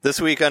This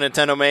week on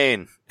Nintendo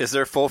Main, is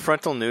there full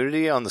frontal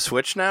nudity on the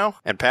Switch now?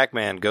 And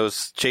Pac-Man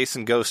goes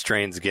chasing ghost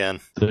trains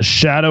again. The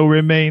shadow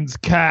remains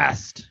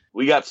cast.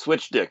 We got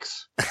Switch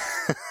dicks.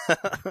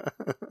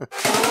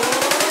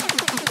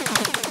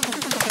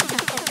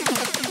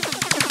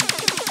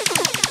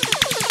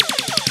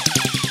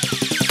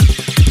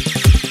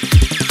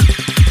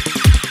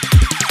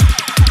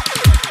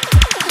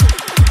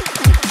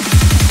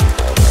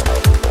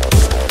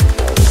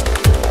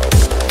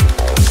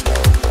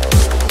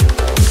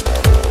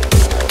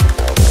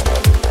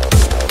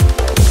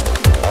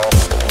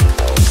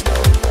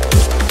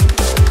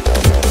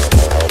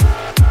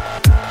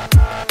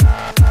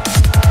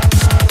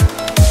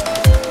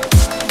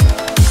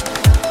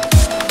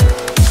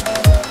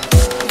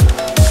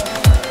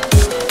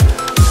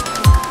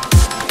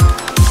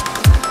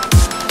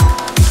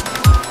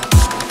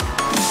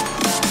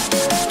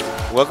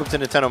 Welcome to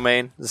Nintendo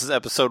Main. This is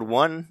episode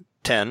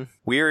 110.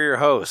 We are your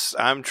hosts.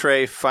 I'm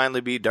Trey,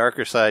 finally beat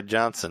Darker Side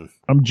Johnson.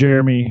 I'm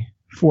Jeremy,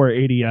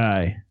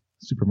 480i,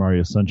 Super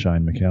Mario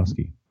Sunshine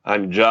Mikowski.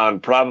 I'm John,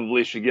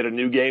 probably should get a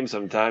new game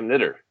sometime,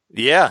 Knitter.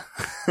 Yeah.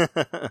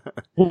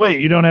 Well,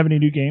 wait, you don't have any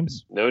new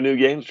games? No new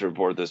games to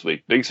report this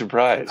week. Big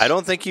surprise. I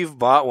don't think you've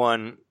bought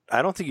one.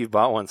 I don't think you've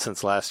bought one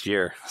since last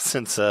year,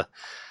 since the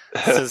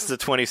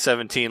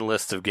 2017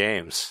 list of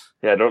games.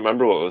 Yeah, I don't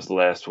remember what was the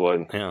last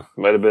one. Yeah. It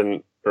might have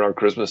been around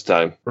Christmas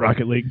time.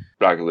 Rocket League.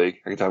 Rocket League.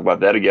 I can talk about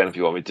that again if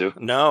you want me to.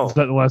 No. Is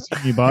that the last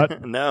game you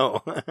bought?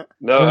 No.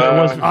 No, It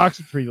wasn't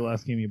Oxenfree the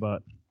last game you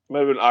bought. might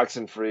have been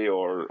Oxenfree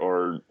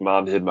or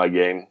Mom Hid My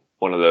Game.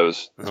 One of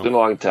those. It's been a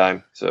long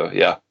time, so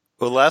yeah.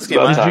 Well, the last It's game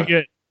about I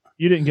time.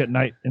 You didn't get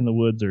Night in the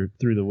Woods or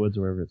Through the Woods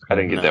or wherever it's I called.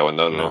 didn't get that one,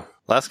 no.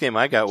 Last game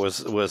I got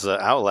was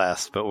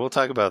Outlast, but we'll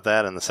talk about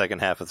that in the second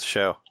half of the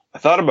show. I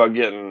thought about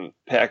getting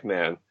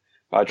Pac-Man.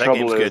 My That trouble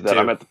game's is good, that too.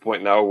 I'm at the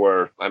point now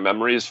where my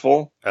memory is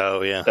full.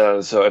 Oh,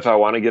 yeah. So if I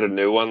want to get a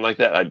new one like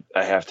that,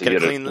 I have to Gotta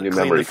get clean a new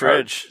clean memory the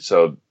fridge. card.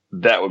 So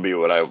that would be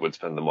what I would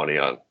spend the money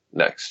on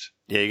next.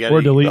 Yeah, you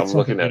Or delete I'm something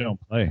looking they at- don't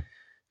play.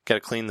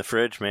 gotta clean the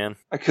fridge, man.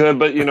 I could,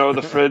 but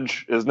the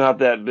fridge is not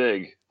that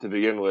big to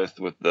begin with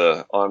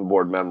the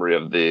onboard memory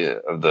of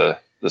the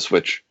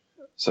Switch.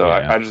 So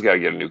Yeah. I just got to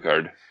get a new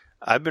card.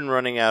 I've been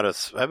running out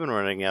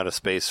of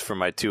space for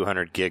my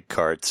 200 gig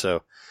card,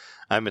 so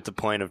I'm at the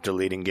point of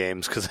deleting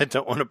games because I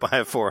don't want to buy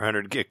a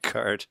 400 gig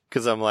card.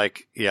 Because I'm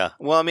like, yeah.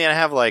 Well, I mean, I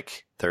have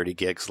like 30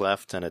 gigs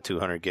left and a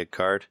 200 gig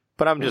card.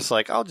 But I'm just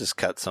like, I'll just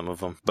cut some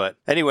of them. But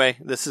anyway,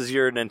 this is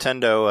your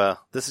Nintendo,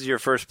 this is your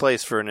first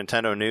place for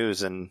Nintendo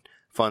news and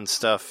fun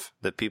stuff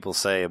that people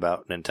say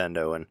about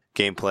Nintendo and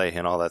gameplay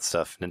and all that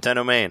stuff.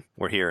 Nintendo Main,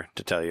 we're here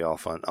to tell you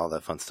all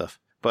that fun stuff.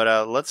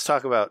 But let's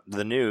talk about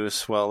the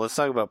news. Well, let's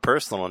talk about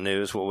personal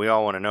news. What we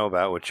all want to know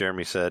about, what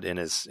Jeremy said in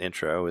his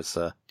intro, is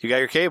you got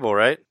your cable,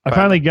 right? I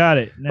finally got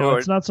it. Now, Or-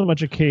 it's not so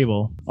much a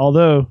cable.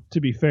 Although, to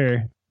be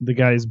fair, the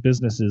guy's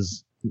business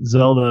is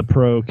Zelda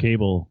Pro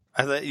Cable.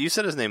 I thought you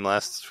said his name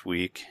last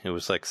week. It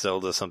was like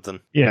Zelda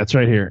something. Yeah, it's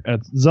right here.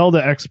 It's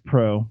Zelda X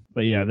Pro.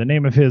 But yeah, the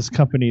name of his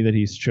company that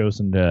he's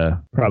chosen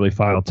to probably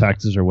file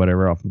taxes or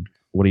whatever off of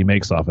what he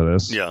makes off of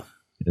this Yeah.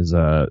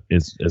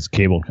 is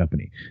Cable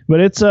Company. But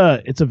it's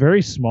a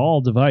very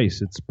small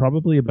device. It's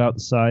probably about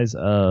the size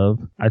of,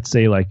 I'd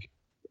say, like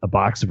a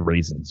box of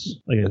raisins,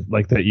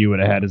 like that you would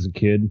have had as a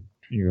kid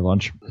in your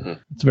lunch. Mhm.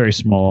 It's a very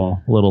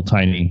small, little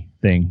tiny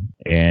thing,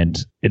 and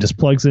it just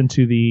plugs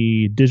into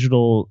the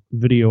digital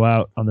video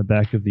out on the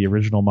back of the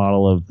original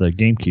model of the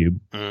GameCube,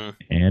 Mm.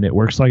 and it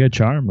works like a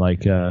charm.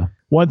 Like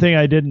one thing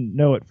I didn't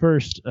know at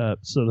first,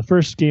 so the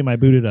first game I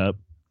booted up,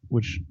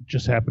 which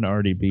just happened to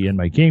already be in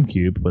my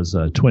GameCube, was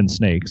Twin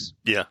Snakes.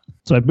 Yeah.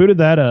 So I booted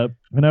that up,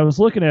 and I was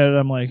looking at it.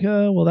 I'm like,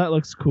 oh, well, that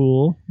looks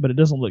cool, but it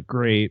doesn't look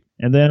great.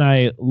 And then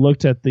I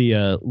looked at the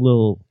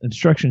little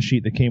instruction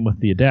sheet that came with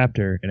the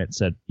adapter, and it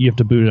said you have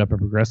to boot it up in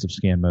progressive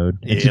scan mode.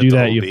 And Yeah, to you do have to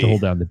that, hold you have to B.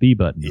 hold down the B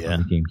button Yeah. on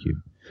the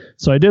GameCube.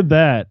 So I did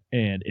that,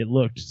 and it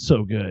looked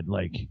so good.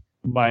 Like,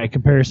 my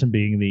comparison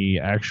being the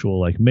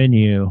actual like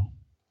menu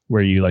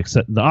where you like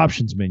set the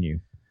options menu.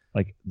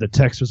 Like, the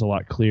text was a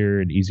lot clearer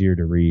and easier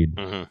to read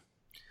Hmm.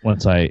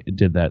 once I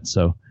did that.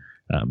 So,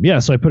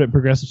 so I put it in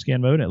progressive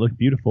scan mode, and it looked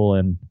beautiful.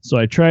 And so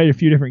I tried a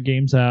few different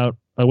games out.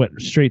 I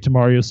went straight to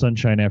Mario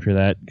Sunshine after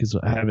that because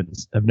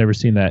I've never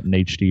seen that in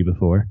HD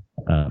before,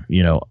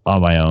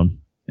 on my own.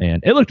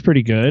 And it looked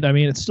pretty good. I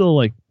mean, it's still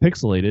like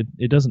pixelated.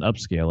 It doesn't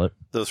upscale it.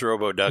 Those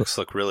Robo Ducks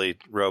look really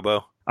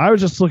Robo. I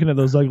was just looking at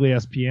those ugly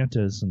ass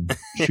Piantas and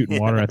shooting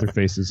water at their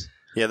faces.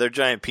 Yeah, their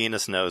giant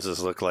penis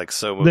noses look like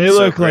so They so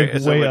look great,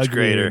 like so way much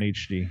uglier greater. in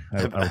HD.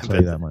 I I'll bet tell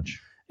you that much.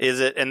 Is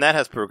it? And that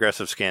has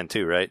progressive scan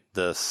too, right?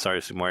 The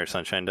Super Mario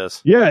Sunshine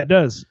does. Yeah, it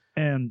does.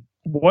 And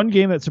one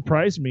game that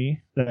surprised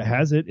me that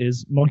has it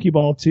is Monkey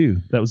Ball 2.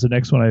 That was the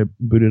next one I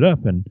booted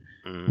up and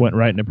went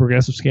right into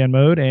progressive scan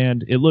mode,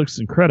 and it looks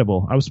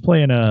incredible. I was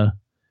playing a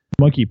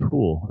Monkey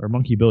Pool or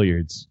Monkey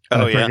Billiards.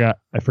 And Oh, yeah?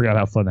 I forgot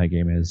how fun that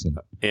game is. And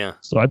Yeah.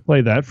 so I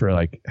played that for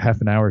like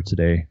half an hour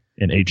today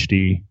in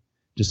HD,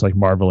 just like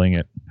marveling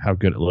at how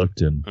good it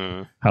looked and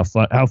Mm.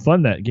 how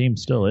fun that game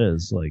still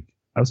is. Like,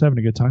 I was having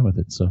a good time with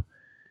it. So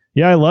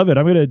Yeah, I love it.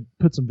 I'm gonna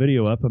put some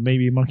video up of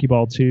maybe Monkey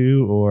Ball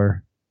 2,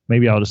 or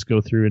maybe I'll just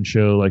go through and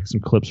show like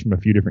some clips from a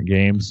few different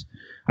games.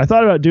 I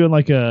thought about doing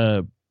like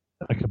a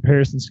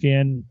comparison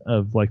scan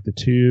of like the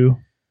two,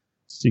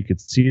 so you could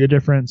see the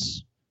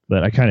difference.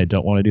 But I kind of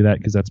don't want to do that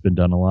because that's been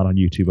done a lot on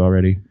YouTube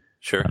already.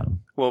 Sure.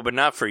 Well, but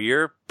not for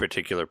your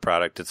particular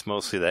product. It's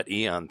mostly that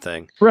Eon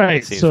thing.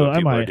 Right. So I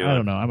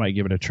don't know. I might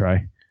give it a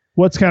try.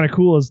 What's kind of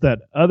cool is that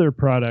other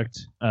product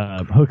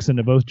hooks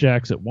into both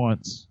jacks at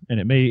once, and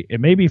it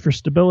may be for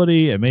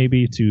stability. It may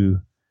be to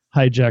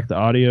hijack the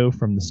audio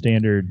from the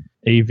standard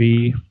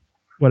AV,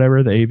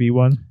 whatever, the AV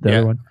one, the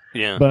other one.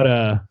 Yeah.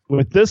 But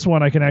with this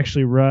one, I can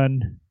actually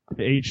run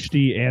the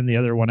HD and the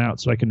other one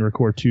out, so I can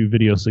record two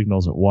video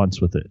signals at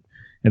once with it,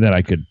 and then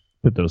I could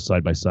put those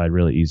side by side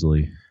really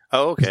easily.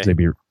 Oh, okay. They'd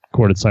be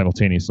recorded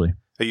simultaneously.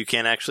 Oh, you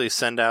can't actually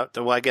send out.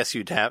 Well, I guess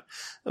you'd have.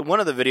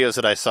 One of the videos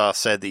that I saw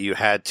said that you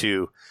had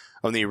to,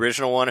 on the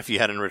original one, if you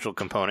had an original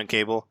component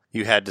cable,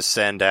 you had to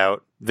send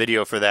out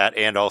video for that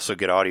and also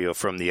get audio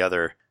from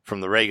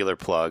the regular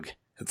plug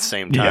at the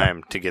same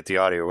time to get the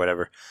audio or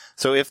whatever.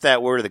 So if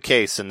that were the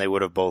case, then they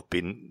would have both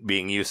been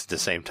being used at the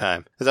same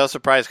time. Because I was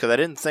surprised because I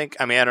didn't think.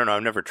 I mean, I don't know.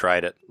 I've never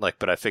tried it.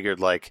 But I figured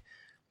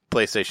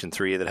PlayStation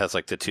 3 that has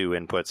the two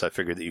inputs, I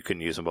figured that you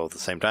couldn't use them both at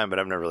the same time, but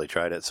I've never really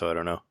tried it, so I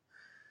don't know.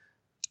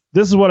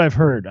 This is what I've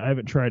heard. I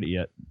haven't tried it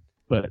yet,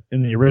 but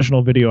in the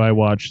original video I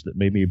watched that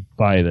made me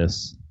buy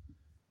this,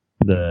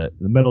 the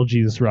Metal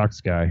Jesus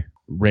Rocks guy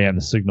ran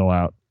the signal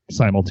out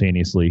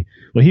simultaneously.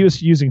 Well, he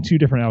was using two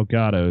different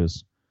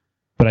Elgatos,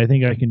 but I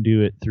think I can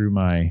do it through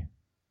OBS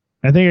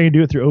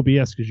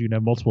because you can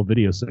have multiple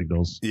video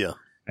signals. Yeah.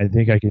 I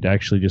think I could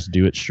actually just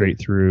do it straight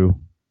through,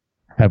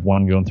 have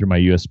one going through my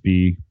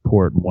USB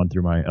port and one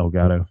through my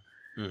Elgato.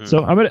 Mm-hmm.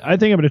 So I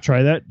think I'm gonna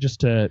try that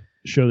just to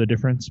show the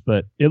difference.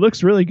 But it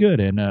looks really good,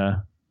 and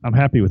I'm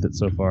happy with it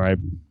so far. I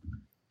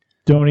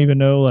don't even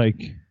know. I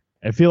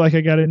feel like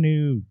I got a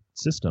new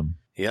system.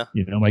 Yeah.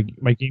 My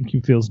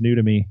GameCube feels new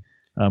to me.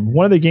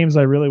 One of the games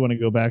I really want to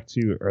go back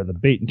to are the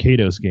Bait and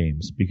Kados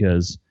games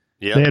because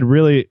they had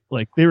really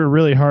they were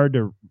really hard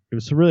to. It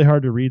was really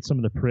hard to read some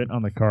of the print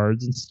on the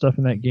cards and stuff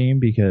in that game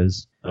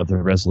because of the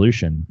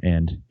resolution,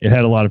 and it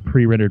had a lot of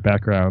pre-rendered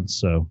backgrounds.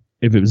 So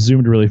if it was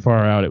zoomed really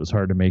far out, it was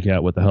hard to make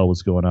out what the hell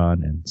was going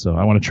on. And so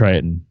I want to try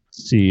it and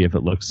see if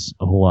it looks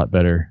a whole lot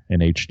better in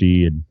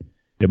HD, and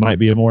it might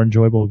be a more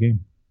enjoyable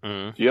game.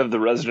 Mm-hmm. Do you have the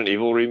Resident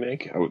Evil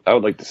remake? I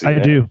would like to see that.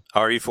 I do.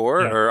 RE4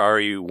 or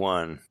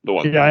RE1? The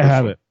one. Yeah, I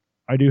have it.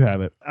 I do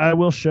have it. I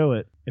will show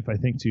it if I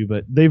think to,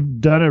 but they've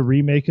done a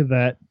remake of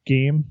that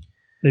game.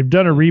 They've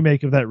done a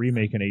remake of that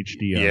remake in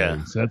HD already.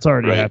 Yeah. So that's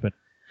already happened.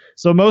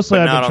 So mostly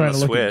I've been trying to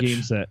look at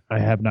games that I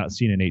have not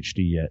seen in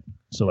HD yet.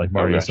 So like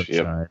Mario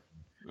Sunshine,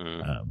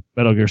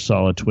 Metal Gear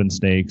Solid, Twin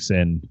Snakes,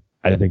 and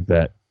I think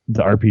that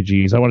the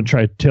RPGs. I want to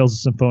try Tales of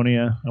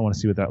Symphonia. I want to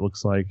see what that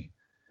looks like.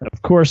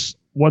 Of course,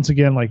 once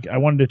again, I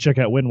wanted to check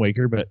out Wind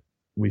Waker, but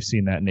we've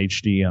seen that in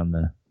HD on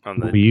the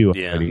Wii U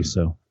already.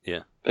 So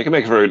yeah, they can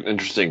make for an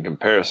interesting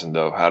comparison,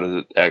 though. How does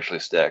it actually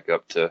stack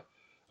up to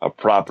a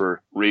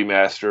proper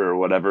remaster or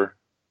whatever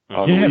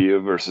on Wii U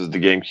versus the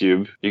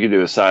GameCube? You could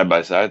do a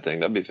side-by-side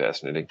thing. That'd be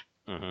fascinating.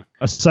 Mm-hmm.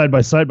 A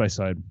side-by-side.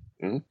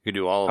 Mm-hmm. You could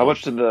do all of How them.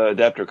 much did the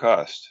adapter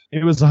cost?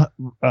 It was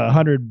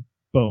 100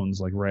 bones,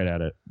 right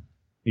at it.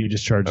 You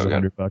just charged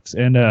 $100.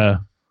 And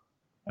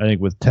I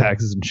think with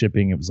taxes and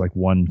shipping, it was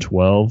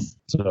 $112.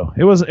 So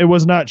it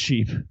was not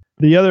cheap.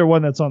 The other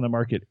one that's on the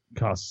market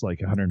costs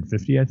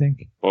 $150, I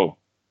think. Oh.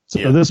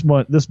 So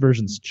this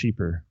version's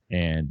cheaper,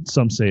 and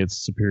some say it's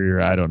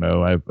superior. I don't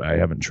know. I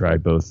haven't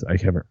tried both. I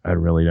don't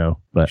really know.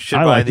 But you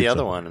should buy the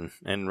other one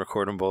and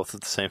record them both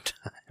at the same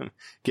time.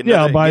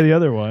 I'll buy the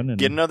other one. And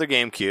get another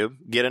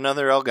GameCube, get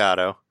another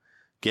Elgato,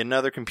 get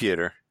another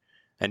computer,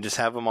 and just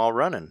have them all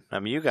running.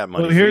 I mean, you got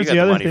money. Well, here's the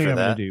other thing I'm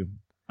going to do.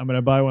 I'm going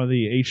to buy one of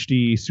the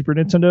HD Super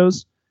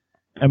Nintendos.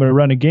 I'm going to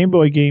run a Game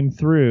Boy game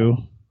through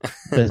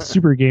the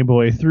Super Game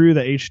Boy through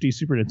the HD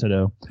Super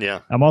Nintendo. Yeah.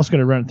 I'm also going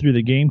to run it through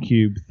the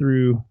GameCube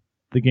through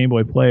the Game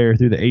Boy player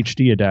through the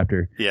HD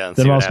adapter. Yeah.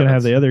 Then I'm also going to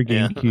have the other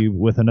GameCube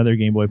with another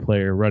Game Boy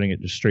player running it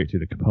just straight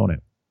through the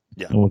component.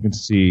 Yeah. And we can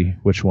see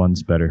which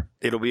one's better.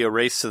 It'll be a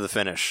race to the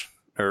finish,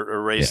 or a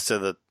race to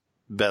the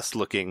best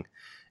looking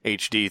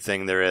HD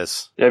thing there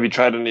is. Yeah, have you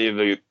tried any of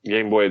the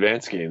Game Boy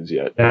Advance games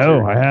yet?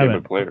 No, I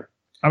haven't. Player.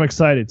 I'm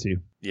excited to.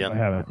 Yeah. I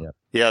haven't yet.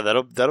 Yeah,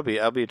 that'll be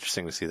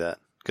interesting to see that,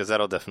 because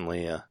that'll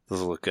definitely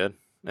those will look good.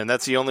 And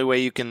that's the only way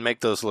you can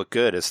make those look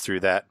good is through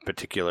that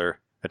particular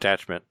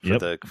attachment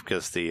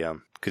because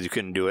you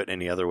couldn't do it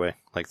any other way,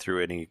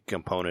 through any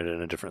component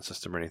in a different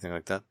system or anything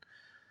like that.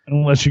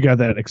 Unless you got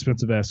that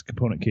expensive ass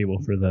component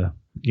cable for the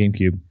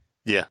GameCube.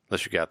 Yeah,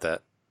 unless you got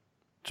that.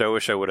 So I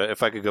wish I would have.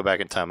 If I could go back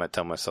in time, I'd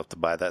tell myself to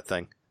buy that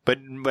thing.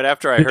 But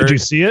after I heard, did you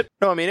see it?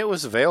 No, I mean it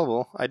was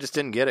available. I just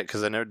didn't get it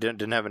because I never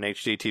didn't have an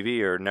HD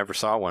TV or never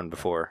saw one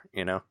before.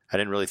 I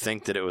didn't really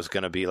think that it was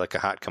going to be a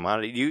hot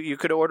commodity. You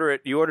could order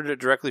it. You ordered it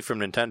directly from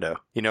Nintendo.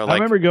 I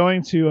remember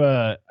going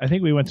to. I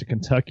think we went to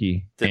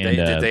Kentucky. Did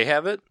they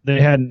have it? They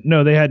had an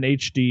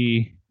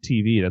HD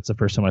TV. That's the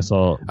first time I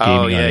saw.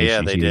 Oh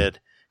yeah, they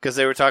did. Because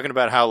they were talking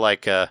about how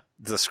like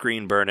the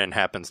screen burn-in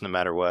happens no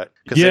matter what.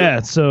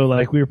 So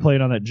like we were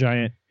playing on that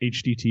giant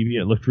HD TV.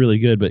 It looked really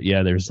good, but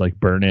yeah, there's like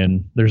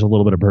burn-in. There's a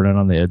little bit of burn-in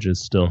on the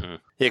edges still. Mm-hmm.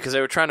 Yeah, because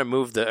they were trying to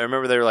move I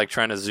remember they were like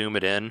trying to zoom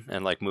it in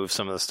and like move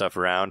some of the stuff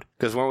around.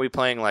 Because weren't we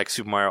playing like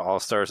Super Mario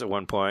All-Stars at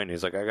one point? And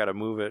he's like, I got to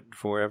move it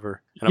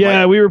forever.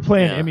 Yeah, we were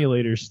playing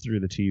emulators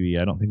through the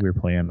TV. I don't think we were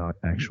playing on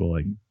actual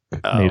like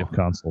native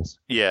consoles.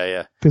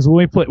 Yeah. Because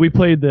when we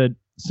played the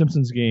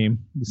Simpsons game,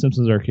 the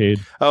Simpsons arcade.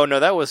 Oh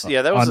no, that was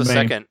the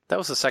second. That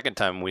was the second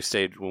time we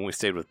stayed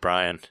with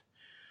Brian.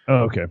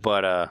 Oh, okay.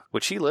 But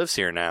which he lives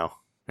here now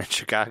in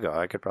Chicago.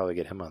 I could probably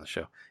get him on the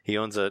show. He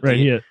owns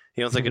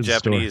he owns like a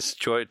Japanese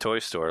toy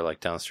store like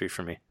down the street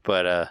from me.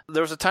 But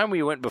there was a time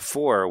we went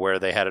before where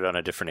they had it on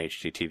a different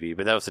HD TV,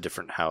 but that was a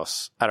different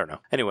house. I don't know.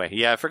 Anyway,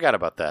 yeah, I forgot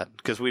about that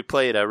because we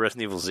played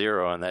Resident Evil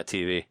 0 on that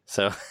TV.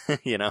 So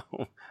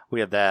we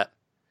had that.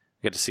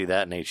 We got to see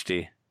that in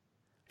HD.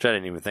 Which I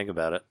didn't even think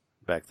about it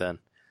back then.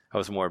 I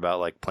was more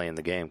about like playing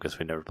the game because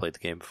we never played the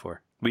game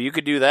before. But you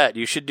could do that.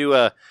 You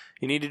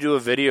need to do a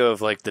video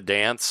of like the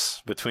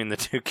dance between the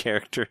two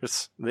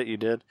characters that you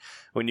did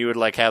when you would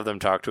like have them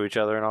talk to each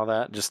other and all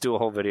that. Just do a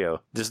whole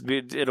video.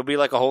 It'll be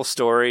like a whole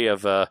story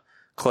of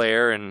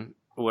Claire and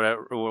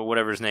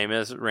whatever his name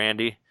is,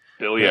 Randy.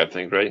 Billy, I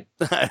think, right?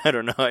 I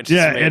don't know. It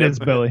is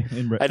Billy.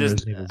 I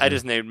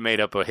just made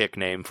up a hick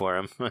name for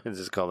him. I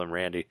just called him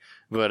Randy.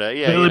 But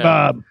Billy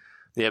Bob.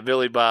 Yeah,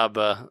 Billy Bob.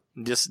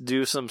 Just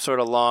do some sort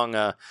of long,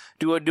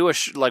 do a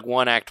like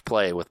one act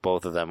play with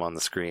both of them on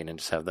the screen, and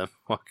just have them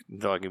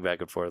talking back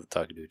and forth,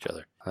 talking to each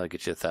other. That'll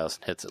get you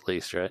 1,000 hits at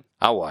least, right?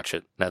 I'll watch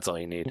it. That's all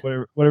you need.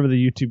 Whatever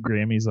the YouTube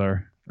Grammys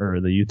are,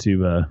 or the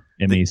YouTube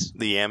Emmys.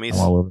 The Emmys. I'm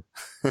all over.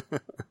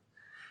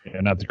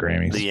 Yeah, not the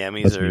Grammys. The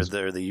Emmys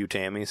or the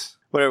U-Tammys.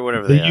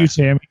 Whatever the they are. The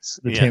U-Tammys.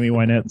 The Tammy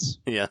Wynettes.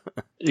 Yeah.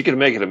 You could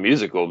make it a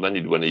musical, then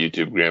you'd win a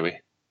YouTube Grammy.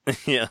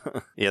 Yeah.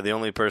 The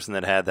only person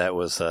that had that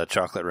was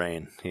Chocolate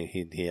Rain.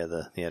 He had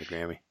a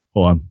Grammy.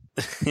 Hold on.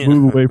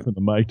 Move away from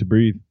the mic to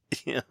breathe.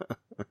 Yeah.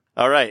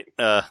 All right.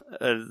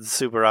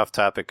 Super off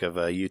topic of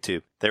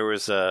YouTube. There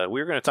was we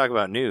were going to talk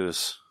about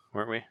news,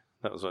 weren't we?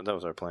 That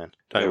was our plan.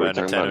 Talking about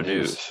Nintendo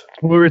news.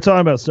 We were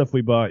talking about stuff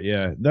we bought.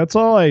 Yeah, that's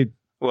all I.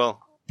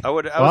 Well, I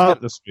was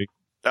this week.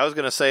 I was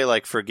going to say,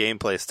 like, for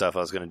gameplay stuff, I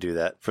was going to do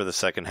that for the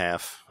second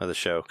half of the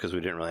show because we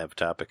didn't really have a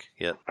topic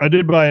yet. I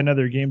did buy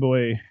another Game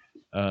Boy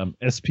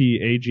SP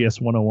AGS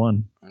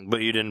 101.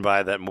 But you didn't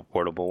buy that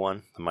portable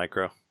one, the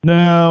micro?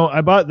 No,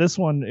 I bought this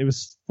one. It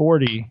was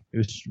 $40. It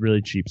was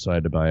really cheap, so I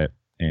had to buy it.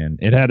 And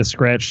it had a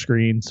scratch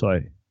screen, so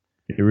I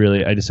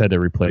just had to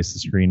replace the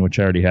screen, which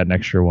I already had an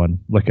extra one.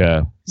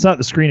 It's not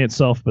the screen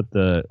itself, but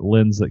the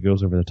lens that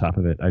goes over the top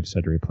of it. I just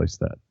had to replace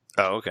that.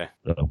 Oh, okay.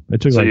 So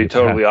it took. So you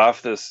totally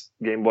off this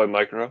Game Boy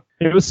Micro?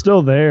 It was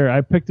still there.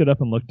 I picked it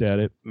up and looked at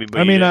it.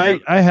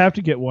 I have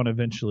to get one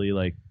eventually,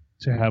 like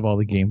to have all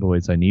the Game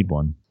Boys. I need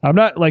one. I'm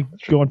not like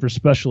going for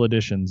special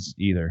editions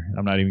either.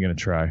 I'm not even going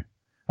to try.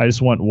 I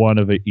just want one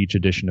of each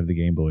edition of the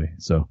Game Boy.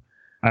 So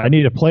I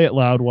need a Play It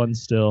Loud one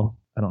still.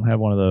 I don't have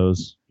one of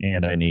those,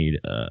 and I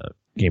need a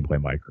Game Boy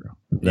Micro.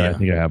 I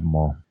think I have them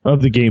all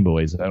of the Game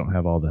Boys. I don't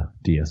have all the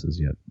DSs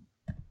yet.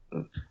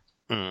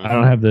 Mm-hmm. I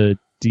don't have the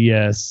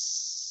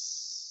DS.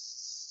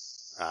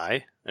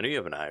 I know you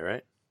have an I,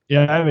 right?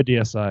 Yeah, I have a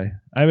DSi.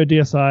 I have a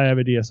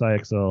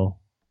DSi XL.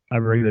 I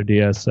have a regular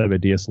DS. I have a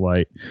DS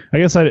Lite. I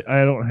guess I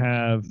don't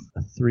have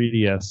a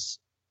 3DS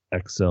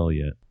XL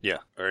yet. Yeah,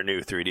 or a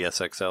new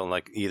 3DS XL,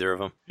 like either of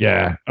them.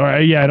 Yeah.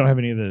 I don't have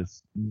any of the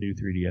new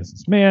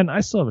 3DSs. Man, I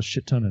still have a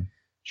shit ton of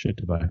shit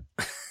to buy.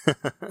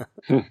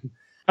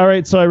 All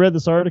right, so I read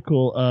this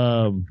article.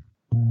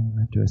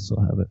 Do I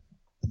still have it?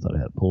 I thought I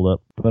had it pulled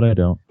up, but I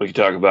don't. We can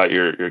talk about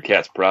your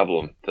cat's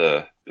problem.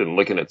 Been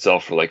licking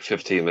itself for like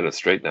 15 minutes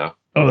straight now.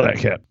 Oh, that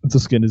cat. It's a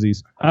skin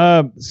disease.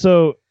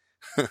 So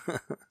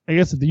I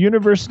guess at the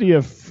University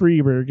of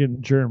Freiburg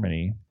in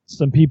Germany,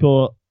 some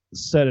people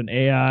set an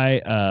AI.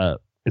 I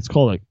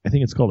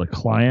think it's called a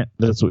client.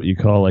 That's what you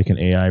call like an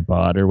AI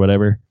bot or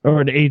whatever,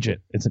 or an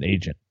agent. It's an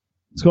agent.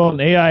 It's called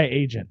an AI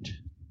agent,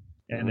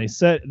 and they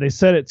set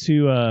it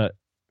to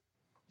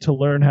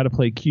learn how to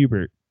play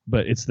Q*bert,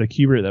 but it's the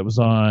Q*bert that was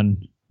on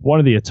one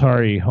of the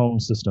Atari home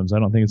systems. I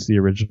don't think it's the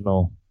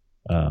original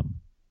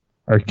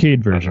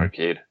arcade version.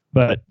 Arcade.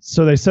 But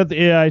so they set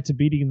the AI to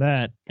beating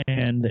that,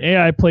 and the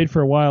AI played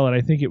for a while, and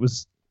I think it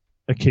was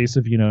a case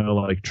of,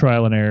 like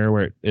trial and error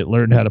where it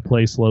learned how to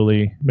play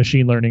slowly,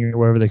 machine learning or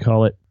whatever they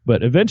call it.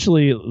 But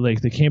eventually,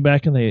 like, they came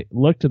back and they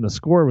looked, and the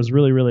score was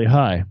really, really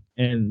high,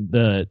 and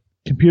the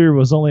computer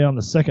was only on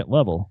the second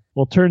level.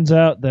 Well, it turns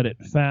out that it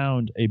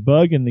found a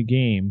bug in the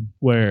game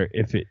where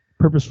if it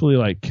purposefully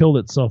like killed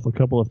itself a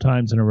couple of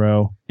times in a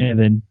row and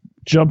then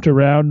jumped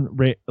around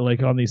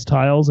like on these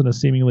tiles in a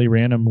seemingly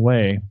random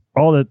way,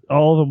 all of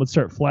them would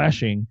start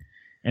flashing,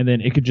 and then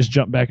it could just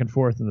jump back and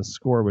forth, and the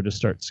score would just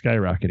start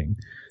skyrocketing.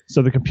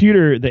 So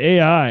the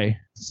AI,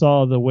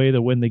 saw the way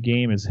to win the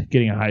game is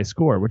getting a high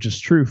score, which is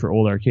true for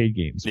old arcade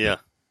games. Yeah.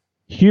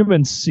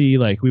 Humans see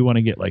like we want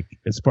to get like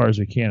as far as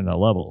we can in the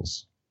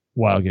levels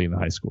while getting the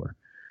high score.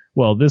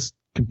 Well, this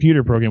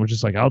computer program, which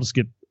is like, I'll just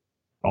get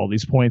all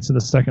these points in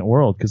the second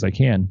world because I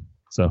can.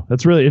 So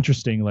that's really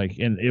interesting. Like,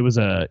 and it's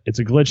a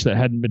glitch that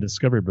hadn't been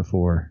discovered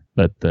before,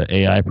 that the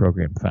AI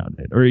program found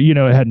it, or it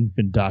hadn't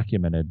been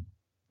documented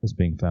as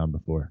being found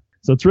before.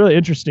 So it's really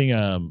interesting.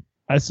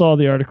 I saw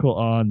the article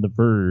on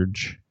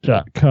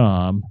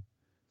TheVerge.com.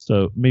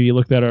 So maybe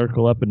look that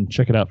article up and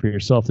check it out for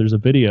yourself. There's a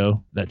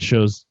video that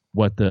shows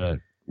what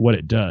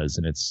it does,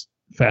 and it's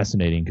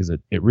fascinating because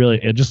it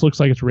just looks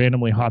like it's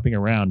randomly hopping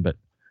around, but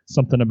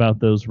something about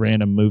those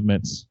random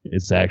movements,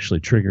 it's actually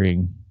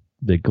triggering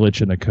the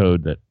glitch in the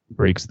code that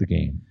breaks the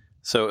game.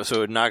 So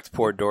it knocked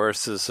poor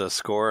Doris's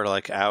score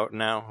out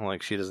now.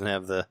 Like, she doesn't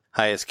have the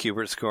highest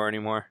Q*bert score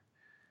anymore.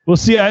 Well,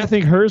 see, I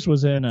think hers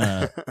was in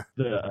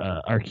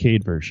the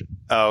arcade version.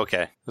 Oh,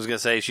 okay. I was gonna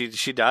say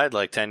she died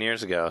 10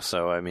 years ago.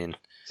 So I mean,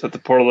 is that the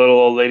poor little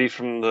old lady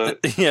from the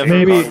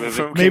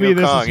maybe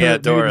this Kong? Is her, yeah,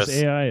 Doris. Maybe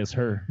this AI is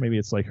her. Maybe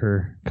it's like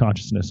her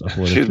consciousness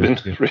uploaded. She's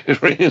been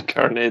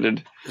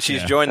reincarnated.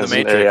 She's joined the as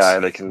Matrix. An AI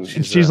that can.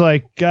 She's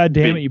like, God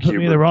damn it! You put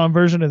me in the wrong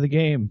version of the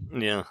game.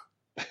 Yeah.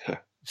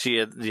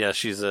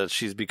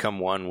 She's become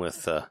one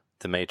with the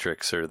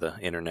Matrix or the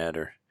internet,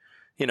 or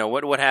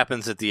what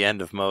happens at the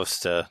end of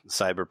most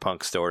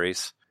cyberpunk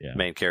stories. Yeah.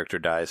 Main character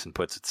dies and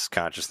puts its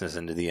consciousness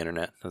into the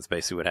internet. That's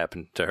basically what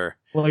happened to her.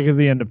 Well, like at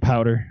the end of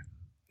Powder.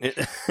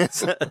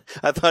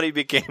 I thought he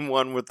became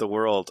one with the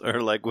world,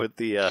 or with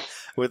the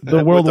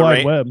World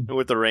Wide Web,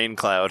 with the rain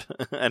cloud.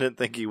 I didn't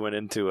think he went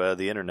into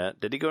the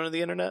internet. Did he go into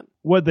the internet?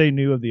 What they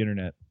knew of the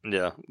internet.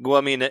 Yeah. Well,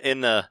 I mean,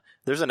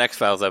 there's an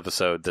X-Files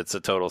episode that's a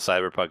total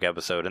cyberpunk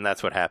episode, and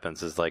that's what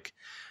happens. Is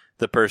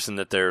the person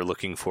that they're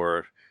looking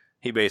for,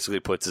 he basically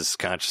puts his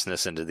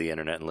consciousness into the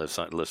internet and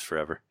lives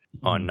forever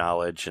on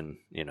knowledge and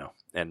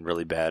and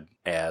really bad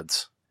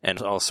ads and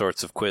all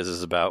sorts of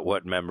quizzes about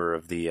what member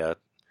of the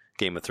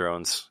Game of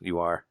Thrones you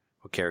are,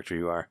 what character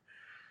you are,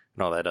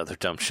 and all that other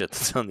dumb shit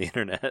that's on the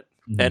internet.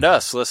 And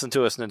listen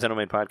to us,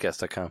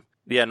 NintendoMainPodcast.com.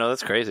 Yeah, no,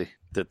 that's crazy.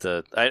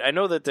 I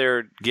know that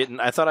they're getting.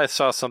 I thought I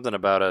saw something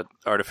about a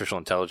artificial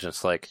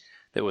intelligence that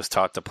was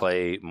taught to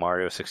play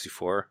Mario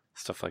 64,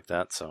 stuff like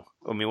that. So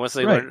I mean, once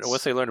they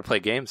learn to play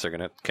games, they're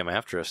gonna come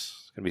after us.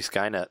 It's gonna be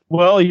Skynet.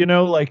 Well,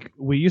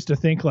 we used to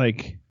think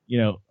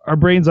our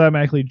brains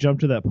automatically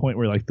jump to that point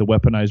where the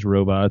weaponized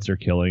robots are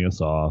killing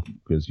us off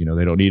because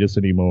they don't need us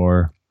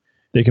anymore.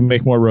 They can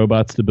make more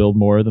robots to build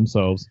more of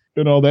themselves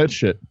and all that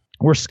shit.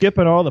 We're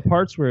skipping all the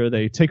parts where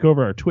they take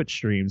over our Twitch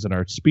streams and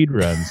our speed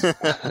runs,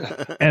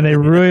 and they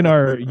ruin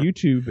our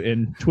YouTube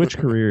and Twitch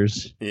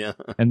careers. Yeah,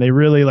 and they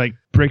really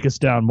break us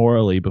down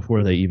morally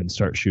before they even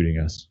start shooting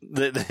us.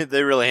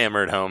 They really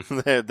hammer it home.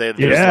 They're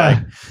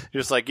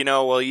just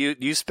well,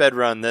 you sped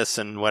run this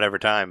in whatever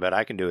time, but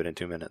I can do it in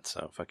 2 minutes.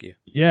 So fuck you.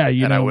 Yeah,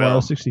 Mario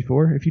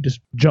 64. If you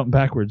just jump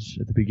backwards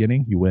at the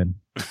beginning, you win.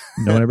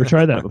 No one ever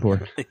tried that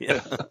before.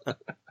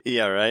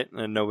 Yeah, right.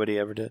 And nobody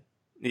ever did.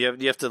 You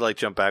have to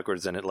jump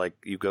backwards and it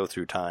you go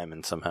through time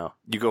and somehow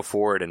you go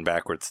forward and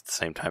backwards at the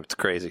same time. It's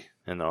crazy.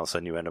 And then all of a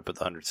sudden you end up with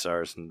 100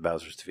 stars and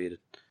Bowser's defeated.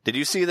 Did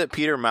you see that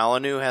Peter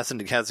Molyneux has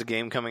a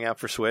game coming out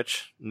for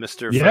Switch?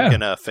 Mr.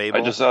 Fucking Fable.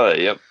 I just saw that,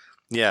 yep.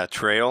 Yeah,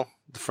 Trail,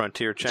 the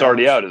Frontier Challenge. It's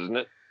already out, isn't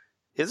it?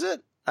 Is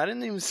it? I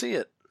didn't even see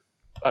it.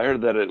 I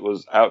heard that it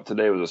was out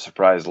today. It was a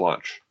surprise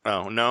launch.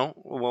 Oh, no?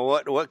 Well,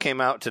 what came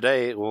out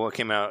today? Well, what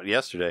came out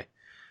yesterday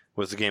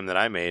was the game that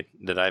I made,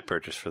 that I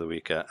purchased for the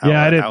week.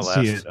 I didn't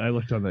see it. I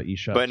looked on the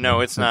eShop. But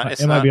no, it's not.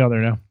 It might be on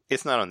there now.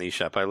 It's not on the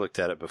eShop. I looked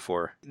at it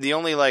before. The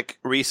only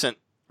recent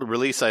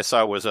release I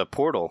saw was a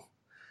Portal.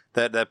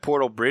 That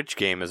Portal Bridge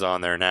game is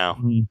on there now.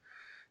 Mm-hmm.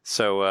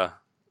 So,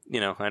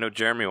 I know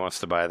Jeremy wants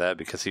to buy that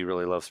because he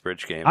really loves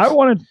bridge games. I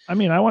want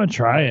to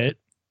try it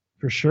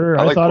for sure.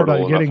 I thought Portal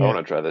about getting it. I want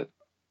to try that.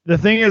 The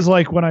thing is,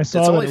 when I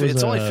saw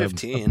it's only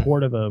 $15. A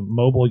port of a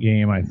mobile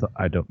game,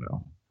 I don't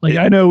know.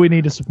 I know we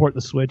need to support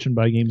the Switch and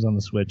buy games on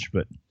the Switch,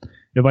 but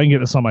if I can get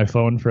this on my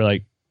phone for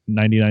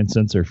 99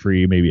 cents or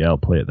free, maybe I'll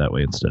play it that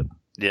way instead.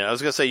 Yeah, I was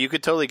going to say, you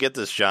could totally get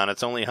this, John.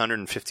 It's only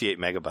 158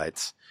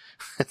 megabytes.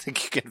 I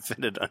think you can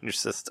fit it on your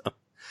system.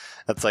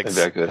 That's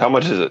that good. How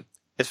much is it?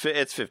 It's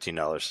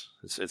 $15.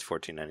 It's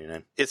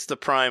 $14.99. It's the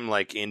prime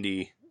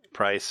indie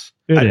price.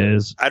 It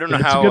is. I don't know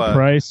it's how. It's a good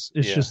price.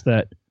 It's just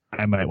that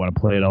I might want to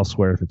play it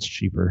elsewhere if it's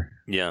cheaper.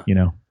 Yeah.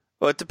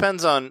 Well, it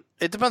depends on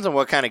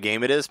what kind of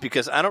game it is,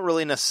 because I don't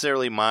really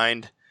necessarily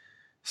mind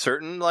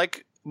certain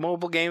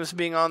mobile games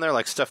being on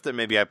there, stuff that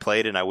maybe I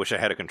played and I wish I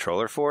had a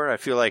controller for. I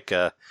feel like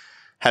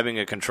having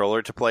a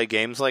controller to play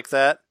games like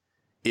that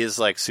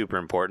is super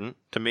important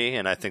to me,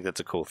 and I think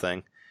that's a cool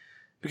thing.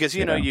 Because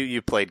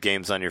you played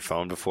games on your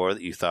phone before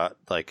that you thought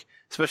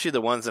especially the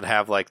ones that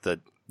have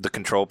the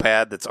control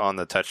pad that's on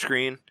the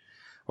touchscreen,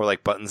 or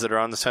buttons that are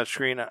on the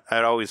touchscreen.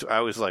 I always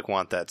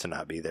want that to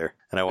not be there,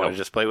 and I want to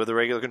just play with a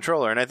regular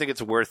controller. And I think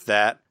it's worth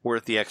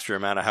the extra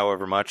amount of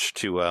however much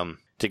to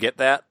get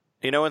that.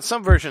 And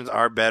some versions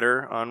are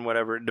better on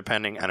whatever,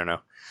 depending. I don't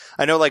know.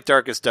 I know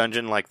Darkest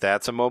Dungeon,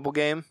 that's a mobile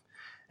game,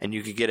 and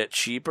you could get it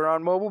cheaper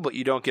on mobile, but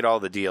you don't get all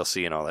the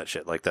DLC and all that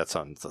shit. That's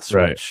on the Switch.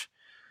 Right.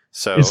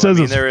 So it says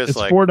there is it's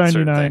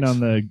 $4.99 on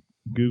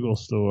Google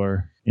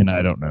Store, and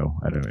I don't know.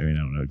 I don't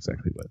know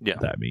exactly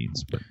what that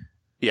means, but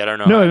yeah, I don't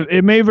know. No,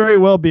 it may very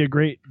well be a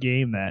great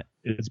game that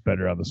is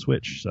better on the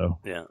Switch. So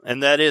yeah,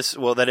 and that is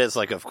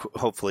like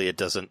hopefully it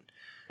doesn't.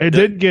 It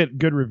did get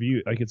good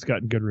review. Like it's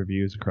gotten good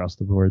reviews across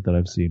the board that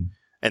I've seen.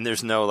 And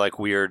there's no like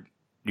weird.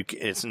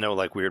 It's no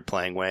like weird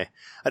playing way.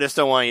 I just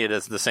don't want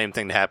the same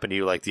thing to happen to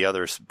you like the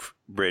other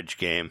bridge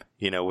game,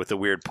 with the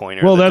weird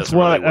pointer. Well, that's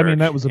why. Really I mean,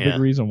 that was a big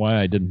reason why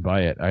I didn't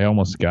buy it. I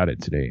almost got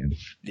it today, and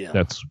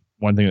that's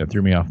one thing that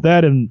threw me off.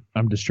 That, and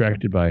I'm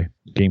distracted by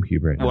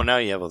GameCube right now. Well, now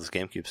you have all this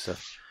GameCube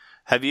stuff.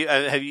 You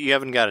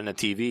haven't gotten a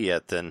TV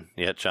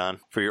yet,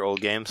 John, for your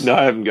old games? No,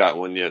 I haven't got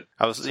one yet.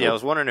 I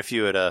was wondering if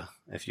you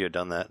had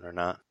done that or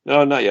not.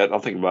 No, not yet. I'll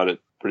think about it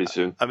pretty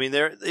soon. I mean,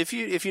 if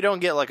you don't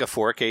get like a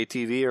 4K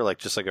TV or like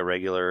just like a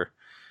regular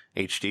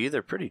HD,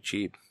 they're pretty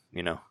cheap.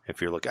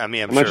 If you're looking, I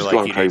mean, I'm sure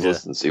like you need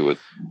to and see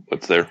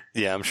what's there.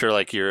 Yeah, I'm sure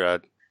like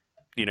you're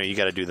you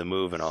got to do the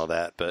move and all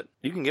that, but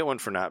you can get one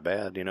for not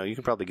bad. You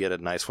can probably get a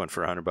nice one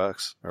for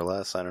 $100 or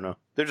less. I don't know.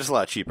 They're just a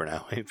lot cheaper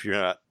now if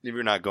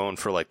you're not going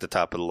for like the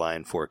top of the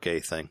line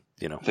 4K thing.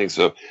 I think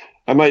so.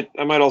 I might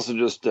also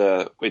just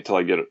wait till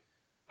I get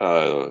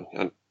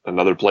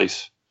another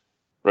place.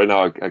 Right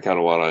now, I kind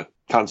of want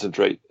to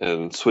concentrate,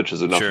 and Switch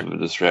is enough of a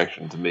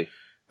distraction to me.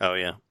 Oh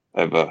yeah,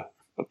 I have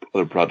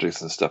other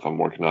projects and stuff I'm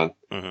working on,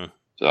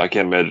 so I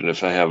can't imagine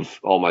if I have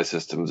all my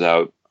systems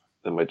out.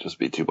 That might just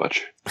be too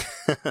much.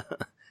 You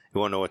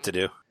won't know what to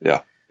do.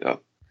 Yeah.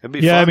 It'd be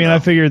fun, I mean, though. I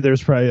figured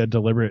there's probably a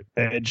deliberate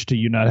edge to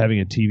you not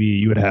having a TV.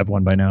 You would have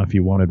one by now if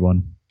you wanted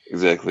one.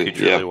 Exactly. If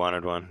you really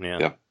wanted one,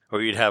 yeah.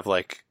 Or you'd have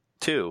like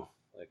 2,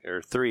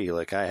 or 3,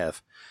 like I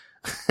have.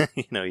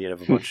 You'd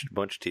have a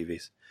bunch of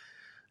TVs.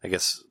 I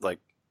guess like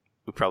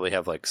we probably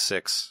have like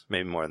 6,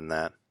 maybe more than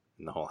that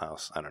in the whole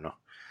house. I don't know.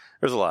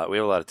 There's a lot. We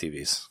have a lot of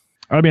TVs.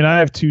 I mean, I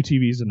have 2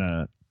 TVs and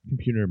a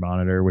computer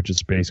monitor, which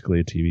is basically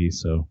a TV.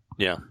 So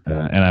yeah,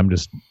 and I'm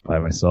just by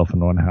myself in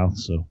one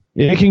house, so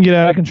it can get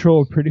out of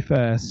control pretty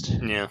fast.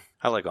 Yeah,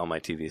 I like all my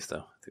TVs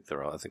though. I think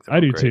they're all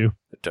do great. too.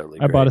 They're totally.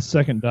 I bought a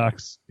second dock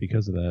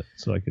because of that,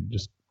 so I could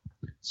just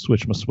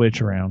switch my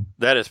Switch around.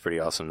 That is pretty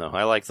awesome, though.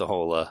 I like the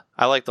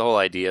whole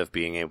idea of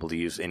being able to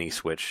use any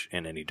Switch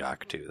in any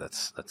dock too.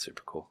 That's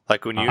super cool.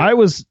 Like when you I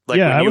was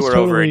were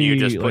over and you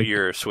just put like,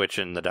 your Switch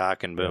in the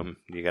dock and boom,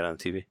 you got it on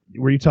the TV.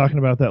 Were you talking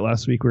about that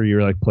last week where you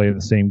were like playing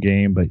the same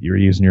game but you were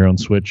using your own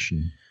Switch?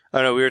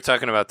 Oh no, we were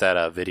talking about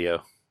that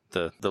video,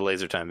 the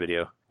Laser Time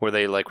video, where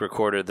they like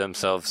recorded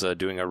themselves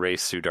doing a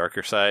race through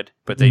Darker Side,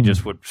 but they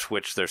just would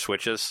switch their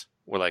Switches.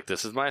 We're like,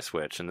 this is my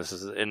Switch, and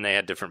they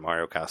had different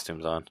Mario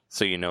costumes on,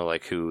 so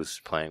like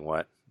who's playing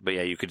what. But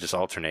yeah, you could just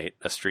alternate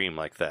a stream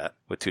like that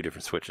with 2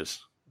 different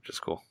Switches, which is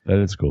cool. That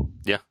is cool.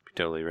 Yeah,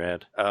 totally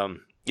rad.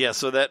 Yeah,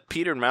 so that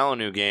Peter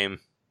Molyneux game,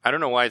 I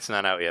don't know why it's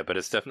not out yet, but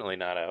it's definitely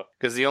not out.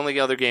 Because the only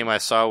other game I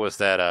saw was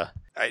that,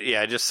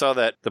 I just saw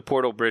that the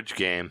Portal Bridge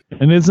game.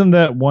 And isn't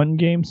that one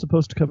game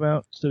supposed to come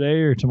out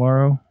today or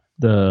tomorrow?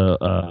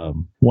 The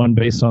one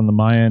based on the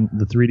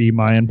 3D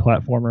Mayan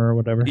platformer or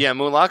whatever? Yeah,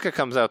 Mulaka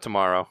comes out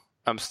tomorrow.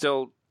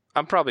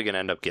 I'm probably going to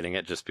end up getting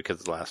it just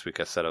because last week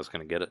I said I was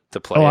going to get it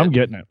to play. I'm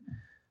getting it.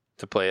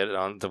 To play it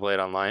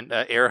online.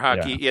 Air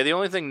hockey. Yeah, the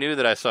only thing new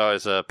that I saw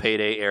is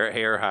Payday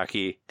air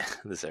hockey.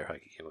 This air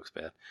hockey game looks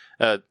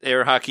bad.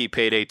 Air hockey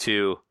Payday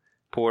 2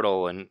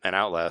 Portal and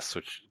Outlast,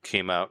 which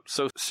came out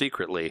so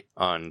secretly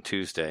on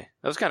Tuesday.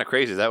 That was kind of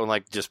crazy. That one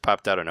like just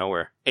popped out of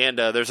nowhere. And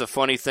there's a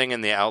funny thing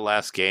in the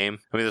Outlast game.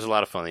 I mean, there's a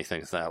lot of funny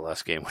things in the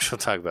Outlast game, which we'll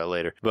talk about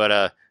later.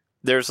 But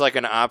there's like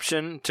an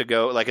option to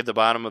go, like at the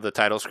bottom of the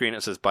title screen,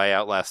 it says buy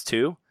Outlast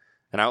 2.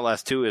 And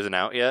Outlast 2 isn't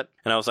out yet.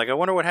 And I was like, I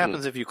wonder what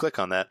happens if you click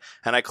on that.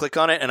 And I click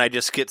on it, and I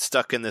just get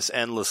stuck in this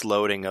endless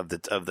loading of the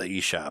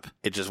eShop.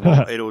 It just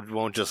won't, it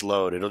won't just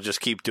load. It'll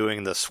just keep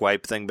doing the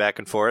swipe thing back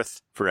and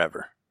forth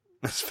forever.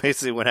 That's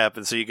basically what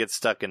happens. So you get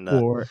stuck in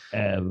forever.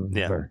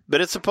 Yeah,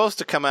 but it's supposed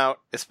to come out.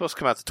 It's supposed to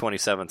come out the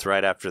 27th,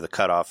 right after the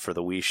cutoff for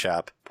the Wii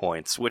Shop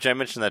points. Which I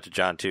mentioned that to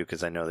John too,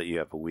 because I know that you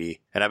have a Wii,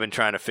 and I've been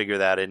trying to figure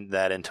that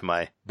into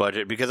my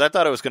budget because I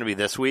thought it was going to be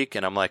this week,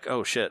 and I'm like,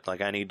 oh shit,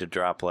 like I need to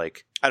drop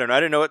like I don't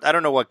know. I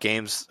don't know what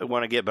games I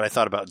want to get, but I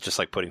thought about just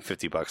like putting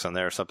 $50 on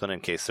there or something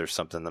in case there's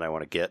something that I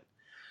want to get.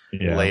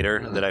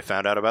 Later that I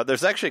found out about.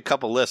 There's actually a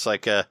couple lists.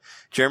 Like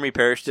Jeremy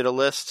Parrish did a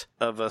list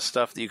of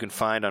stuff that you can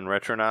find on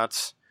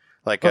Retronauts.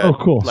 Like,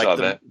 cool.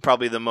 Like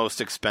probably the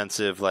most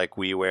expensive, like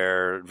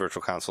WiiWare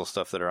Virtual Console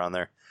stuff that are on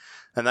there.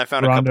 And I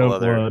found a couple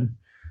other. Blood.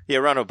 Yeah,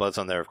 Rondo Blood's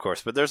on there, of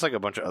course, but there's like a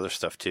bunch of other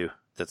stuff too.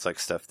 That's like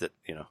stuff that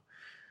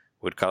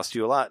would cost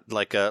you a lot,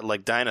 like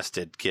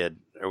Dynasted Kid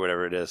or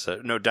whatever it is.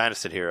 No,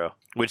 Dynasted Hero,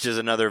 which is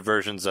another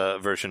version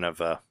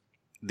of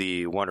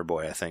the Wonder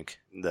Boy, I think,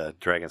 the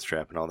Dragon's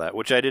Trap and all that,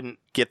 which I didn't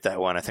get that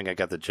one. I think I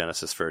got the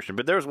Genesis version,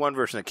 but there was one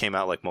version that came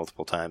out like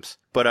multiple times.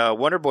 But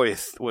Wonder Boy,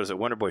 what is it,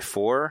 Wonder Boy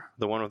 4?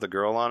 The one with the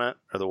girl on it?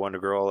 Or the Wonder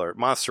Girl? Or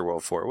Monster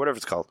World 4? Whatever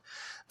it's called.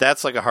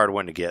 That's like a hard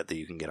one to get that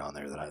you can get on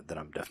there that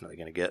I'm definitely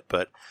going to get.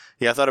 But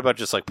yeah, I thought about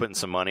just like putting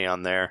some money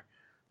on there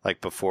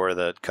like before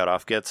the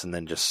cutoff gets and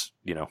then just,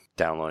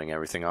 downloading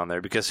everything on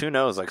there. Because who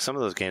knows, like some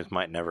of those games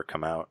might never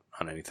come out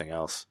on anything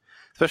else.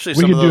 especially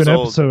We some could of do those an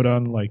old. episode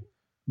on like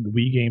the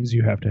Wii games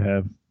you have to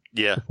have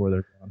Yeah. before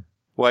they're gone.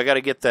 Well, I got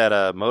to get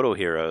that Moto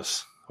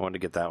Heroes. I wanted to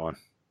get that one.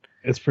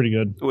 It's pretty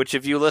good. Which,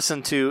 if you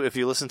listen to the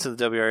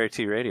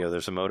WRT radio,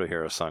 there's a Moto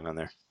Hero song on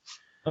there.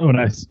 Oh,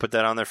 nice. Put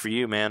that on there for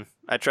you, man.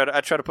 I try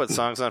to put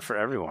songs on for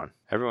everyone.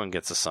 Everyone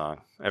gets a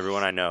song.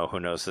 Everyone I know who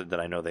knows that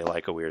I know they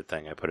like a weird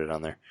thing, I put it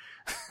on there.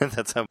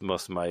 That's how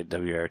most of my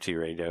WRT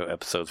radio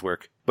episodes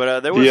work.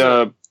 But there was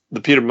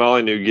the Peter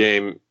Molyneux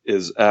game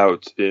is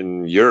out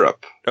in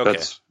Europe. Okay.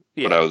 That's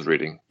what I was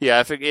reading. Yeah,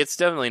 I think it's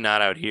definitely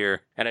not out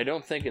here, and I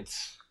don't think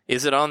it's.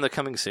 Is it on the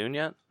coming soon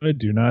yet? I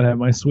do not have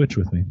my Switch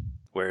with me.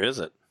 Where is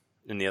it?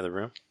 In the other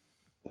room?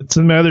 It's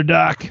in my other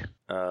dock.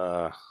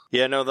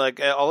 Yeah, no, like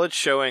all it's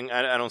showing,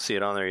 I don't see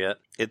it on there yet.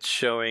 It's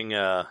showing.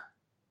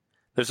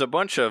 There's a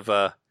bunch of.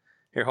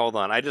 Here, hold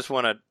on. I just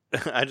want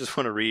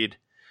to read.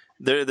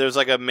 There's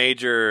like a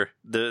major.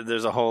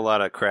 There's a whole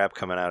lot of crap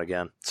coming out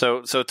again.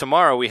 So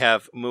tomorrow we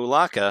have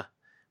Mulaka.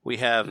 We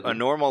have a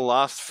normal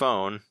lost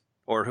phone,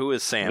 or Who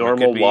is Sam?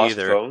 Normal it could be lost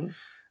either. phone.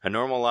 A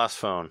normal lost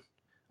phone.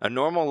 A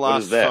normal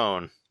lost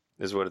phone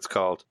is what it's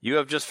called. You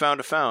have just found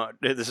a phone.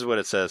 This is what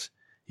it says.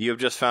 You have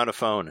just found a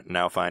phone.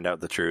 Now find out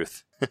the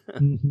truth.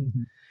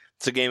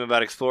 It's a game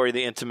about exploring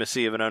the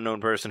intimacy of an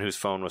unknown person whose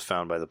phone was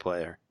found by the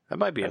player. That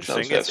might be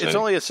interesting. It's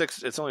only a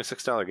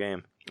 $6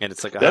 game, and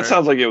it's like that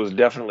sounds like it was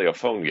definitely a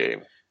phone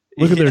game.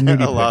 Look at their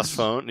nudie a lost pics.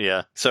 phone.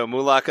 Yeah. So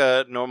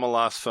Mulaka, normal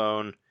lost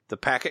phone, the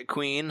Packet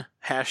Queen,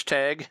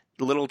 hashtag,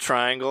 Little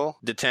Triangle,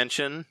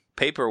 Detention,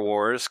 Paper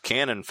Wars,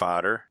 Cannon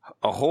Fodder,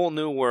 A Whole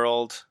New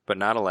World, but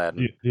not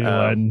Aladdin. The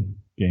Aladdin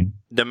game.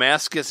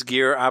 Damascus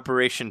Gear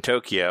Operation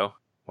Tokyo.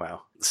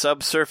 Wow.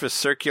 Subsurface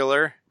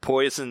Circular,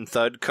 Poison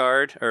Thud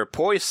Card, or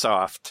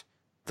Poisoft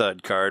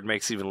Thud Card,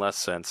 makes even less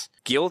sense.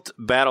 Guilt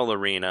Battle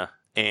Arena,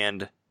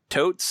 and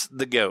Totes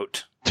the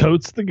Goat.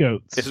 Totes the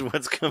Goats. Is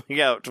what's coming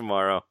out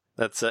tomorrow.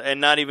 That's and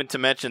not even to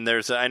mention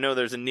I know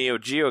there's a Neo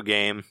Geo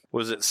game.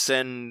 Was it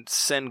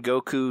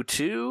Sengoku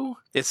 2?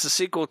 It's the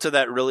sequel to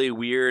that really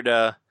weird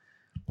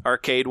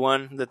arcade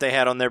one that they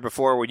had on there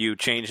before, where you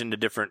change into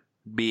different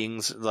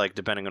beings, like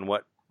depending on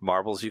what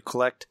marbles you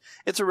collect.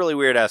 It's a really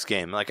weird ass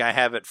game. Like I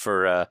have it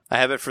for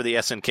the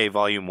SNK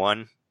Volume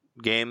 1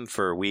 game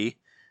for Wii,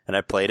 and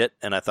I played it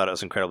and I thought it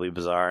was incredibly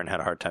bizarre and had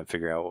a hard time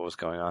figuring out what was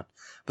going on.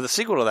 But the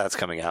sequel to that's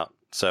coming out.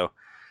 So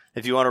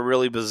if you want a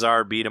really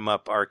bizarre beat 'em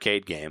up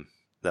arcade game,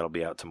 that'll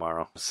be out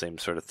tomorrow. Same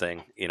sort of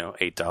thing,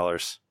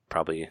 $8,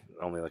 probably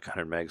only like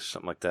 100 megs or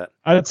something like that.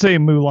 I'd say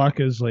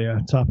Mulaka's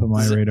top of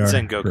my radar.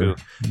 Sengoku.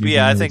 But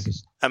yeah, I think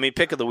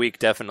pick of the week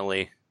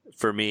definitely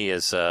for me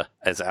is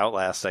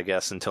Outlast, I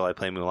guess, until I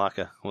play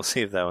Mulaka. We'll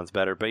see if that one's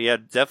better. But yeah,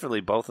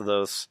 definitely both of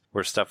those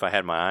were stuff I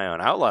had my eye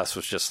on. Outlast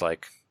was just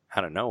like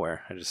out of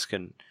nowhere. I just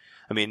couldn't.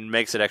 I mean, it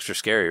makes it extra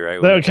scary,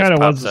 right? That kind of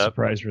was a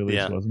surprise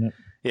release, wasn't it?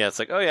 Yeah, it's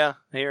like, oh yeah,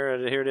 here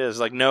it is.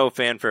 Like no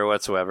fanfare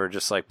whatsoever,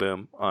 just like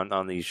boom on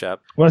the eShop.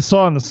 What I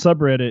saw on the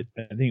subreddit,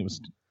 I think it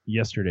was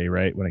yesterday,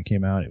 right, when it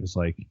came out, it was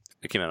like,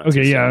 it came out on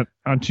okay, Tuesday. yeah,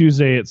 on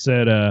Tuesday it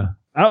said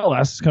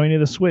Outlast is coming to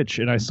the Switch,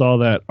 and I saw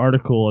that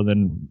article, and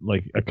then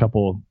like a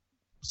couple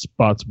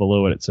spots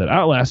below it said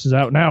Outlast is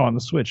out now on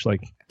the Switch.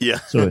 Like, yeah,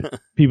 so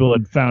people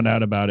had found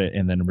out about it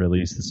and then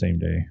released the same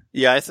day.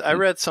 Yeah, I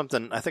read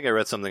something. I think I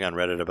read something on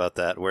Reddit about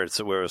that, where it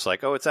was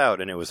like, oh, it's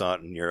out, and it was out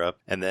in Europe,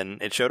 and then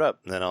it showed up,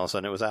 and then all of a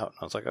sudden it was out.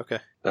 I was like, okay.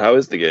 How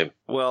is the game?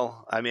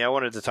 Well, I mean, I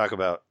wanted to talk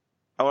about.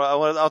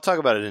 I'll talk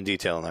about it in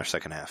detail in our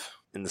second half.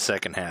 In the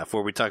second half,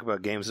 where we talk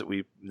about games that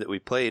we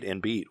played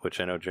and beat, which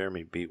I know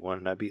Jeremy beat one,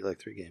 and I beat like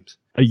 3 games.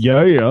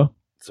 Yeah.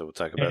 So we'll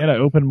talk about. And I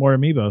opened more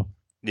Amiibo.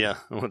 Yeah,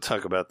 we'll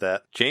talk about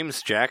that.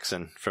 James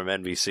Jackson from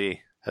NVC.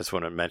 I just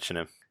want to mention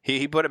him.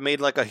 He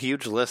made like a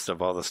huge list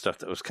of all the stuff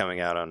that was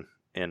coming out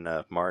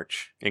in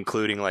March,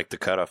 including like the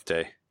cutoff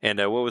day. And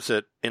what was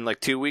it? In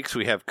like 2 weeks,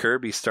 we have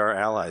Kirby Star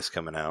Allies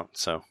coming out.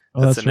 So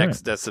that's the next.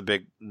 Right. That's the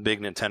big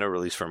Nintendo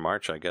release for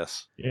March, I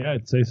guess. Yeah,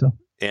 I'd say so.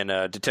 And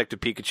Detective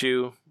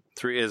Pikachu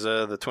 3 is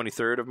the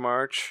 23rd of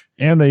March.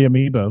 And the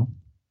Amiibo.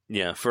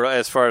 Yeah, for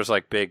as far as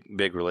like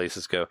big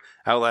releases go,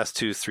 Outlast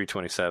 2 is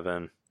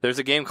 3/27. There's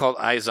a game called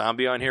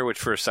iZombie on here, which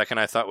for a second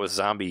I thought was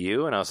Zombie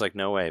U, and I was like,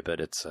 no way. But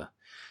it's.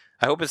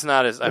 I hope it's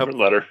not as. I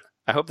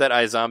hope that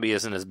iZombie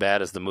isn't as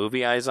bad as the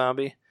movie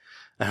iZombie.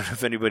 I don't know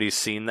if anybody's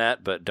seen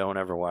that, but don't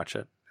ever watch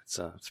it.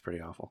 It's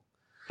pretty awful.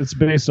 It's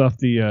based off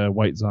the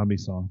White Zombie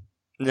song.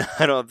 No,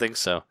 I don't think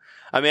so.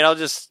 I mean,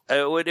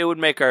 it would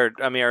make our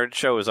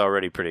show is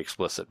already pretty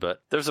explicit,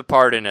 but there's a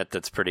part in it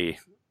that's pretty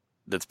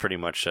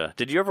much.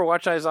 Did you ever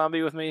watch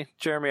iZombie with me,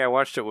 Jeremy? I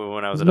watched it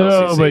when I was at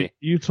LCC. No, but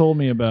you told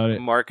me about it.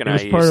 Mark and I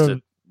used to. We watched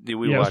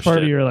it. It was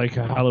part of your like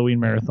Halloween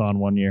marathon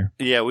one year.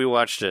 Yeah, we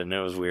watched it, and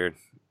it was weird.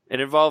 It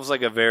involves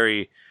like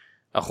a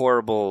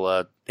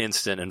horrible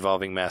incident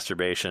involving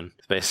masturbation.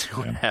 It's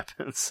basically what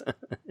happens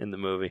in the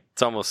movie.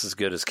 It's almost as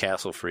good as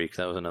Castle Freak.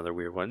 That was another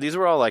weird one. These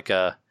were all like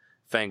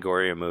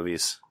Fangoria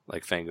movies,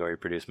 like Fangoria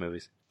produced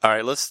movies. All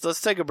right, let's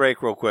take a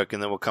break real quick,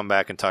 and then we'll come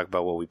back and talk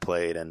about what we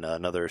played and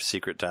another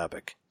secret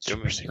topic.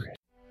 Super secret.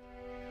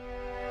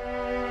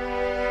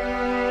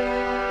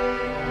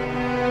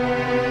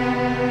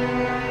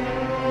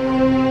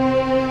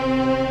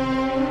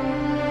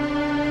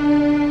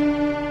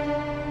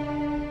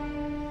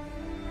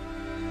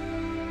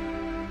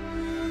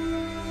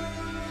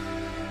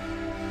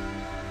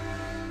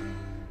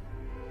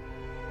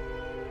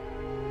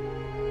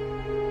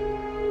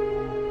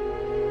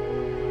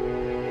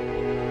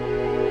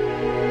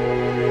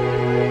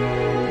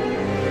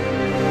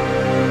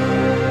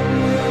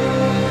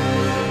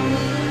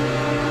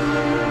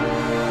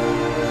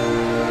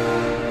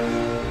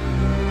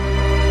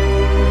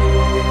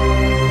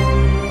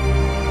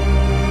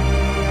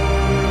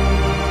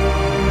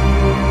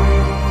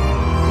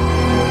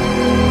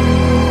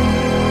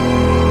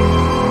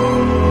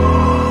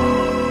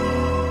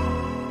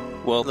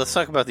 Let's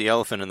talk about the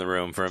elephant in the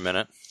room for a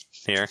minute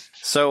here.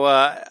 So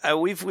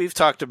we've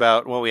talked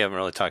about, well, we haven't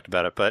really talked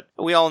about it, but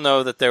we all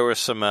know that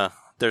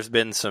there's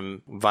been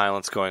some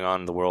violence going on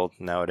in the world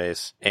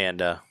nowadays,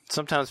 and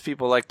sometimes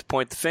people like to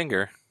point the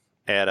finger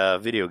at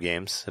video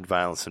games, at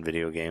violence in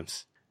video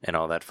games, and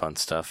all that fun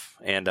stuff.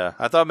 And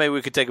I thought maybe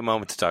we could take a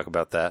moment to talk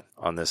about that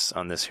on this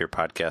here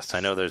podcast. I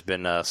know there's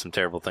been some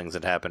terrible things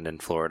that happened in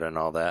Florida and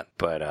all that,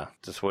 but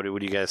just what do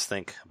you guys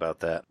think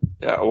about that?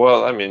 Yeah,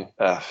 well, I mean.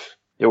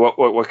 Yeah,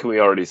 what can we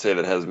already say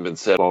that hasn't been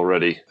said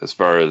already? As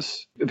far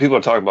as people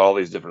are talking about all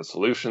these different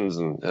solutions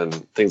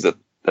and things that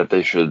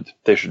they should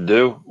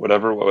do,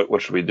 whatever.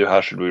 What should we do? How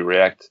should we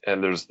react?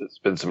 And there's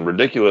been some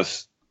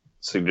ridiculous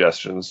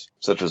suggestions,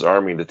 such as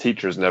arming the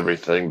teachers and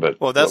everything. But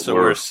that's the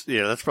worst.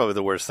 Yeah, that's probably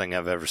the worst thing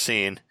I've ever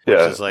seen.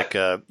 Yeah, which is like,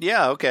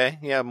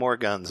 more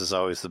guns is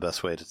always the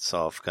best way to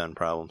solve gun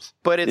problems.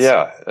 But it's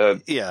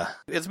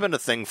it's been a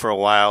thing for a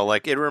while.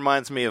 Like, it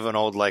reminds me of an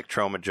old like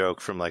trauma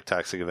joke from like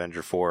Toxic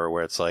Avenger 4,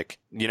 where it's like,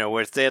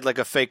 where they had like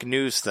a fake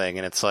news thing,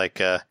 and it's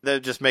like they're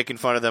just making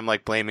fun of them,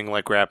 like blaming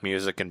like rap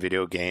music and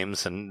video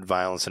games and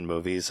violence in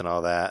movies and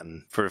all that,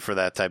 and for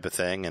that type of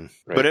thing. And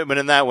right. but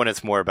in that one,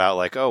 it's more about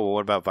like, oh, well,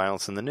 what about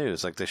violence in the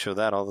news? Like, they show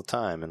that all the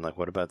time, and like,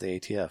 what about the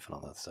ATF and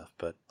all that stuff?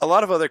 But a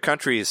lot of other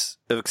countries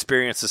have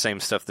experienced the same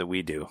stuff that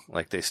we do.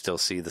 Like, they still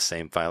see the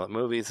same violent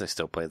movies, they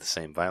still play the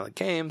same violent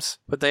games,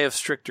 but they have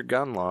stricter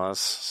gun laws.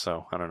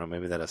 So I don't know,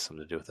 maybe that has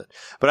something to do with it.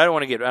 But I don't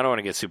want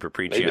to get super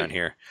preachy on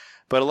here.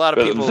 But a lot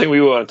of people. The thing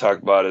we want to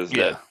talk about is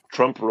that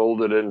Trump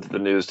rolled it into the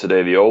news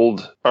today. The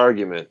old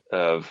argument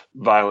of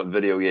violent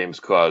video games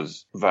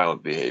cause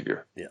violent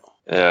behavior. Yeah.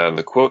 And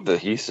the quote that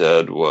he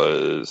said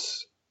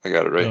was, I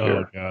got it right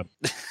here. God.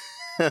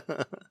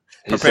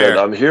 He said,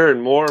 "I'm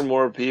hearing more and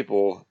more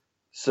people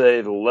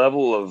say the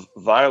level of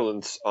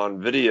violence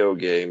on video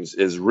games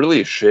is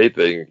really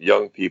shaping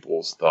young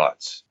people's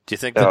thoughts." Do you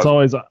think that's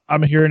always?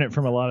 I'm hearing it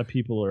from a lot of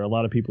people, or a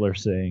lot of people are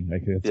saying.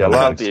 Like, a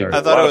lot of people.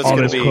 I thought it was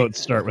going to be. Quotes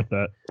start with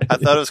that. I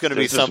thought it was going to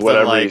be something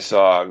whatever like he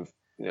saw on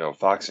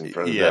Fox and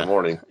Friends that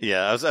morning.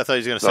 Yeah, I thought he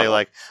was going to say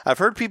like, I've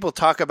heard people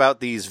talk about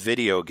these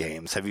video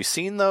games. Have you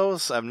seen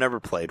those? I've never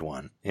played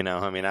one.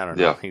 I mean, I don't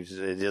know.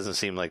 It doesn't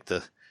seem like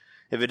the.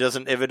 If it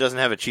doesn't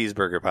have a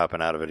cheeseburger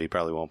popping out of it, he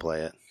probably won't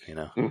play it.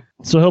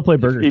 So he'll play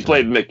Burger. He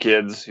played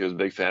McKids. He was a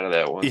big fan of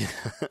that one.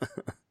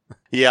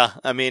 Yeah,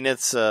 I mean,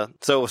 it's so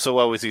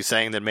what was he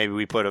saying, that maybe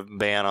we put a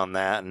ban on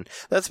that? And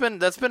that's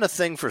been a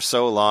thing for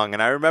so long.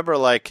 And I remember,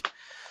 like,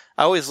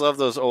 I always love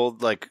those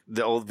old, like,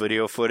 the old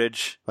video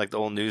footage, like the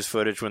old news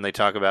footage when they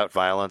talk about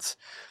violence.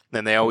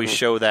 And they always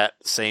show that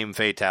same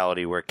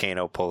fatality where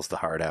Kano pulls the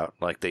heart out.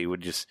 Like, they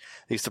used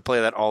to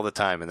play that all the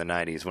time in the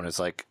 90s when it's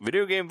like,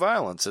 video game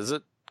violence, is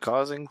it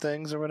causing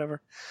things or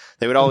whatever?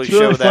 They would always show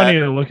that. It's funny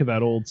to look at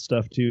that old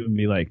stuff too and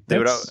be like,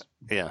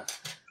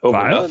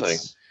 over nothing.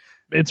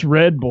 It's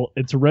red.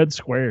 It's red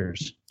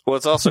squares. Well,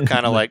 it's also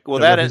kind of like, well,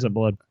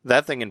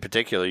 that thing in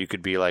particular, you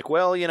could be like,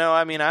 well,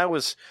 I mean,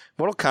 Mortal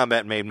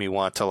Kombat made me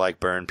want to like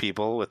burn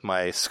people with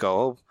my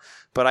skull,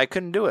 but I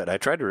couldn't do it. I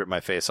tried to rip my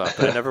face off,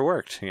 but it never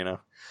worked.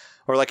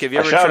 Or like, have you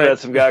ever shouted at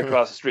some guy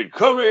across the street,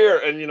 "Come here!"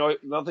 And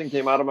nothing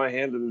came out of my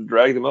hand and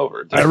dragged him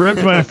over. I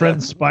ripped my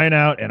friend's spine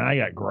out and I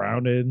got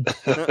grounded.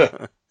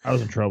 I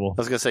was in trouble.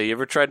 I was gonna say, you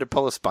ever tried to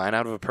pull a spine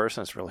out of a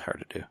person? It's really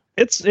hard to do.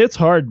 It's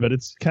hard, but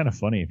it's kind of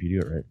funny if you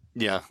do it right.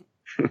 Yeah.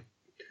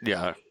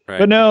 Yeah. Right.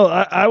 But no,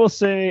 I will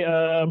say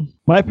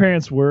my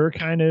parents were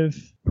kind of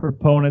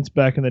proponents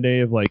back in the day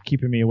of like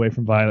keeping me away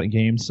from violent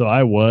games, so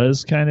I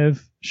was kind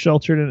of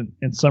sheltered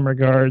in some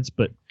regards,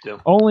 but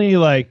only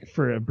like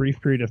for a brief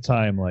period of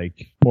time,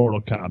 like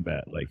Mortal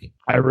Kombat. Like,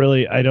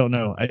 I don't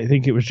know. I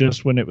think it was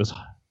just when it was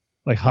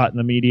like hot in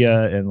the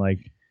media and like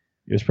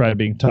it was probably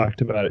being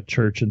talked about at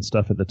church and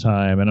stuff at the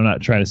time. And I'm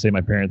not trying to say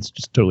my parents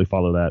just totally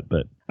follow that,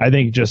 but I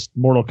think just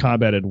Mortal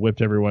Kombat had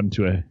whipped everyone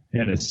to an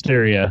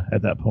hysteria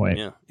at that point.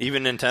 Yeah,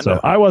 even Nintendo. So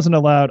I wasn't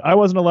allowed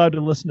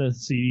to listen to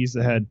CDs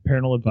that had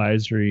parental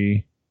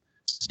advisory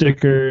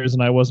stickers,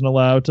 and I wasn't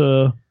allowed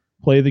to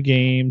play the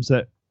games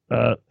that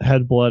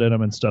had blood in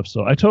them and stuff.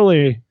 So I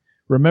totally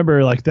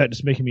remember like that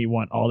just making me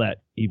want all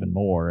that even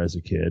more as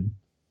a kid.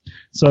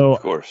 So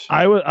of course.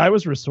 I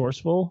was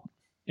resourceful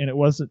and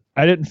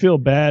I didn't feel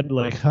bad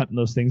like hunting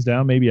those things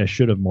down. Maybe I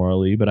should have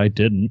morally, but I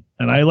didn't.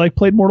 And I like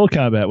played Mortal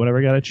Kombat whenever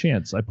I got a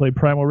chance. I played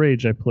Primal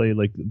Rage. I played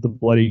like the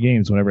bloody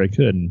games whenever I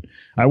could. And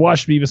I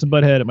watched Beavis and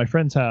Butthead at my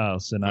friend's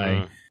house, and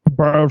I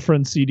borrowed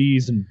friends'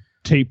 CDs and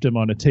taped them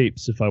onto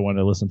tapes if I wanted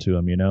to listen to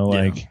them.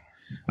 Like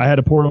I had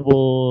a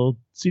portable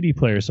CD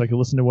player so I could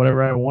listen to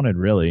whatever I wanted.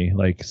 Really,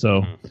 like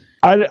so.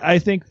 I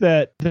think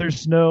that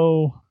there's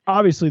no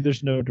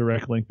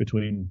direct link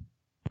between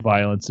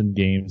violence in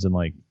games and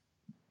like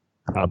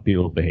how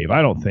people behave.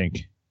 I don't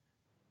think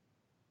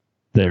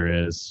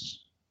there is.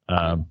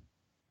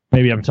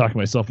 Maybe I'm talking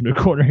myself into a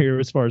corner here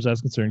as far as that's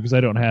concerned because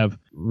I don't have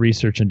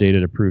research and data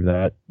to prove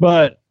that.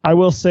 But I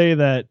will say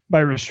that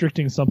by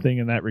restricting something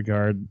in that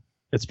regard,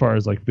 as far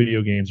as like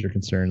video games are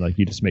concerned, like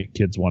you just make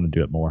kids want to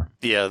do it more.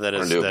 Yeah, that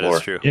is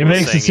true. It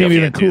makes it seem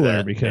even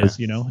cooler because,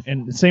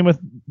 and same with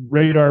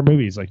rated R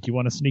movies. Like you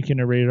want to sneak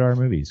into rated R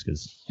movies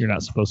because you're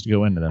not supposed to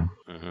go into them.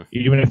 Mm-hmm.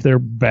 Even if they're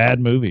bad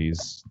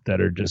movies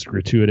that are just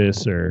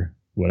gratuitous or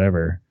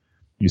whatever,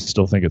 you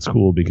still think it's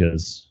cool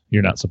because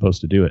you're not supposed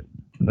to do it.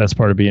 And that's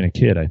part of being a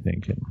kid, I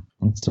think.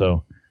 And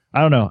so, I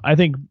don't know. I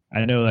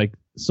know like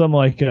some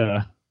like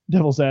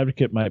Devil's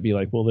Advocate might be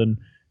like, well then,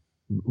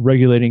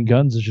 regulating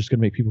guns is just going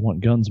to make people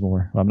want guns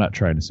more. I'm not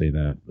trying to say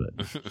that,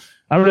 but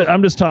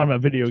I'm just talking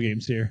about video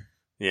games here.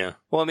 Yeah.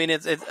 Well, I mean,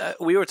 it's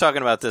we were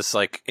talking about this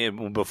like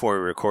before we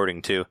were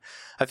recording too.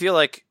 I feel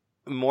like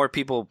more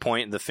people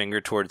point the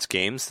finger towards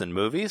games than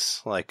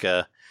movies, like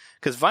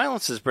because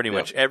violence is pretty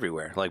much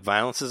everywhere. Like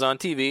violence is on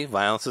TV,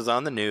 violence is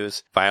on the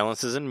news,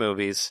 violence is in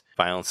movies,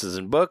 violence is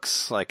in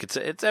books. Like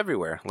it's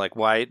everywhere. Like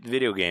why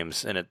video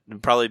games? And it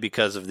probably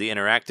because of the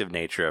interactive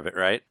nature of it,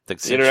 right? The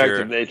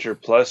interactive nature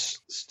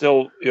plus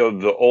still,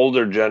 the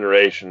older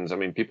generations. I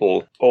mean,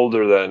 people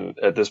older than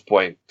at this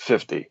point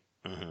 50.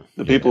 Mm-hmm.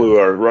 The people who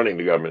are running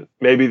the government,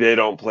 maybe they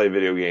don't play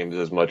video games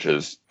as much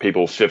as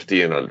people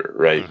 50 and under,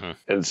 right? Mm-hmm.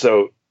 And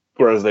so.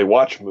 Whereas they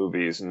watch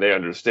movies and they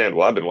understand,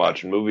 well, I've been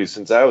watching movies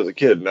since I was a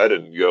kid and I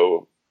didn't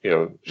go,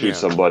 shoot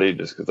somebody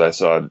just because I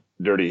saw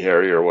Dirty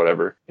Harry or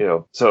whatever,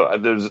 So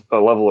there's a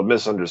level of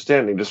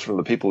misunderstanding just from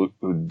the people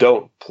who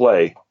don't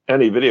play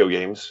any video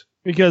games.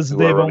 Because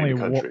they've only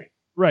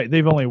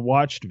they've only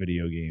watched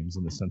video games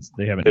in the sense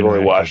that they've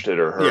only watched it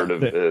or heard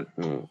of it.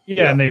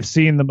 And they've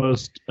seen the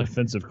most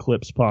offensive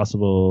clips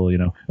possible,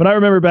 But I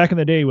remember back in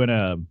the day when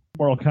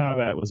Mortal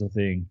Kombat was a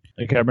thing,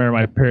 like I remember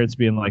my parents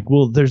being like,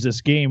 well, there's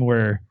this game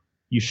where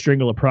you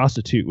strangle a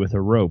prostitute with a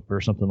rope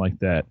or something like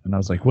that. And I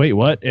was like, wait,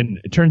 what? And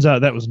it turns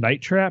out that was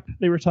Night Trap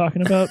they were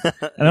talking about.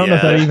 I don't know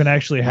if that even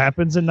actually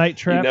happens in Night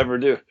Trap. You never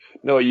do.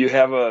 No, you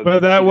have a... But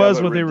that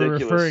was what they were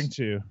referring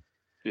to.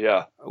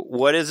 Yeah.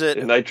 What is it?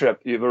 In Night Trap,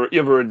 you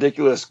have a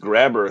ridiculous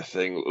grabber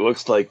thing. It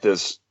looks like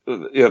this,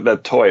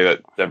 that toy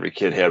that every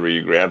kid had where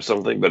you grab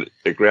something, but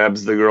it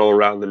grabs the girl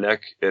around the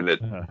neck and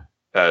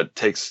it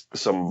takes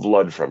some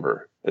blood from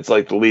her. It's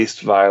like the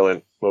least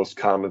violent, most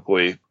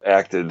comically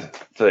acted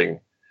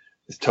thing.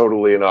 It's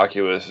totally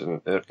innocuous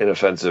and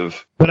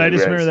inoffensive. But I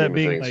just remember that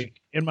being like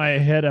in my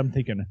head. I'm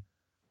thinking,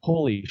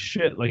 holy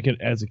shit! Like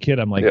as a kid,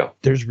 I'm like,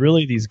 there's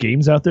really these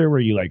games out there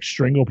where you like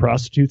strangle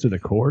prostitutes with a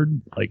cord.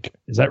 Like,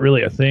 is that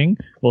really a thing?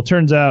 Well, it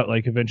turns out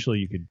like eventually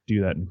you could do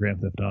that in Grand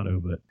Theft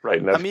Auto. But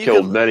right, and I've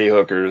killed many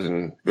hookers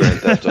in Grand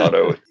Theft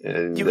Auto.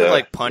 And you could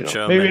like punch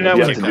them. Maybe not.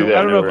 I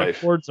don't know if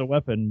a cord's a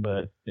weapon,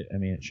 but I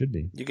mean, it should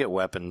be. You get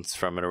weapons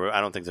from it.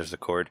 I don't think there's a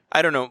cord.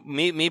 I don't know.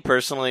 Me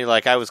personally,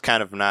 like I was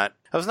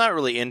not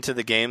really into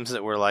the games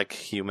that were like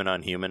human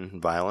on human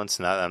violence.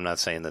 I'm not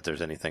saying that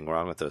there's anything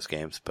wrong with those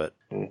games, but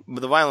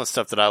the violent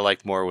stuff that I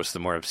liked more was the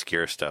more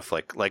obscure stuff,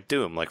 like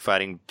Doom, like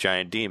fighting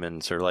giant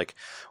demons,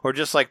 or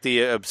just like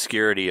the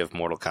obscurity of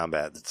Mortal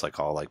Kombat. That's like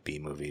all like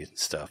B-movie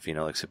stuff,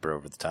 like super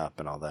over the top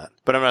and all that.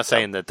 But I'm not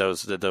saying that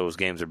those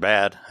games are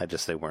bad. I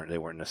just they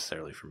weren't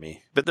necessarily for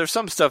me. But there's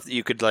some stuff that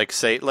you could like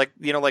say like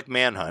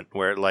Manhunt,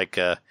 where it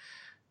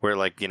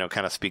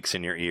kind of speaks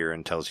in your ear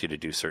and tells you to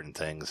do certain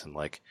things, and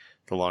like.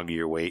 The longer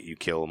you wait, you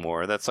kill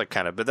more. That's like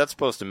but that's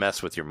supposed to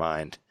mess with your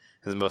mind.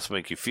 It's supposed to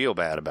make you feel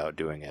bad about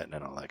doing it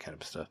and all that kind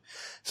of stuff.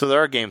 So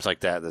there are games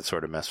like that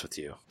sort of mess with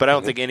you. But I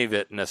don't think any of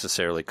it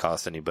necessarily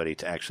cost anybody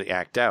to actually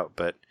act out.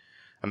 But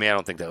I mean, I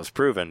don't think that was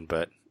proven.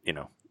 But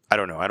I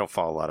don't know. I don't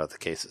follow a lot of the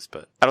cases.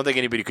 But I don't think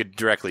anybody could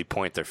directly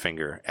point their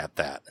finger at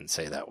that and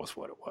say that was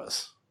what it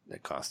was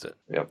that caused it.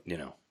 Yep.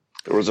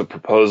 There was a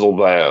proposal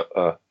by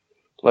a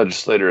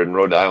legislator in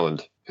Rhode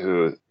Island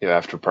who,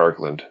 after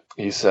Parkland,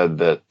 he said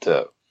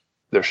that.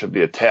 There should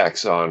be a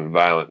tax on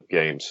violent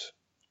games,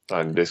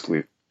 on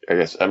basically, I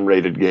guess,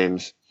 M-rated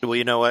games. Well,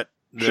 you know what?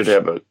 Should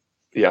have a,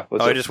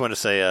 I just want to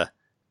say,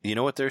 you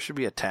know what there should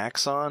be a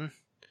tax on?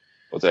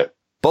 What's that?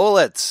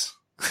 Bullets.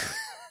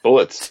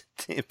 Bullets.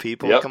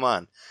 People, come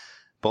on.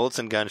 Bullets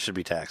and guns should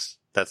be taxed.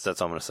 That's all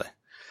I'm going to say.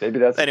 Maybe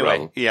that's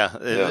anyway.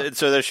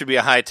 So there should be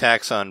a high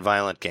tax on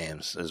violent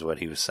games, is what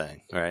he was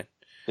saying. Right?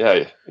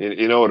 Yeah.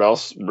 You know what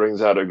else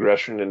brings out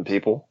aggression in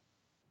people?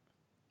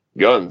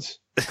 Guns.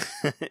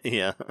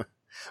 Yeah.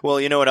 Well,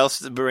 you know what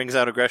else brings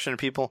out aggression in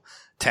people?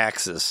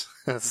 Taxes.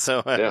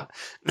 So Yeah.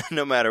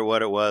 no matter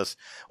what it was.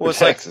 Well, it's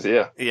taxes, like,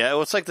 yeah. Yeah,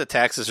 well, it's like the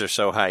taxes are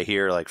so high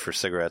here, like for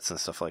cigarettes and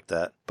stuff like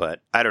that.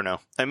 But I don't know.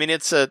 I mean,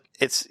 it's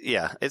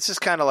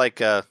just kind of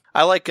like,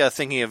 I like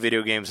thinking of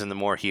video games in the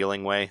more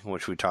healing way,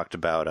 which we talked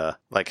about,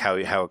 like how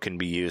it can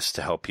be used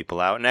to help people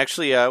out. And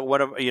actually,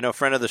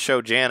 friend of the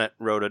show, Janet,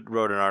 wrote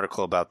an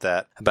article about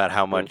that, about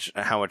how much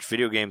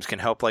video games can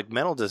help like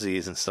mental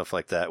disease and stuff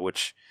like that,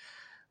 which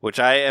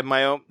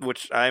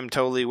I'm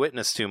totally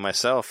witness to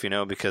myself,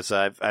 because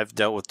I've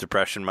dealt with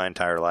depression my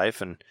entire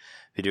life, and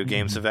video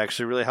games have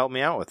actually really helped me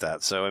out with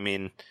that. So, I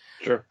mean,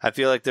 sure. I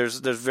feel like there's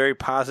very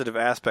positive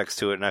aspects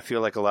to it, and I feel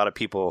like a lot of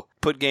people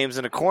put games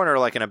in a corner,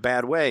 like in a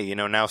bad way,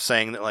 now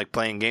saying that like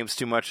playing games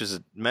too much is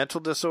a mental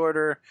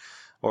disorder,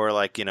 or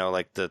like,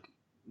 like the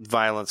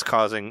violence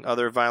causing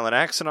other violent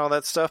acts and all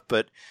that stuff.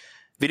 But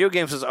video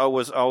games was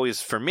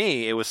always, for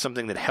me, it was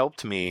something that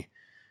helped me.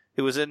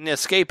 It was an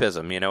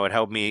escapism, it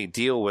helped me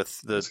deal with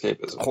the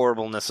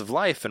horribleness of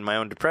life and my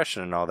own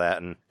depression and all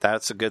that, and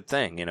that's a good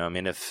thing, I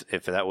mean, if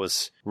that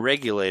was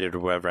regulated or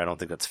whatever, I don't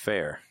think that's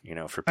fair,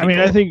 for people. I mean,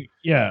 I think,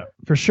 yeah,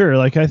 for sure.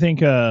 Like, I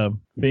think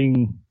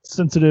being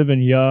sensitive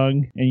and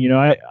young, and,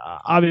 I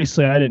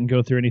obviously I didn't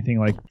go through anything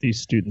like these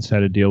students had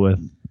to deal with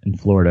in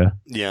Florida.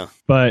 Yeah.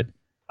 But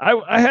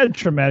I had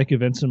traumatic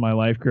events in my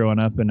life growing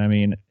up, and I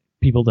mean,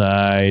 people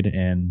died,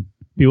 and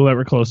people that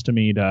were close to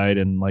me died,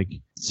 and like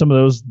some of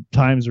those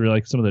times were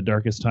like some of the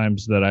darkest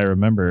times that I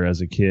remember as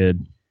a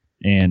kid.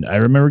 And I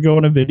remember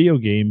going to video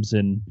games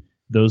and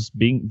those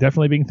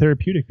definitely being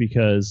therapeutic,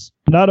 because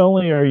not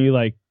only are you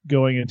like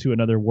going into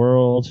another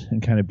world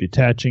and kind of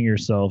detaching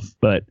yourself,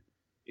 but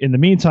in the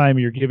meantime,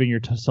 you're giving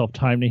yourself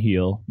time to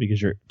heal,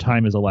 because your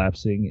time is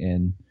elapsing,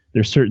 and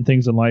there's certain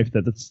things in life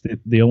that's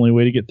the only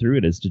way to get through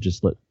it is to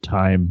just let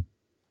time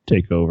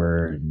take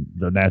over and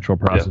the natural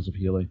process of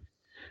healing.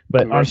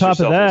 But on top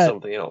of that,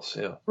 something else,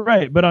 yeah.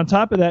 Right. But on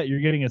top of that,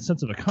 you're getting a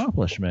sense of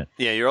accomplishment.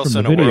 Yeah, you're also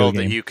in a world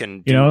that you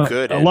can do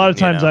good. A lot of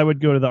times I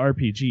would go to the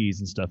RPGs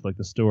and stuff, like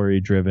the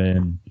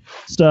story-driven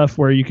stuff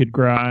where you could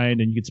grind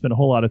and you could spend a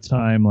whole lot of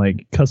time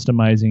like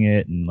customizing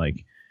it and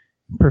like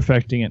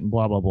perfecting it and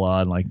blah blah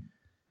blah. And like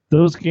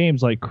those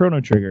games, like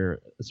Chrono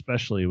Trigger,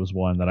 especially, was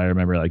one that I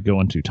remember like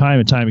going to time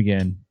and time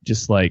again.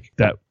 Just like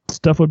that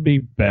stuff would be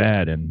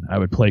bad, and I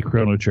would play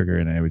Chrono Trigger,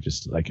 and I would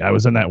just like, I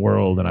was in that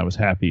world and I was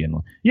happy. And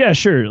yeah,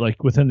 sure,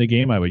 like within the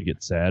game I would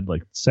get sad,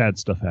 like sad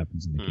stuff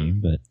happens in the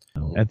game,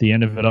 but at the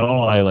end of it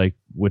all, I like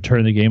would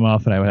turn the game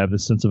off and I would have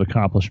this sense of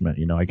accomplishment.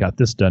 I got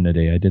this done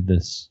today, I did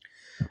this,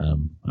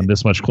 I'm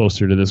this much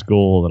closer to this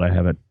goal that I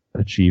haven't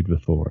achieved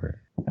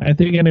before. I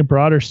think in a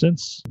broader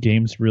sense,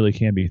 games really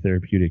can be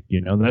therapeutic.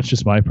 That's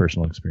just my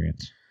personal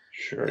experience.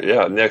 Sure.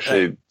 Yeah. And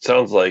actually,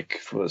 sounds like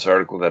from this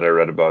article that I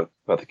read about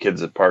the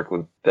kids at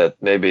Parkland, that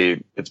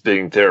maybe it's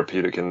being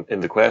therapeutic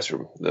in the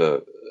classroom,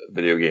 the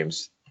video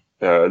games.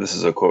 This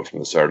is a quote from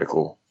this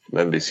article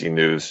from NBC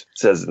News. It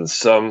says, in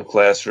some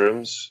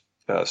classrooms,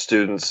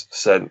 students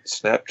sent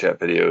Snapchat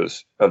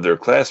videos of their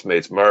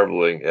classmates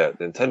marveling at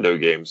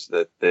Nintendo games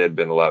that they had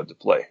been allowed to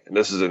play. And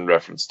this is in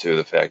reference to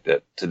the fact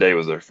that today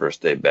was their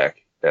first day back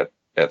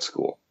at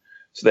school.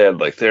 So they had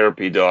like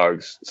therapy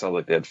dogs. It sounds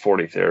like they had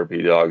 40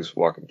 therapy dogs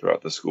walking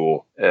throughout the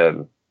school.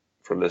 And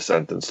from this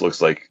sentence,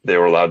 looks like they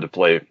were allowed to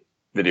play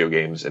video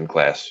games in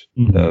class.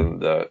 Mm-hmm.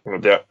 And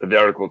the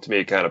article to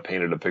me kind of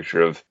painted a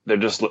picture of they're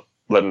just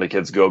letting the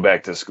kids go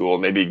back to school.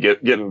 Maybe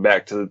getting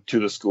back to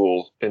the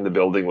school in the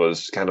building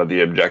was kind of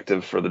the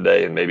objective for the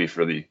day, and maybe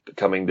for the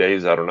coming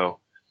days. I don't know.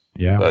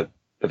 Yeah. But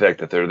the fact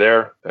that they're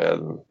there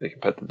and they can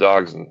pet the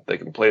dogs and they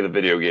can play the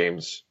video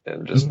games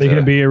and just they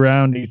can be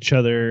around each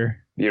other.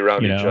 Be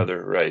around each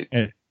other, right?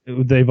 And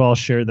they've all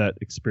shared that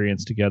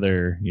experience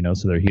together,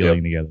 so they're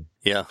healing together.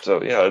 Yeah.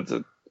 So yeah,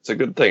 it's a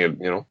good thing,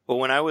 Well,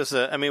 when I was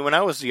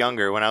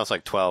younger, when I was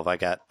like 12, I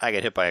got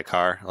hit by a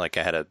car. Like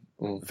I had a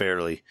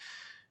fairly,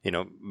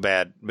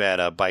 bad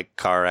bike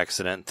car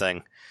accident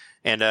thing.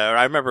 And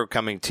I remember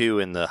coming to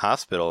in the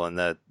hospital, and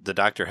the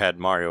doctor had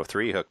Mario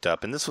 3 hooked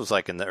up, and this was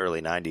like in the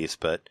early 90s,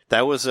 but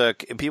that was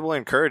people were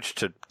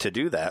encouraged to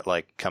do that,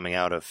 like coming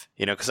out of,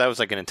 because I was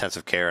like in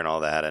intensive care and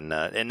all that,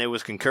 and it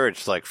was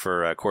encouraged like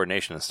for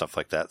coordination and stuff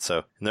like that.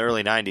 So in the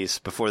early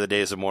 90s, before the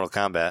days of Mortal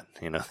Kombat,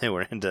 they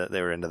were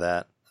into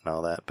that and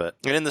all that. But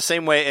and in the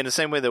same way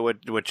that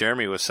what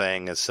Jeremy was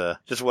saying is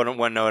just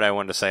one note I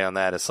wanted to say on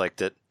that is like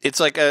that it's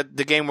like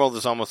the game world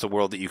is almost a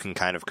world that you can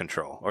kind of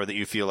control, or that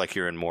you feel like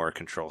you're in more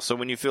control. So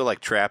when you feel like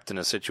trapped in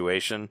a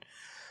situation,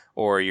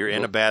 or you're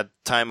in a bad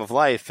time of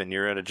life and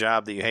you're at a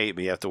job that you hate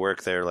but you have to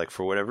work there, like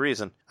for whatever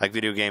reason, like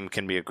video game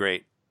can be a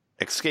great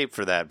escape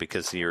for that,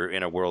 because you're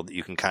in a world that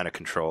you can kind of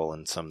control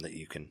and some that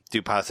you can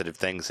do positive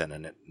things in,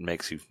 and it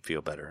makes you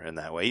feel better in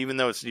that way. Even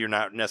though you're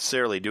not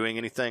necessarily doing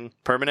anything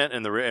permanent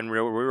in the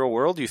real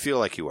world, you feel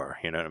like you are,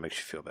 and it makes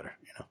you feel better,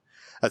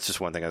 That's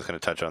just one thing I was going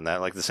to touch on that,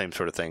 like the same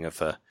sort of thing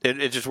of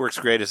it just works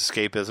great as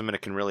escapism, and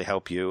it can really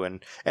help you,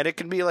 and it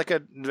can be like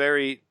a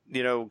very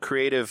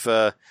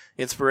creative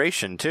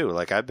inspiration too.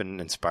 Like I've been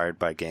inspired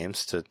by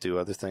games to do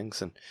other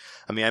things, and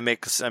I mean, I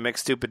make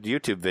stupid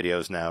YouTube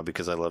videos now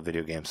because I love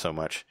video games so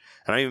much.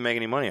 I don't even make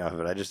any money off of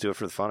it. I just do it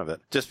for the fun of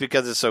it, just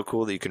because it's so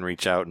cool that you can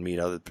reach out and meet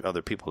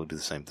other people who do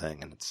the same thing.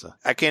 And it's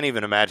I can't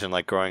even imagine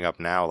like growing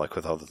up now, like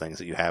with all the things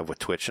that you have with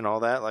Twitch and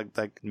all that,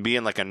 like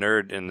being like a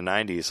nerd in the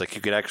 '90s. Like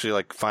you could actually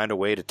like find a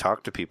way to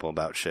talk to people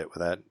about shit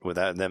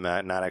without them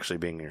not actually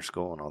being in your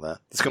school and all that.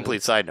 It's a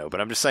complete side note,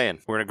 but I'm just saying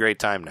we're in a great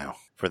time now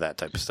for that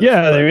type of stuff.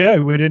 Yeah,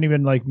 we didn't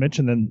even like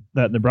mention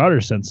that in the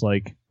broader sense.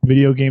 Like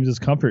video games as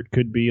comfort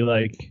could be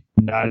like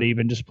not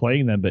even just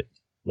playing them, but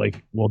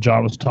like, well,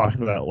 John was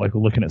talking about like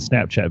looking at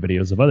Snapchat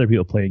videos of other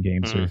people playing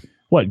games,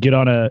 or get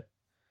on a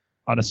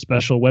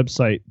special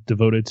website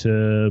devoted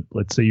to,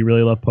 let's say you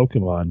really love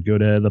Pokemon, go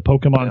to the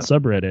Pokemon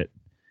subreddit,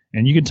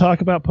 and you can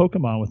talk about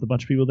Pokemon with a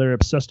bunch of people that are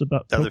obsessed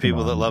about other Pokemon,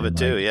 people that love it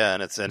too. Yeah,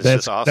 and it's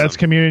just awesome. That's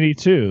community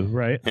too,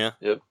 right? Yeah.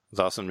 Yep. It's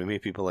awesome to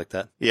meet people like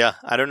that. Yeah,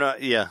 I don't know.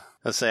 Yeah,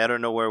 let's say I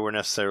don't know where we're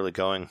necessarily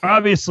going.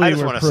 Obviously,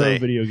 we're pro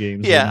video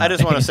games. Yeah, I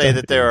just want to say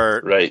that there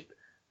are right.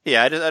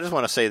 Yeah, I just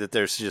want to say that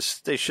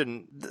they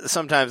shouldn't.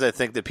 Sometimes I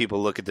think that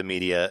people look at the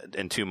media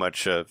and too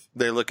much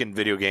they look in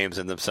video games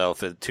and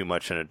themselves too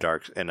much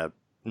in a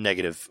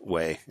negative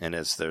way, and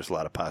there's a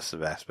lot of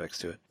positive aspects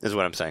to it. Is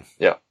what I'm saying.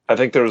 Yeah, I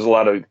think there was a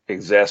lot of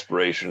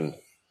exasperation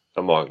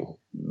among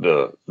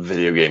the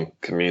video game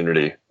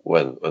community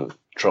when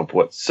Trump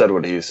said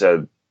what he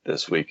said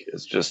this week.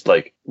 It's just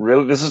like,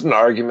 really, this is an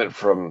argument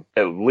from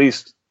at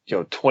least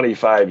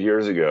 25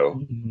 years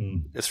ago.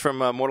 It's from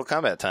Mortal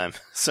Kombat time.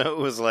 So it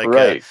was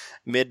like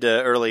mid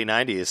to early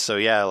 90s. So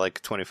yeah,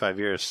 like 25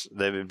 years.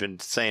 They've been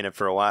saying it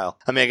for a while.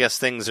 I mean, I guess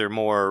things are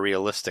more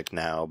realistic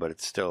now, but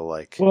it's still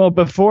like... Well,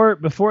 before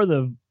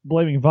the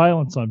blaming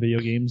violence on video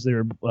games, they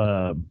were...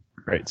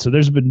 right. So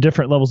there's been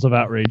different levels of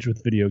outrage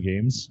with video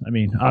games. I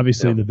mean,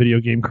 obviously the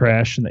video game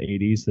crash in the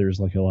 80s, there's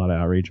like a lot of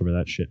outrage over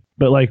that shit.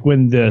 But like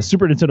when the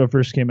Super Nintendo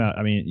first came out,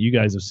 I mean, you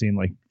guys have seen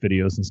like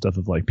videos and stuff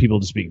of like people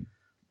just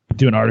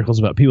doing articles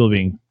about people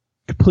being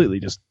completely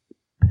just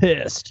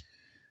pissed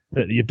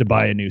that you have to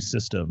buy a new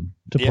system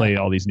to play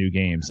all these new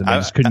games, and they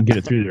just couldn't get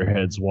it through their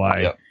heads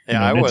why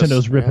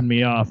Nintendo's ripping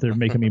me off. They're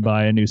making me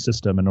buy a new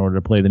system in order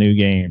to play the new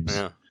games.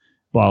 Yeah.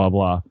 Blah blah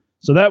blah.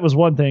 So that was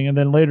one thing, and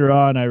then later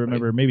on, I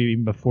remember maybe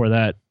even before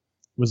that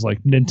was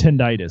like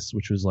Nintenditis,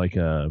 which was like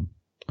a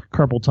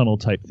carpal tunnel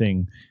type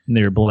thing, and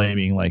they were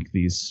blaming like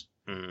these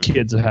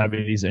kids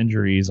having these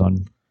injuries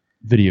on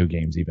video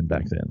games even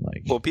back then.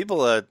 Like, well, people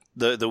the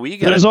Wii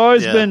there's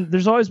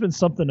always been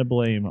something to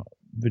blame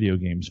video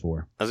games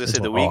for. I was gonna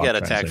say the Wii got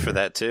attacked for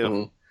that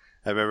too.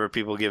 I remember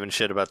people giving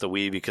shit about the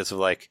Wii because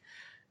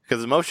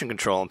of motion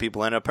control, and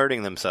people end up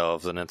hurting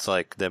themselves, and it's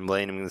like them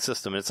blaming the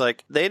system. It's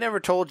like they never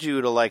told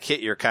you to like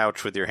hit your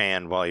couch with your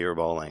hand while you were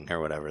bowling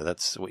or whatever.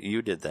 That's what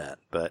you did that.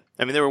 But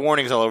I mean, there were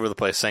warnings all over the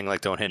place saying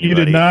like don't hit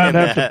anybody. You did not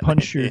have to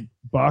punch your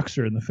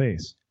boxer in the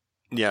face.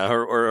 Yeah,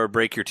 or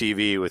break your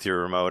TV with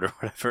your remote or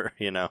whatever,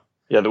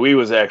 Yeah, the Wii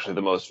was actually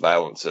the most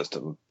violent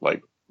system,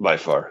 like, by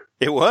far.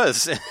 It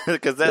was,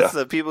 because that's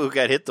the people who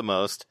got hit the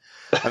most.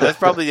 I mean, that's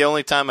probably the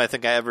only time I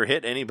think I ever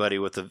hit anybody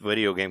with a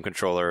video game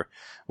controller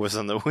was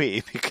on the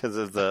Wii because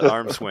of the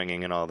arm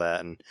swinging and all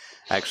that, and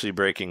actually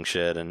breaking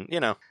shit, and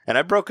and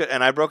I broke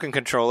a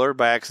controller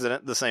by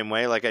accident the same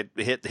way. Like I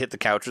hit the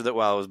couch with it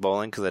while I was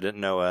bowling because I didn't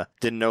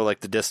know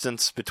like the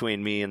distance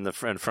between me and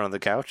the in front of the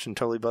couch, and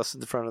totally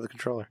busted the front of the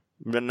controller.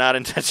 But not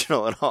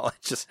intentional at all.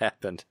 It just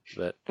happened.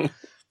 But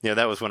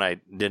that was when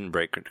I didn't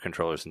break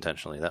controllers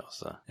intentionally. That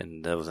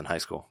was in high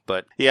school.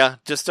 But yeah,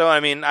 just so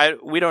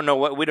we don't know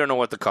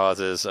what the cause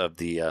is of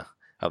the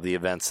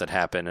events that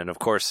happen, and of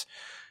course,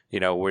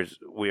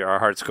 our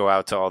hearts go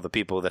out to all the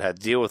people that had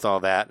to deal with all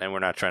that, and we're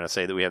not trying to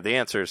say that we have the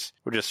answers.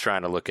 We're just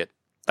trying to look at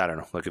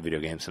video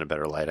games in a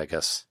better light, I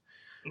guess.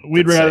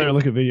 We'd rather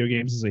look at video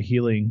games as a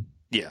healing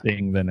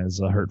thing than as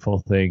a hurtful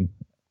thing.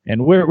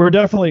 And we're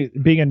definitely,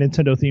 being a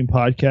Nintendo themed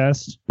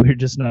podcast, we're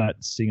just not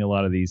seeing a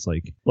lot of these,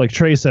 like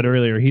Trey said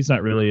earlier, he's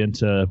not really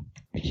into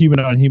human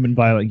on human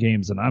violent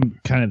games, and I'm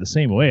kind of the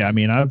same way. I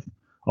mean, I've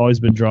always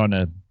been drawn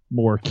to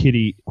more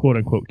quote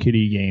unquote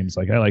kiddie games.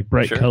 Like I like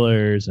bright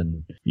colors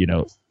and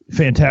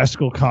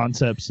fantastical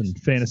concepts and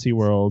fantasy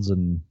worlds,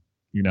 and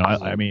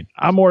I mean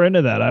I'm more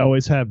into that. I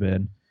always have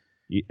been.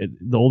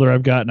 The older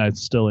I've gotten, I'm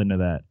still into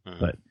that.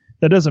 But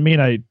that doesn't mean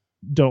I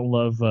don't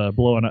love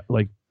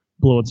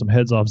blowing some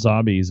heads off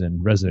zombies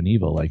in Resident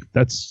Evil. Like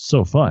that's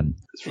so fun.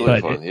 It's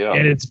really fun, yeah.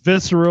 And it's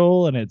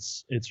visceral, and it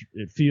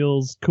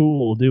feels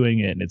cool doing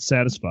it, and it's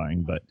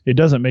satisfying. But it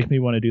doesn't make me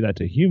want to do that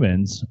to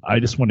humans.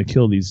 I just want to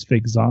kill these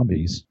fake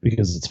zombies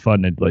because it's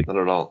fun to not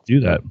at all. do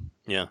that.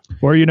 Yeah.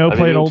 Or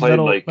play an old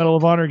Medal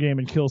of Honor game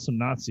and kill some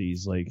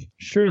Nazis. Like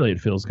surely it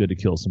feels good to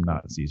kill some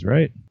Nazis,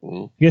 right?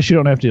 Mm-hmm. I guess you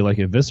don't have to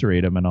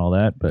eviscerate them and all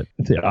that, but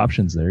if the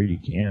option's there, you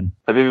can.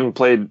 I've even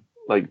played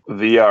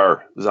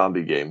VR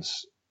zombie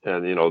games.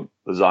 And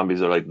the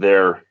zombies are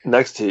there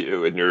next to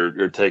you, and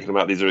you're taking them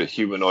out. These are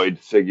humanoid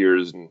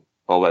figures and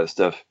all that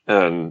stuff.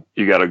 And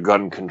you got a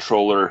gun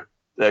controller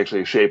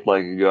actually shaped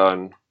like a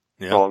gun.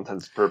 For all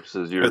intents and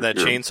purposes, or that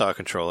you're chainsaw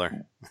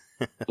controller.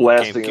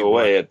 blasting GameCube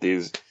away one. at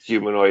these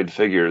humanoid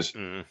figures.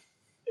 Mm.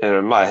 And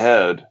in my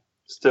head,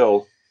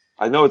 still,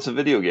 I know it's a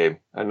video game.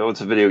 I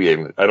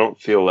don't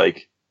feel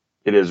like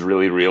it is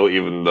really real,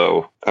 even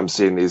though I'm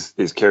seeing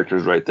these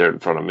characters right there in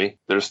front of me.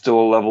 There's still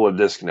a level of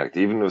disconnect,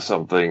 even with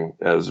something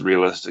as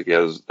realistic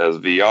as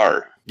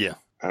VR. Yeah.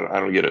 I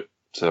don't get it.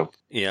 So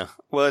Yeah.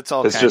 Well, it's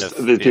all it's kind just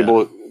of, these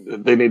people,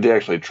 they need to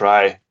actually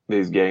try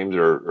these games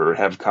or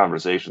have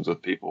conversations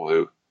with people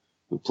who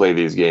play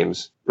these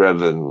games rather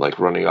than like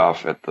running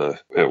off at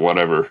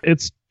whatever.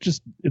 It's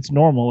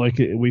normal. Like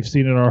we've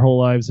seen it our whole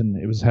lives,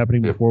 and it was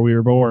happening before we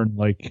were born.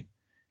 Like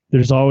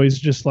there's always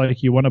just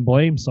like you want to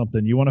blame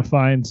something. You want to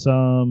find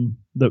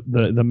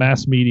the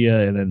mass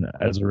media, and then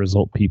as a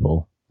result,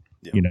 people,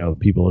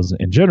 people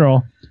in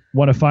general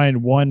want to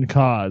find one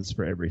cause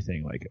for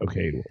everything. Like,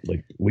 okay,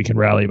 like we can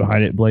rally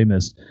behind it and blame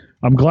this.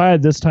 I'm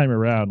glad this time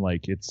around,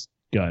 like it's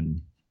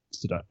gun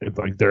stuff.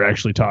 Like they're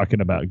actually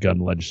talking about gun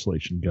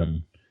legislation,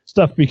 gun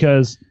stuff,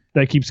 because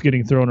that keeps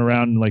getting thrown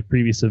around in like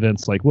previous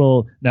events. Like,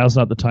 well, now's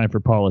not the time for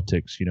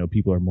politics.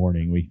 People are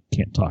mourning. We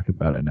can't talk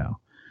about it now.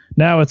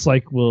 Now it's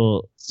like,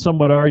 well, some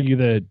would argue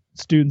that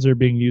students are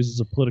being used as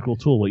a political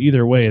tool. Well,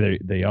 either way,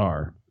 they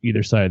are.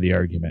 Either side of the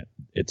argument,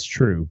 it's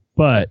true.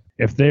 But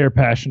if they're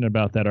passionate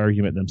about that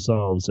argument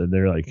themselves and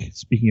they're like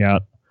speaking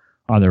out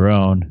on their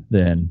own,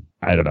 then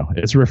I don't know.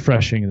 It's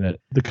refreshing that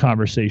the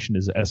conversation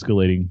is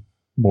escalating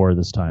more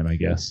this time, I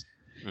guess.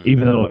 Mm-hmm.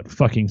 Even though it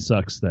fucking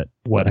sucks that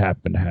what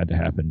happened had to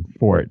happen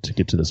for it to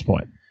get to this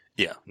point.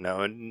 Yeah,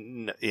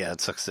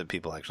 it sucks that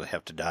people actually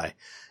have to die,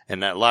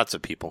 and that lots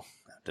of people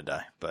have to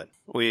die. But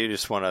we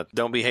just want to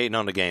don't be hating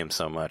on the game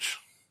so much.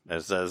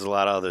 There's a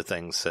lot of other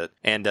things that,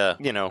 and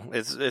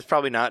it's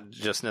probably not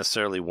just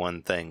necessarily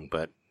one thing,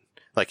 but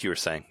like you were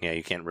saying,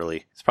 you can't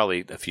really. It's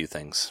probably a few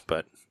things,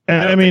 but.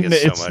 I mean,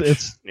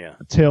 it's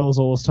tale as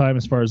old as time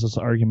as far as this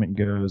argument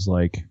goes.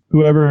 Like,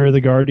 whoever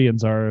the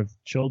guardians are of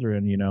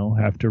children,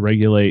 have to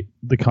regulate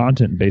the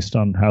content based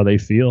on how they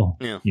feel.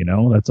 Yeah.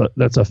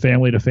 That's a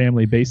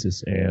family-to-family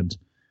basis. And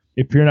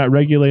if you're not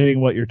regulating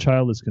what your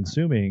child is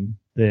consuming,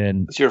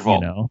 then it's your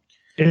fault.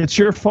 It's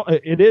your fault.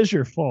 It is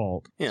your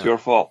fault. Yeah. It's your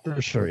fault.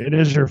 For sure. It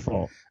is your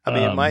fault. I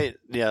mean, it might,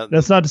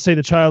 That's not to say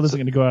the child isn't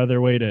going to go out of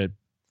their way to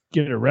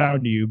get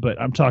around you, but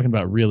I'm talking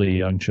about really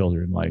young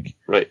children. Like,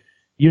 right.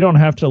 You don't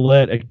have to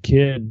let a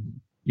kid,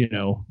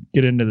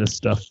 get into this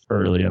stuff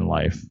early in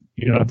life.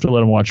 You don't have to let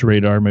them watch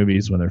radar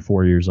movies when they're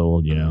 4 years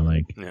old. You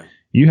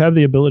have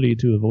the ability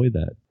to avoid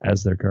that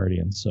as their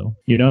guardian. So,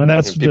 and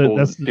that's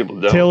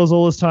the tale as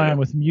old as time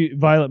with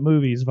violent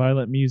movies,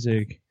 violent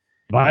music,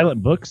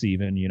 violent books.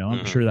 Even,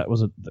 I'm sure that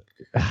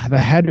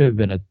had to have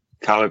been a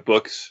comic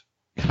books.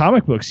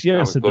 Comic books,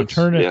 yes. At the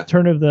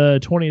turn of the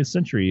 20th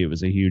century, it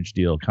was a huge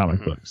deal.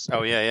 Comic books.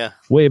 Oh yeah.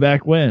 Way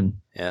back when.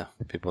 Yeah,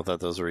 people thought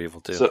those were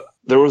evil too. So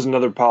there was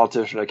another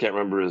politician, I can't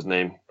remember his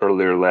name,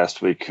 earlier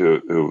last week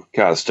who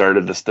kind of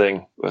started this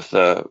thing with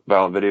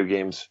violent video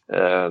games,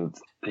 and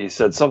he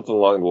said something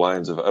along the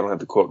lines of, I don't have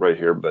the quote right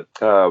here, but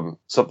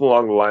something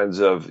along the lines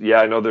of,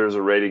 I know there's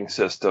a rating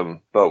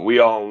system, but we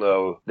all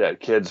know that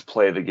kids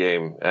play the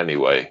game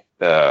anyway,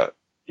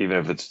 even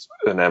if it's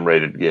an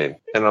M-rated game.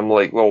 And I'm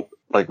like, well,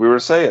 like we were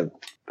saying,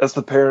 that's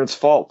the parents'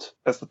 fault.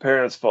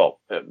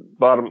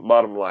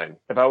 Bottom line.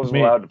 If I was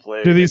allowed to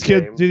play, do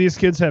these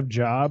kids have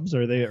jobs?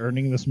 Are they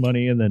earning this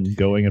money and then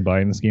going and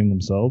buying this game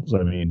themselves?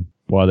 I mean,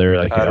 while they're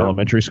like in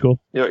elementary school.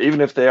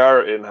 Even if they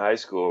are in high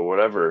school or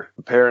whatever,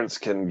 the parents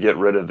can get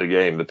rid of the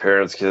game. The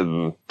parents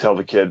can tell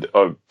the kid,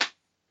 "Oh,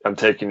 I'm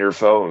taking your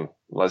phone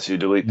unless you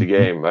delete the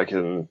game." They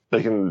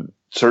can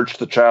search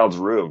the child's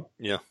room.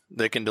 Yeah,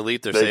 they can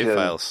delete their save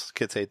files.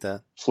 Kids hate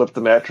that. Flip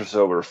the mattress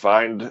over,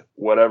 find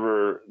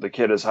whatever the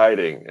kid is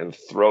hiding, and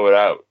throw it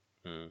out.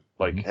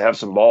 Like, have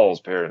some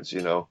balls, parents,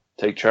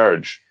 take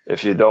charge.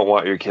 If you don't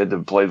want your kid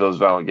to play those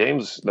violent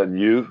games, then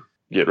you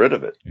get rid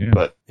of it. Yeah.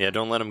 But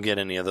don't let them get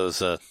any of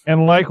those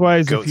and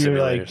likewise, if you're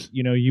simulators. Like,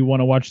 you want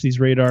to watch these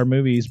radar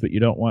movies, but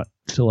you don't want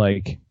to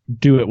like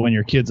do it when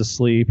your kid's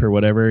asleep or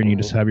whatever, and you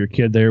just have your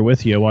kid there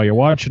with you while you're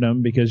watching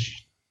them because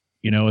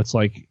it's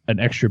like an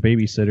extra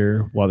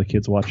babysitter while the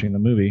kid's watching the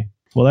movie.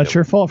 Well, that's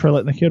your fault for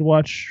letting the kid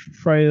watch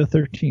Friday the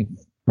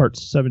 13th, part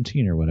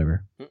 17 or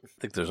whatever. I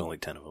think there's only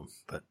 10 of them,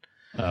 but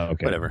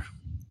okay. Whatever.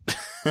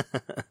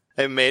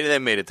 They made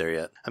it there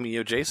yet. I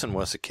mean, Jason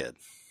was a kid,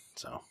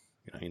 so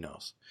he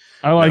knows.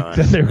 I like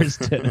that there was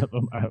 10 of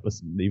them. I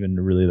wasn't even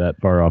really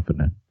that far off in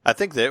it. I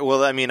think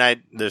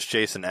there's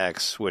Jason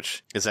X,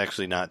 which is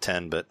actually not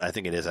 10, but I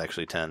think it is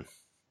actually 10.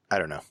 I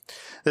don't know.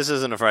 This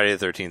isn't a Friday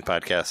the 13th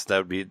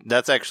podcast.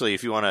 That's actually,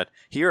 if you want to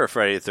hear a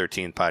Friday the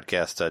 13th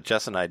podcast,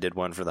 Jess and I did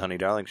one for the Honey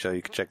Darling show.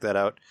 You can check that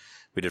out.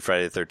 We did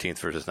Friday the 13th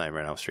versus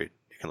Nightmare on Elm Street.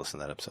 You can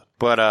listen to that episode.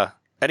 But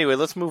anyway,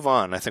 let's move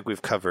on. I think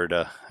we've covered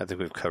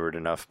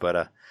enough. But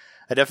I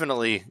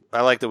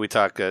like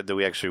that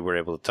we actually were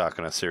able to talk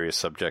on a serious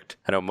subject.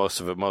 I know most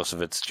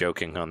of it's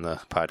joking on the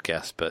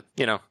podcast, but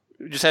we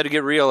just had to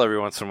get real every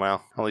once in a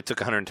while. Only took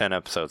 110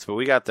 episodes, but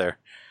we got there.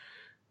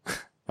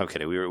 I'm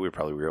kidding. We were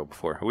probably real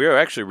before. We were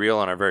actually real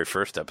on our very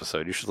first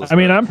episode. You should listen.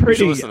 I'm pretty. You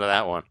should listen to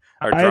that one.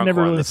 I had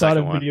never really thought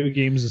of video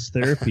games as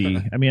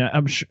therapy. I mean,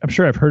 I'm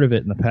sure I've heard of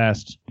it in the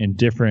past in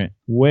different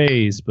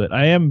ways, but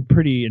I am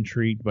pretty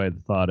intrigued by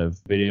the thought of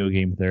video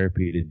game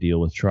therapy to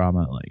deal with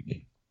trauma.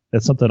 Like,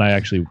 that's something I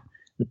actually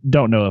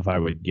don't know if I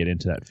would get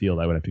into that field.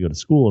 I would have to go to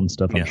school and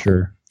stuff. I'm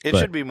sure. It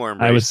should be more.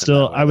 I would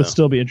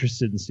still be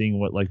interested in seeing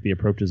what like the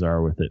approaches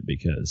are with it,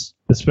 because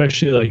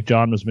especially like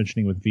John was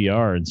mentioning with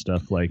VR and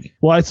stuff. Like,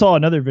 well, I saw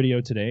another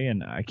video today,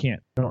 and I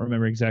don't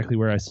remember exactly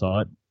where I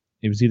saw it.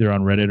 It was either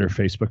on Reddit or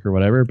Facebook or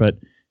whatever, but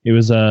it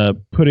was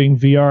putting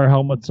VR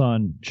helmets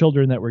on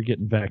children that were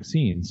getting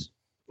vaccines.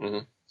 Mm-hmm.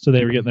 So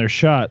they were getting their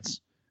shots.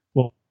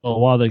 Well,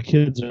 while the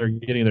kids are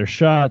getting their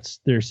shots,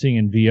 they're seeing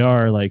in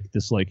VR like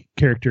this like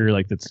character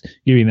like that's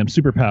giving them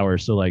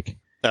superpowers. So like.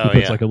 He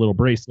puts like a little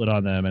bracelet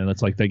on them, and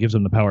it's like that gives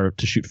them the power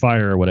to shoot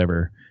fire or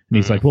whatever. And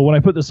he's like, well, when I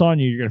put this on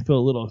you, you're going to feel a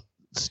little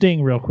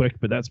sting real quick,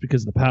 but that's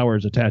because the power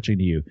is attaching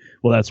to you.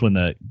 Well, that's when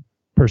the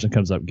person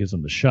comes up and gives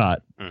them the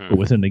shot. Mm-hmm. But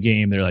within the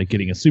game, they're like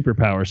getting a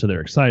superpower, so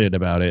they're excited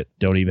about it,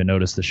 don't even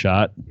notice the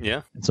shot.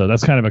 Yeah. And so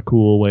that's kind of a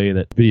cool way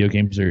that video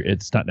games are,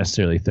 it's not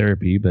necessarily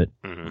therapy, but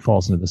it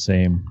falls into the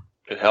same.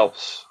 It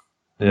helps.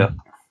 Yeah.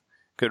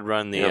 Could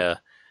run the,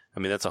 I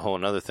mean, that's a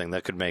whole other thing.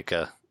 That could make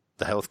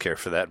the healthcare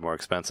for that more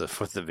expensive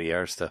with the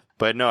VR stuff.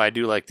 But no, I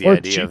do like the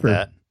idea cheaper. Of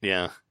that.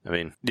 Yeah. I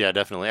mean, yeah,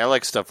 definitely. I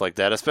like stuff like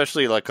that,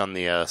 especially like on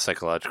the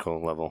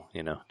psychological level,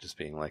 you know, just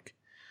being like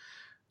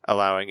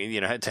allowing,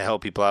 you know, to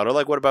help people out. Or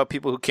like, what about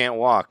people who can't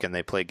walk and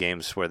they play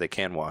games where they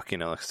can walk, you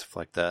know, stuff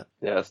like that.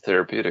 Yeah, it's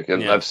therapeutic.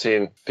 And I've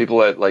seen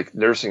people at like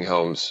nursing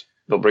homes,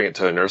 they'll bring it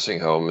to a nursing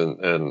home.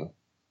 And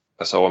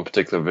I saw one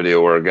particular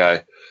video where a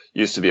guy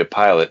used to be a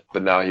pilot,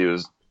 but now he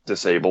was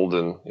disabled,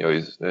 and you know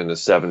he's in his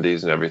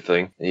 70s and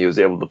everything, and he was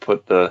able to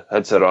put the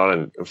headset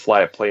on and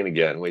fly a plane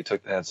again. When he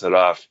took the headset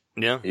off,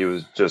 he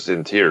was just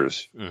in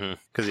tears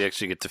because you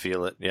actually get to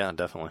feel it. Yeah,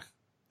 definitely.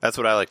 That's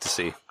what I like to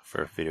see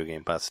for video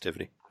game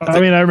positivity. I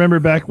mean, I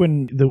remember back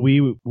when the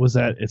Wii was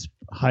at its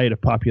height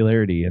of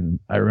popularity, and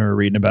I remember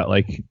reading about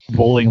like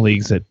bowling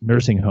leagues at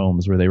nursing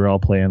homes where they were all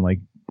playing like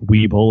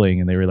Wii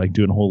bowling, and they were like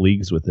doing whole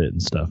leagues with it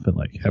and stuff, and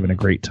like having a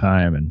great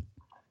time. And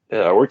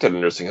yeah, I worked at a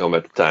nursing home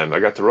at the time. I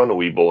got to run a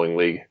Wii bowling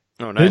league.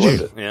 Oh, nice.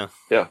 Did you?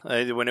 Yeah.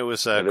 When it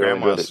was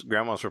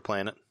grandmas were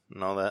playing it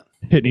and all that.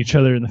 Hitting each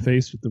other in the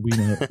face with the Wii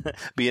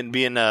remote.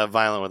 being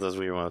violent with those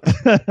Wii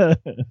remotes.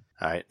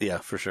 All right. Yeah,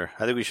 for sure.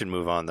 I think we should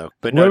move on, though.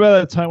 But what about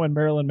that time when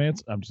Marilyn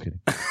Manson... I'm just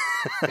kidding.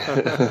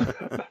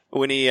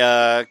 When he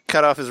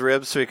cut off his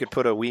ribs so he could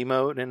put a Wii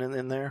mode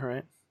in there,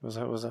 right? Was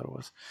that what it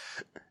was?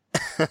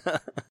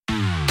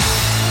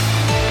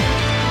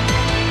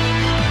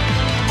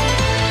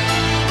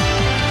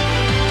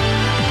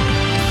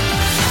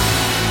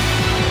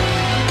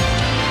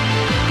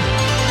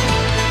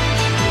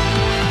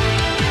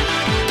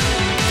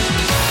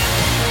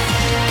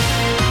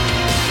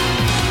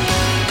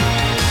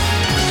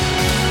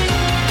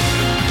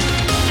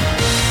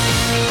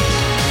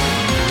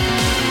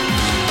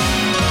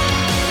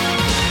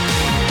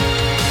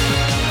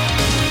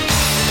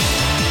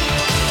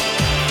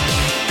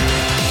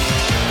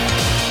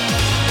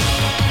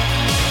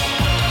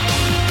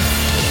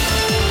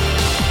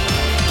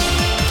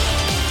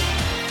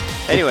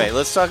 Anyway,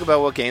 let's talk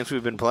about what games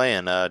we've been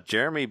playing.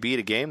 Jeremy beat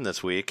a game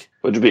this week.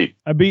 What'd you beat?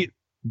 I beat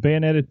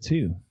Bayonetta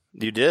 2.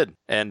 You did.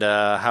 And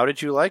how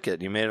did you like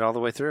it? You made it all the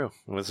way through.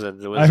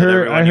 I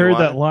heard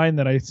that line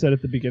that I said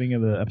at the beginning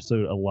of the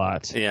episode a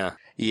lot. Yeah.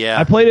 Yeah.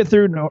 I played it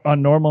through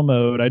on normal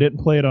mode. I didn't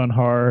play it on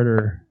hard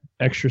or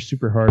extra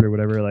super hard or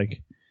whatever.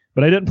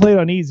 But I didn't play it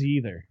on easy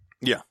either.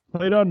 Yeah.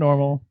 Played on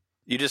normal.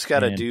 You just got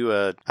to do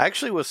I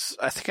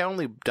think I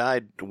only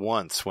died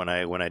once when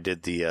I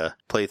did the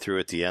playthrough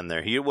at the end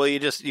there. You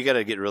got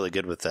to get really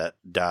good with that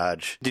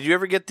dodge. Did you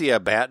ever get the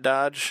bat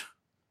dodge?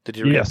 Did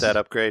you ever get that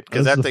upgrade?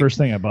 Because that's the first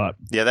thing I bought.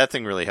 Yeah, that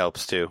thing really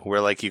helps too.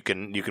 Where like you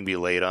can be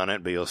late on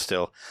it, but you'll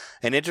still.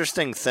 An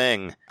interesting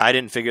thing. I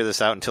didn't figure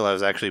this out until I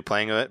was actually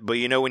playing it. But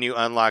you know when you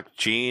unlock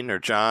Jean or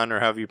John or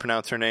however you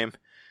pronounce her name,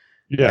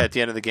 at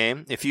the end of the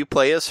game, if you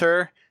play as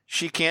her,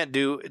 she can't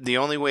do. The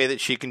only way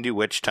that she can do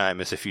witch time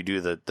is if you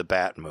do the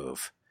bat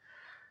move.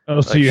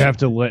 Oh, so you have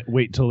to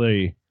wait till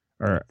they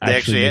are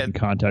actually making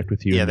contact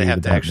with you. Yeah, they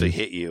have to actually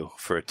hit you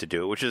for it to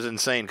do it, which is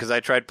insane. Because I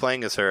tried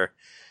playing as her.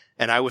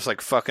 And I was like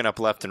fucking up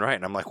left and right,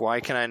 and I'm like, why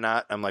can I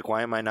not? I'm like,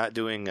 why am I not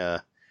doing?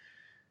 I'm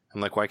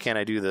like, why can't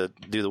I do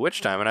the witch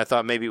time? And I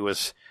thought maybe it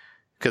was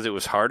because it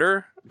was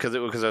harder because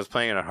I was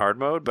playing in a hard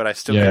mode, but I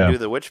still couldn't do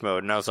the witch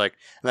mode. And I was like,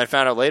 and I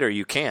found out later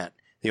you can't.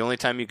 The only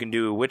time you can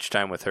do a witch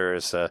time with her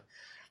is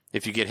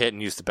if you get hit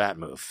and use the bat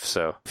move.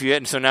 So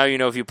so now you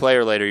know if you play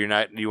her later,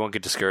 you won't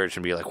get discouraged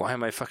and be like, why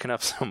am I fucking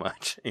up so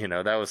much? You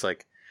know, that was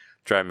like.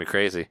 Driving me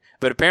crazy.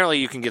 But apparently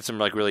you can get some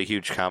like really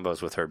huge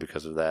combos with her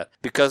because of that.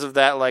 Because of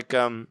that, like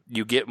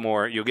you'll get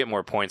more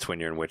points when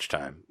you're in witch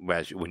time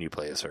when you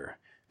play as her.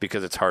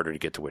 because it's harder to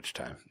get to witch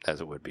time,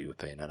 as it would be with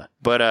Bayonetta.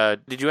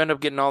 But did you end up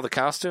getting all the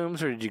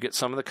costumes, or did you get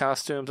some of the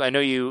costumes? I know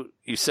you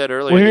said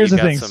earlier. Well, here's that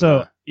the you got thing.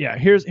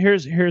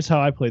 some, Here's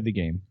how I played the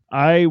game.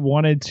 I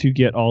wanted to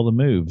get all the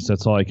moves.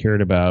 That's all I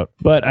cared about.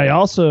 But I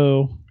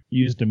also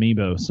used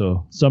Amiibo,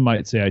 so some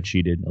might say I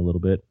cheated a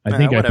little bit. I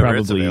think I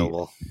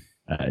probably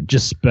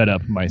just sped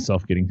up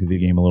myself getting through the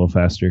game a little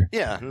faster.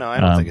 Yeah, no, I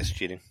don't think it's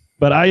cheating.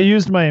 But I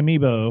used my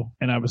Amiibo,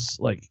 and I was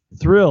like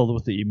thrilled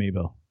with the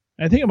Amiibo.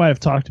 I think I might have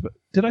talked about.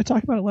 Did I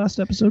talk about it last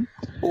episode?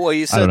 Well,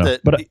 you said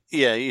that. But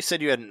you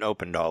said you hadn't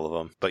opened all of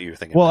them, but you were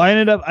thinking. Well, I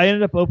ended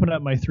up opening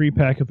up my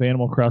 3-pack of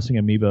Animal Crossing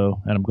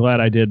Amiibo, and I'm glad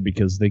I did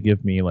because they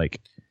give me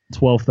like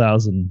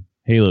 12,000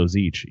 Halos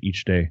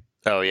each day.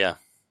 Oh yeah.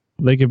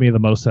 They give me the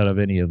most out of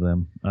any of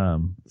them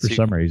for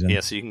some reason. Yeah,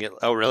 so you can get.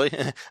 Oh really?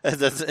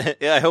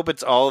 I hope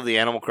it's all of the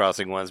Animal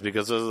Crossing ones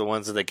because those are the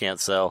ones that they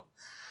can't sell.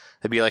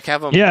 They'd be like,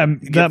 have them. Yeah,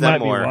 give that them might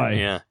more. be why.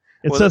 Yeah.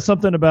 It says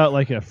something about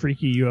like a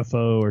freaky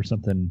UFO or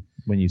something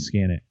when you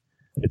scan it.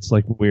 It's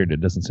like weird. It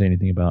doesn't say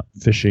anything about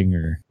fishing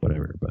or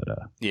whatever. But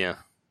yeah,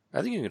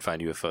 I think you can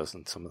find UFOs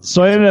in some of them.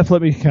 So I ended up,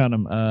 let me count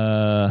them.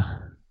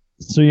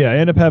 So yeah, I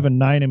ended up having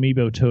 9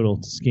 Amiibo total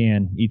to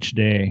scan each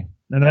day,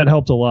 and that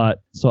helped a lot.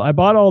 So I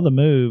bought all the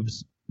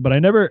moves, but I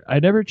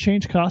never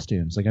changed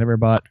costumes. Like I never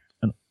bought.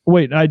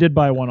 I did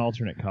buy one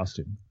alternate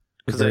costume.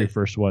 The very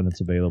first one that's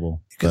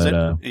available. Because I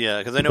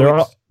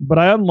know. But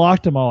I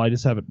unlocked them all. I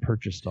just haven't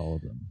purchased all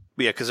of them.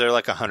 Yeah, because they're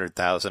like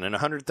 100,000, and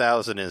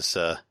 100,000 is.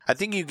 I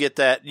think you get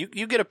that.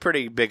 You get a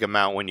pretty big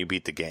amount when you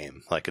beat the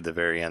game. Like at the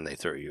very end, they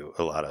throw you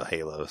a lot of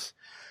Halos.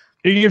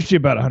 It gives you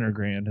about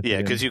 $100,000. Yeah,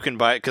 because you can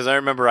buy. Because I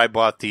remember I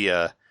bought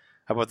the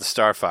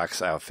Star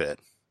Fox outfit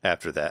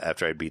after that.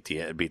 After I beat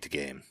the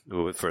game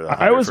for the.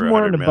 I was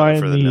more into buying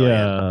for the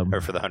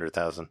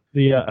 100,000.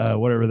 The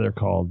whatever they're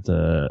called,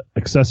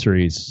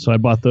 accessories. So I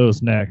bought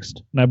those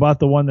next, and I bought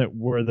the one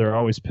where they're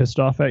always pissed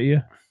off at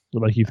you.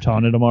 Like you've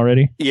taunted them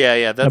already.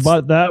 Yeah. I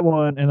bought that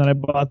one, and then I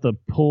bought the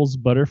Pulse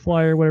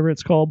Butterfly or whatever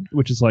it's called,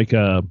 which is like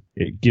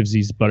it gives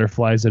these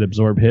butterflies that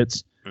absorb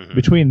hits. Mm-hmm.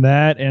 Between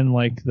that and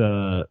like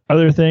the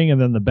other thing,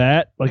 and then the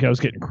bat, like I was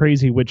getting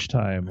crazy witch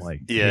time, like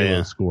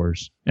Halo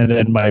scores. And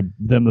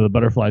then the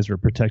butterflies were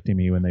protecting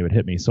me when they would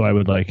hit me. So I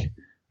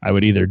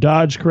would either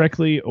dodge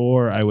correctly,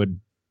 or I would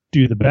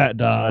do the bat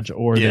dodge,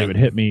 or they would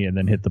hit me and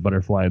then hit the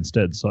butterfly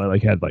instead. So I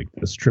had like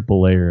this triple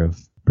layer of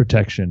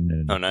protection,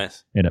 and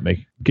nice. And it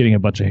getting a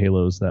bunch of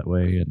Halos that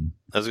way. And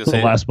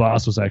the last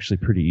boss was actually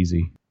pretty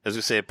easy. I was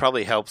gonna say it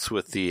probably helps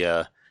with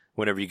the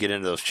whenever you get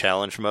into those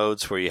challenge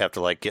modes where you have to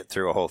like get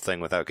through a whole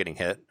thing without getting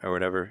hit or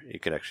whatever. You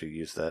could actually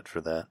use that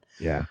for that.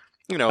 Yeah,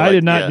 I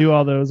did not do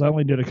all those. I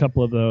only did a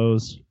couple of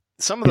those.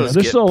 Some of those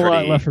there's still a lot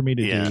pretty, left for me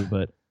to do,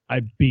 but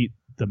I beat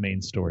the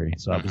main story,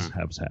 so I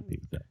was happy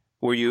with that.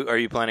 Are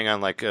you planning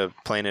on like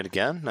playing it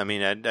again? I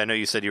mean, I know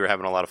you said you were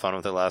having a lot of fun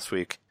with it last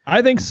week.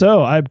 I think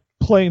so. I'm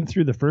playing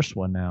through the first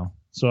one now,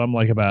 so I'm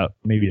like about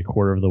maybe a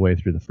quarter of the way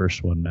through the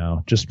first one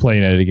now. Just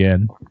playing it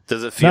again.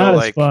 Does it feel not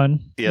like as fun?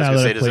 Yeah, I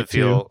was gonna say, does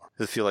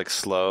it feel like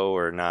slow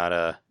or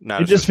not?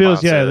 Not. It just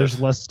feels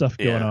there's less stuff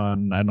going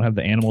on. I don't have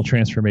the animal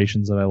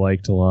transformations that I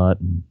liked a lot.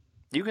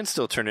 You can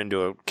still turn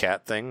into a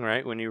cat thing,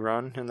 right? When you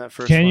run in that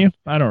first. Can one? you?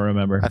 I don't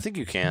remember. I think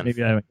you can.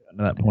 Maybe I haven't gotten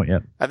to that point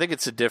yet. I think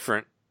it's a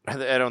different.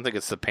 I don't think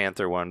it's the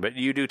Panther one, but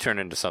you do turn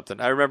into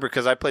something. I remember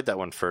because I played that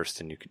one first,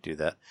 and you could do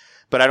that.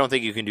 But I don't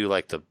think you can do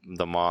like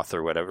the moth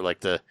or whatever, like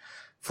the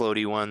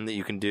floaty one that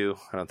you can do.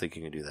 I don't think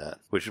you can do that.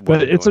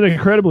 But it's an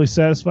incredibly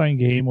satisfying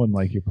game when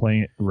like you're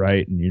playing it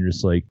right and you're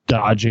just like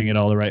dodging at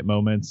all the right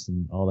moments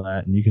and all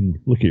that, and you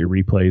can look at your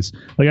replays.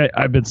 Like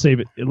I've been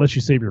saving. It lets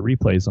you save your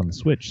replays on the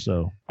Switch,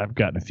 so I've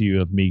gotten a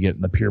few of me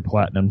getting the pure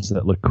platinums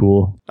that look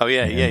cool. Oh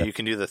yeah, you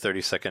can do the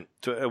 30-second,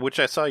 which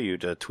I saw you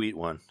tweet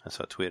one. I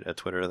saw a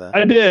Twitter of that.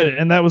 I did,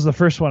 and that was the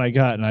first one I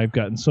got, and I've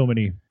gotten so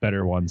many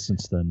better ones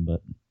since then,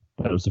 but.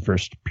 That was the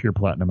first pure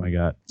platinum I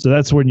got. So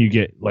that's when you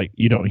get like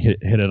you don't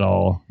hit it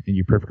all and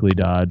you perfectly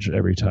dodge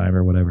every time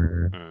or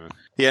whatever.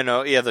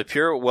 The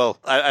pure. Well,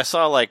 I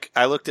saw like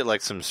I looked at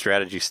like some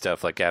strategy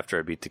stuff like after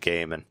I beat the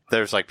game, and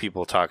there's like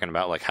people talking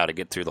about like how to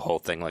get through the whole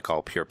thing, like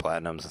all pure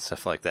platinums and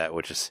stuff like that,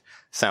 which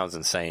sounds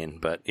insane.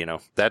 But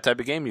that type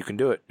of game, you can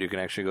do it. You can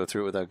actually go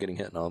through it without getting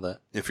hit and all that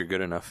if you're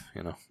good enough.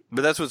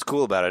 But that's what's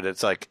cool about it.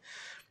 It's like.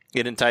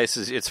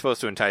 It's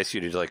supposed to entice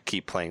you to like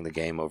keep playing the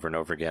game over and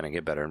over again and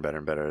get better and better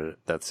and better.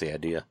 That's the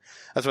idea.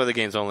 That's why the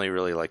game's only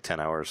really like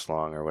 10 hours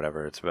long or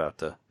whatever. It's about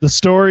the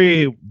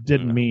story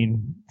didn't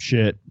mean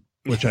shit,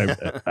 which I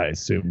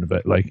assumed,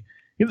 but like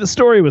the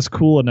story was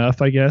cool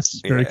enough, I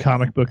guess. Very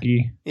comic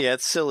booky. Yeah,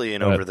 it's silly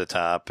and over the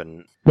top,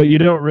 but you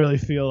don't really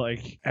feel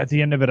like at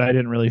the end of it. I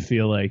didn't really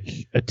feel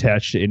like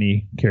attached to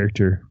any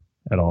character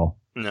at all.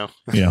 No,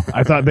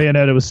 I thought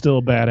Bayonetta was still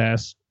a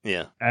badass.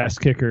 Yeah, ass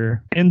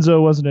kicker.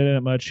 Enzo wasn't in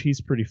it much.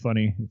 He's pretty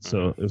funny,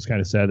 so it was kind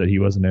of sad that he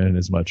wasn't in it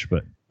as much.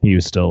 But he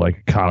was still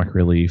like comic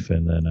relief.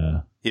 And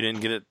then you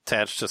didn't get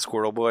attached to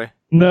Squirtle Boy.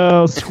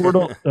 No,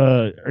 Squirtle.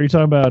 Are you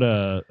talking about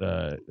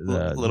the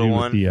little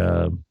one,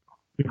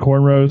 the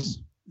cornrows?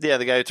 Yeah,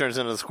 the guy who turns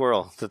into the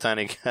squirrel, the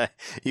tiny guy.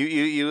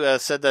 You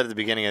said that at the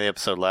beginning of the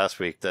episode last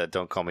week, that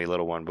Don't Call Me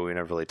Little One, but we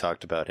never really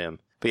talked about him.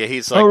 But yeah,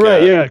 he's like... Oh,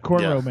 right,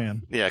 Cornrow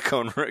Man. Yeah,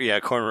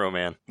 Cornrow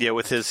Man.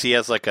 Yeah, he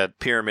has like a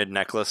pyramid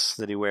necklace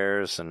that he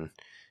wears, and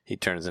he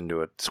turns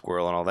into a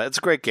squirrel and all that. It's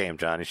a great game,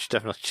 John. You should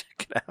definitely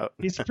check it out.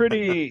 He's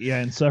pretty,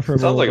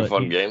 insufferable. Sounds like a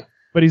fun game.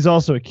 But he's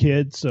also a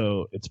kid,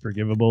 so it's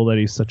forgivable that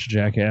he's such a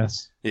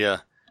jackass. Yeah.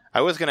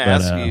 I was going to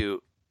ask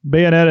you...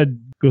 Bayonetta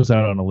goes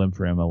out on a limb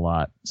for him a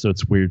lot, so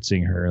it's weird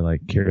seeing her like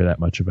care that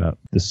much about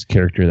this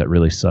character that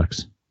really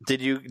sucks.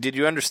 Did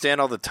you understand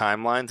all the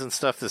timelines and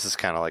stuff? This is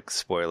kind of like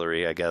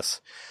spoilery, I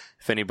guess.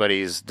 If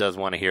anybody does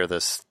want to hear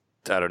this,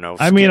 I don't know.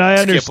 I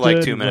understood skip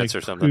like 2 minutes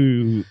or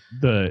something.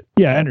 I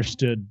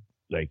understood.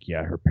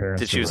 Her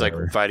parents. She was like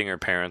fighting her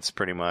parents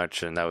pretty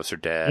much, and that was her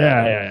dad.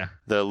 Yeah.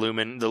 The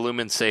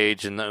Lumen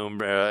Sage and the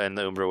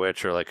Umbra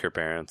Witch are like her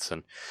parents,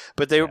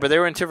 but they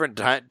were in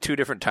two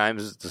different time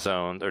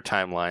zones or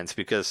timelines,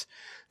 because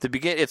the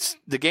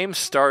game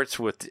starts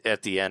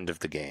at the end of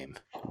the game,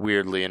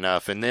 weirdly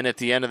enough, and then at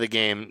the end of the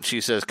game she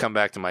says, "Come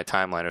back to my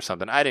timeline" or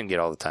something. I didn't get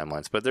all the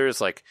timelines, but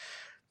there's like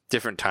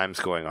different times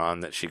going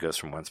on that she goes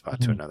from one spot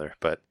to another.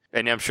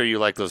 And I'm sure you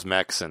like those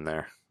mechs in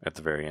there at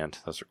the very end.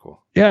 Those are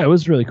cool. Yeah, it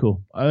was really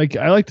cool. I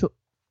liked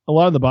a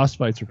lot of the boss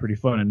fights are pretty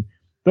fun, and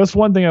that's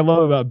one thing I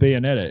love about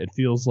Bayonetta. It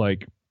feels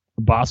like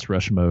a boss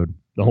rush mode,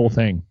 the whole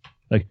thing.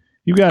 Like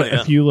you got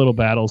a few little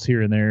battles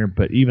here and there,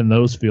 but even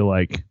those feel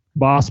like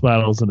boss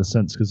battles in a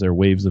sense because they're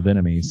waves of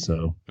enemies.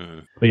 So,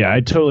 But yeah, I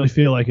totally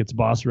feel like it's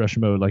boss rush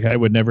mode. Like I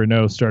would never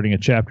know starting a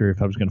chapter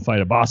if I was going to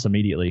fight a boss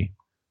immediately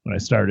when I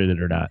started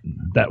it or not. And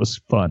that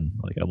was fun.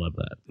 Like I love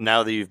that.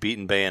 Now that you've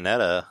beaten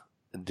Bayonetta,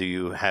 do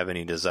you have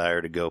any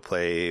desire to go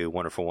play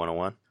Wonderful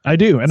 101? I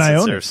do, and I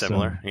own it. They're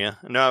similar, so. Yeah.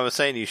 No, I was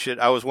saying you should.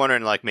 I was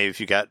wondering, like, maybe if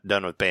you got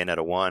done with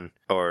Bayonetta 1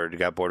 or you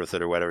got bored with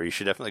it or whatever, you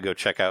should definitely go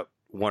check out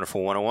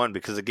Wonderful 101,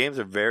 because the games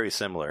are very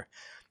similar.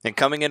 And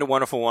coming into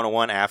Wonderful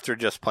 101 after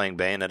just playing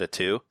Bayonetta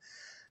 2,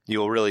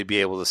 you'll really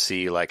be able to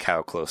see, like,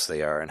 how close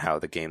they are and how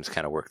the games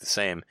kind of work the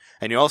same.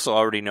 And you also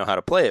already know how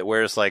to play it,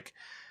 whereas, like,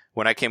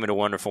 when I came into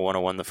Wonderful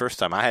 101 the first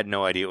time, I had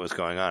no idea what was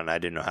going on, and I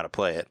didn't know how to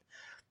play it.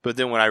 But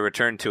then when I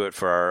returned to it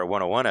for our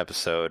 101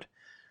 episode,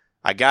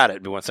 I got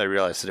it. But once I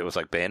realized that it was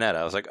like Bayonetta,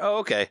 I was like, oh,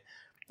 okay.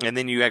 And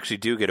then you actually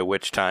do get a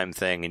witch time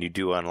thing, and you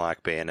do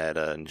unlock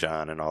Bayonetta and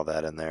John and all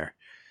that in there.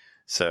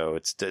 So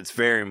it's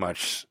very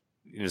much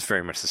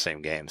the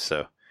same game. So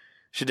you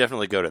should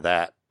definitely go to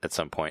that at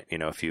some point. You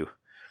know, if you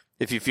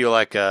feel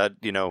like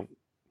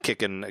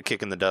kicking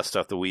the dust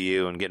off the Wii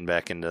U and getting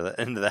back into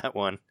that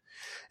one,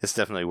 it's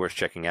definitely worth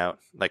checking out.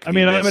 Like, I'm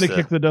going to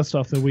kick the dust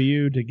off the Wii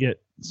U to get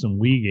some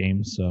Wii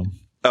games. So.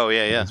 Oh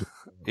yeah,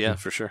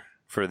 for sure.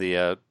 For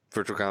the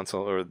virtual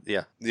console, or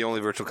the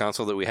only virtual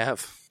console that we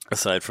have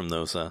aside from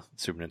those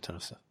Super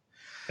Nintendo stuff.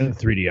 And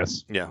the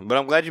 3DS. Yeah, but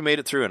I'm glad you made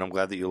it through, and I'm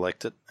glad that you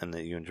liked it and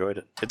that you enjoyed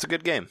it. It's a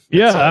good game.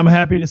 Yeah, I'm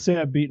happy to say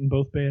I've beaten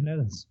both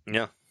Bayonettas.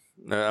 Yeah.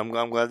 I'm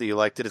glad that you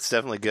liked it. It's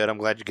definitely good. I'm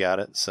glad you got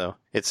it. So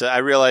it's. I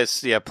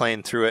realized,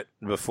 playing through it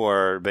before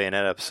our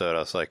Bayonetta episode, I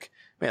was like,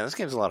 man, this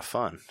game's a lot of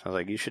fun. I was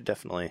like, you should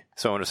definitely.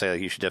 So I want to say,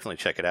 like, you should definitely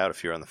check it out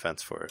if you're on the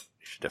fence for it.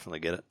 You should definitely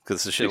get it,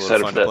 because it's a shitload of fun to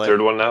play. You excited for that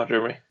third one now,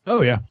 Jeremy?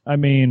 Oh yeah. I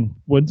mean,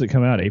 when's it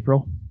come out?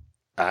 April?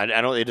 I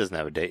don't. It doesn't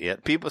have a date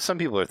yet. Some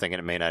people are thinking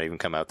it may not even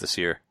come out this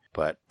year,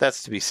 but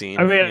that's to be seen.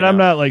 I mean, I'm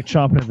not like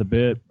chomping at the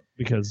bit,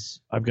 because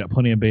I've got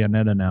plenty of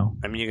Bayonetta now.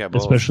 I mean, you got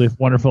both. Especially if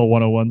Wonderful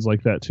 101's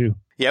like that too.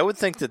 Yeah, I would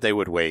think that they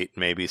would wait,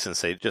 maybe,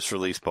 since they just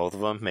released both of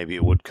them. Maybe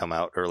it would come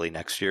out early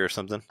next year or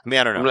something. I mean,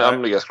 I don't know. I'm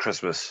going to guess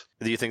Christmas.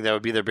 Do you think that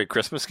would be their big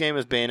Christmas game,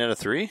 is Bayonetta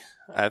 3?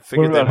 I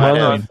figured they might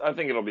have. I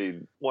think it'll be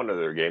one of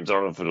their games. I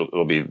don't know if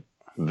it'll be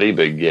the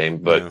big game,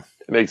 but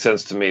It makes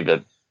sense to me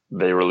that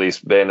they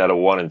released Bayonetta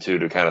 1 and 2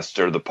 to kind of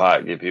stir the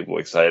pot, get people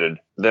excited.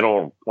 They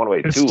don't want to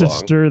wait too long. To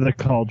stir the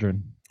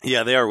cauldron.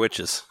 Yeah, they are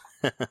witches.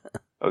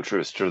 Oh,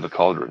 true. Stir the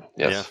cauldron.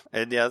 Yes.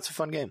 Yeah, and it's a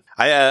fun game.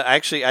 I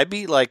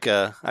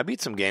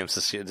beat some games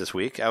this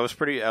week. I was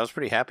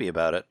pretty happy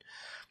about it.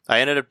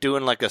 I ended up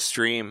doing like a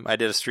stream. I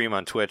did a stream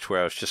on Twitch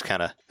where I just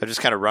kind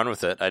of run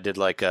with it. I did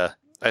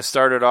I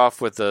started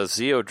off with the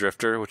Zeo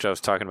Drifter, which I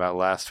was talking about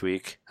last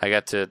week. I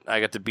got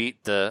to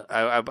beat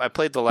I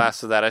played the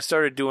last of that. I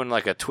started doing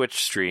like a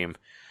Twitch stream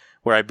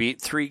where I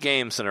beat 3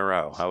 games in a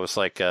row. I was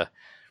like I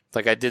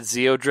did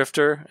Zeo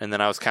Drifter, and then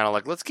I was kind of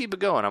like, let's keep it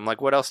going. I'm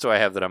like, what else do I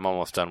have that I'm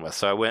almost done with?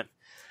 So I went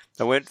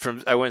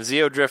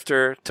Zeo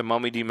Drifter to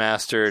Mummy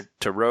Demastered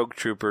to Rogue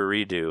Trooper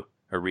Redo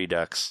or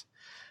Redux,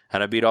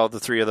 and I beat all the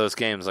 3 of those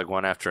games like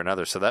one after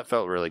another. So that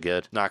felt really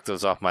good. Knocked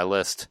those off my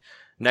list.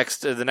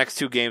 The next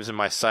 2 games in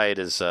my sight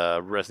is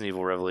Resident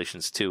Evil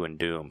Revelations 2 and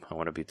Doom. I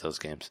want to beat those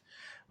games,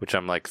 which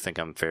think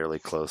I'm fairly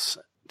close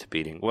to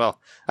beating.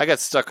 Well, I got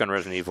stuck on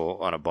Resident Evil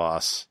on a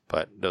boss,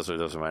 but those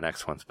are my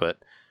next ones. But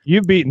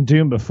you've beaten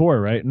Doom before,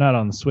 right? Not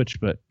on the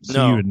Switch, but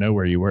so you would know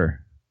where you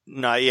were.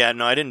 No, I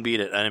didn't beat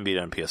it. I didn't beat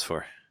it on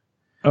PS4.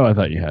 Oh, I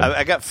thought you had.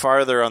 I got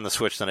farther on the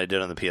Switch than I did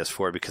on the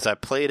PS4 because I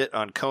played it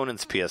on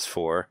Conan's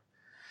PS4,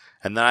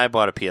 And then I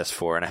bought a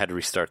PS4 and I had to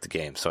restart the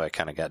game, so I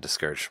kind of got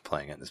discouraged from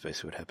playing it. That's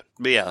basically what happened.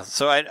 But yeah,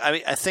 so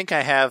I think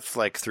I have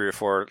like 3 or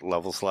 4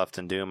 levels left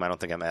in Doom. I don't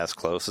think I'm as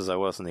close as I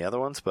was in the other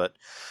ones, but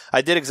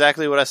I did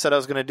exactly what I said I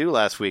was going to do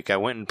last week. I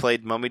went and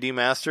played Mummy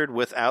Demastered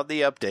without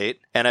the update,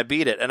 and I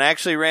beat it. And I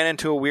actually ran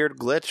into a weird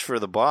glitch for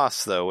the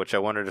boss, though, which I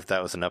wondered if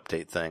that was an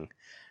update thing.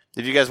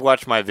 If you guys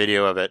watch my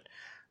video of it,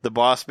 the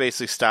boss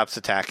basically stops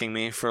attacking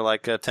me for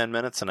like 10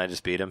 minutes, and I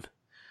just beat him.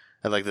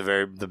 And like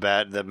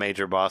the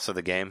major boss of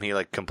the game, he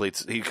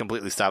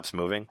completely stops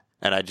moving,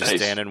 and I just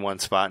stand in one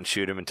spot and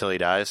shoot him until he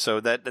dies. So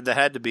that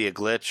had to be a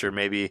glitch, or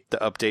maybe the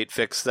update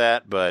fixed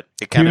that. But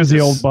it kind of was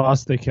the old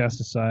boss they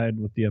cast aside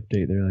with the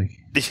update. They're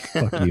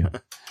like, "Fuck you."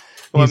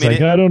 Well,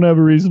 He's I don't have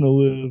a reason to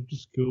live.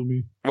 Just kill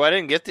me. Well, I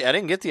didn't get the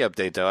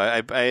update though.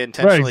 I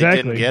intentionally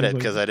didn't get it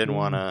because I didn't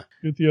want to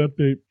get the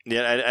update.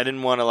 Yeah, I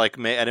didn't want to I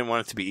didn't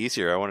want it to be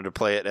easier. I wanted to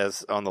play it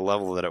as on the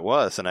level that it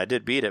was, and I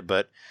did beat it,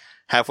 but.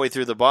 Halfway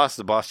through the boss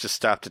just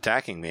stopped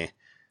attacking me.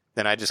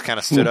 Then I just kind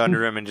of stood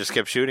under him and just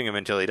kept shooting him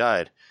until he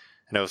died.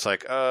 And I was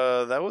like,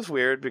 that was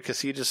weird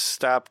because he just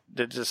stopped.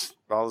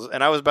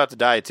 And I was about to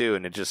die too.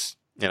 And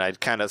I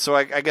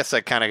guess I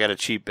kind of got a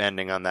cheap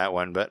ending on that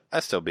one, but I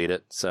still beat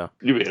it. So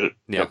you beat it.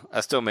 Yeah, I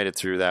still made it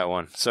through that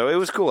one. So it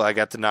was cool. I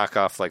got to knock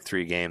off like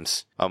 3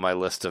 games on my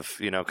list of,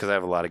 because I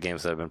have a lot of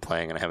games that I've been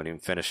playing and I haven't even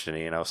finished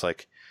any. And I was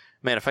like,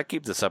 man, if I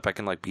keep this up, I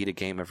can like beat a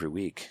game every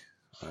week.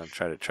 I'll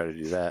try to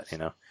do that,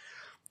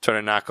 Try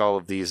to knock all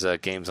of these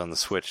games on the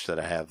Switch that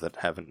I have that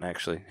haven't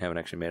actually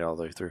made it all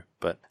the way through.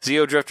 But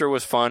Zeo Drifter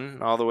was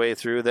fun all the way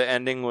through. The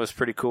ending was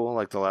pretty cool.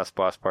 Like the last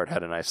boss part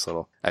had a nice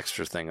little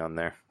extra thing on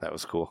there. That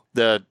was cool.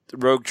 The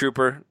Rogue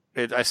Trooper,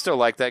 I still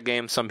like that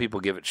game. Some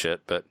people give it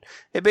shit, but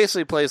it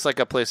basically plays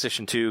like a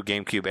PlayStation 2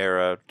 GameCube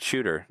era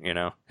shooter,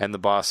 And the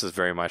boss is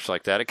very much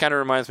like that. It kind of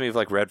reminds me of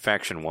like Red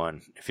Faction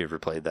 1, if you ever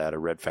played that, or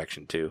Red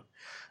Faction 2.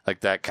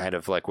 Like that kind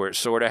of like where it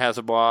sort of has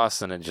a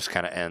boss and it just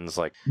kind of ends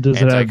like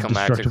Does it have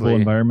destructible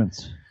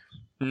environments?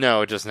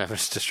 No, it doesn't have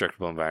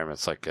destructible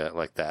environments like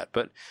that.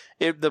 But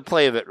the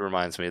play of it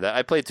reminds me of that.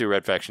 I played through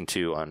Red Faction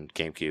 2 on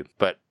GameCube,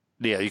 but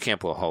yeah, you can't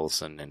blow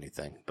holes in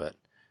anything. But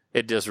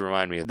it does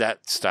remind me of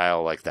that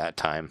style, like that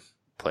time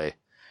play.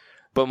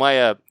 But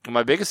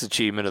my biggest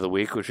achievement of the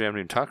week, which we haven't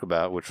even talked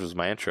about, which was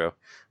my intro,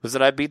 was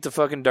that I beat the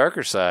fucking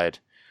darker side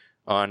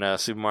on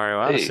Super Mario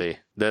Odyssey.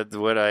 That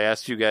what I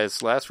asked you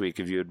guys last week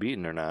if you had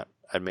beaten or not.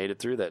 I made it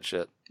through that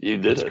shit. You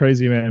did. It's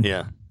crazy, man.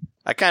 Yeah.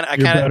 I kind of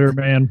better,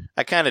 man.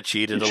 I kind of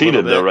cheated you a cheated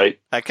little bit. Though, right?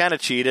 I kind of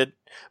cheated,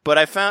 but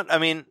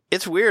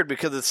it's weird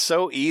because it's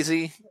so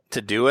easy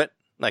to do it.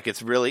 Like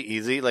it's really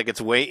easy. Like it's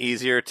way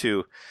easier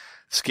to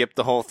skip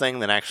the whole thing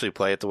than actually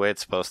play it the way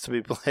it's supposed to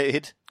be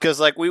played. Because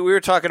like we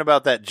were talking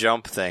about that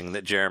jump thing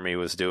that Jeremy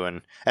was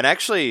doing, and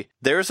actually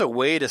there's a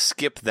way to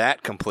skip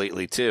that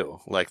completely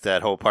too. Like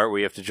that whole part where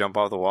you have to jump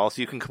off the walls,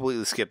 you can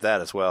completely skip that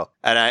as well.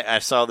 And I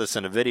saw this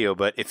in a video,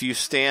 but if you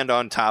stand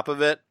on top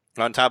of it,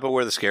 on top of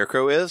where the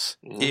scarecrow is,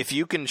 if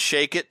you can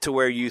shake it to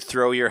where you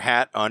throw your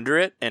hat under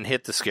it and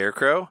hit the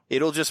scarecrow,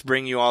 it'll just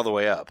bring you all the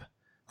way up.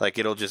 Like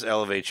it'll just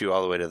elevate you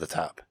all the way to the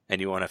top, and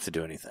you won't have to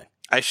do anything.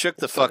 I shook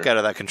the fuck out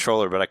of that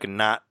controller, but I could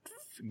not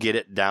get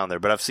it down there.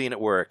 But I've seen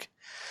it work.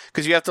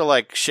 Because you have to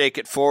like shake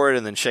it forward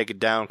and then shake it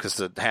down because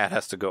the hat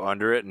has to go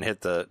under it and hit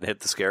the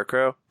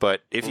scarecrow.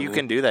 But if you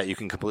can do that, you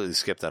can completely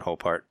skip that whole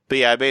part. But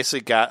yeah,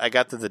 I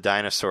got to the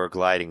dinosaur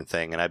gliding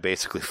thing, and I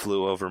basically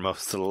flew over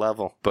most of the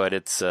level. But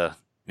it's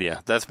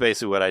yeah, that's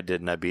basically what I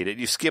did, and I beat it.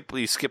 You skip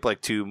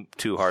like two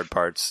hard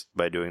parts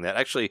by doing that.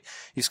 Actually,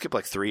 you skip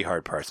like 3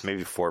 hard parts,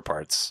 maybe 4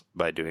 parts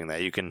by doing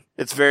that.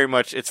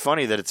 It's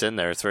funny that it's in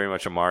there. It's very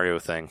much a Mario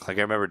thing. Like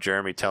I remember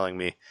Jeremy telling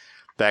me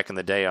back in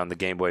the day on the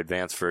Game Boy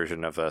Advance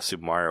version of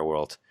Super Mario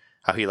World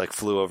how he like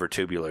flew over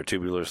Tubular.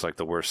 Tubular's like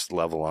the worst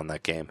level on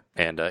that game,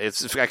 and I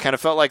kind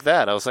of felt like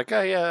that. I was like,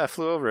 oh yeah, I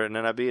flew over it, and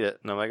then I beat it,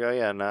 and I'm like, oh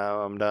yeah,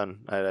 now I'm done.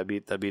 I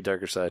beat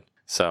Darker Side.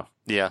 So,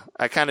 yeah,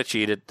 I kind of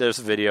cheated. There's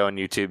a video on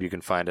YouTube. You can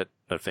find it,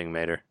 Thing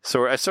Mater.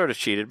 So I sort of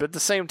cheated, but at the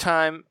same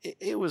time,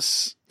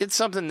 it's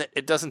something that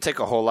it doesn't take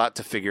a whole lot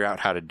to figure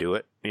out how to do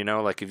it.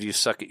 Like if you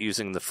suck at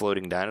using the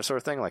floating dinosaur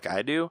thing like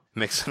I do, it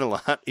makes it a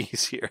lot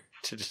easier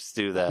to just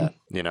do that,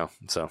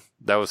 So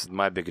that was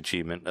my big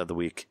achievement of the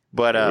week.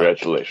 But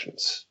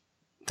congratulations.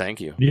 Thank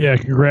you. Yeah,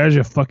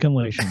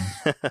 congratulations.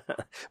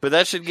 But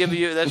that should give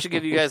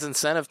you guys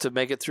incentive to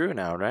make it through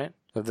now, right?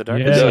 Of the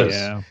Dark Side.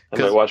 Yeah. I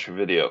might watch your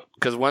video.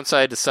 Because once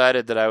I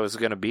decided that I was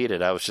going to beat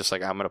it, I was just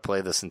like, I'm going to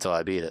play this until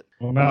I beat it.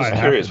 Well, now I'm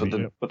curious with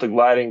the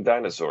gliding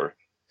dinosaur.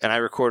 And I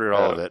recorded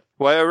all of it.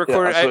 Well,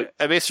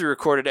 I basically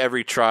recorded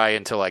every try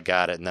until I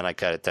got it, and then I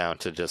cut it down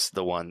to just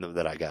the one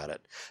that I got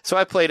it. So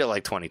I played it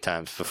like 20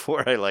 times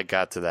before I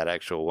got to that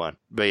actual one.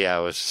 But yeah,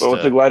 it was just... But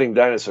with the gliding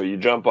dinosaur, you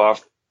jump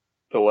off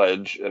the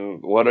ledge,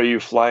 and what are you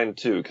flying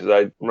to? Because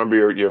I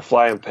remember you're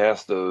flying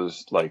past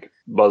those like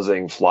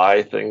buzzing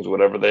fly things,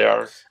 whatever they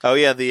are. Oh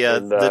yeah,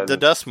 the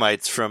dust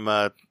mites from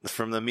the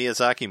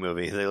Miyazaki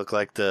movie. They look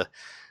like they're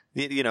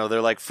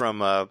like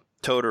from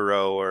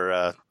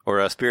Totoro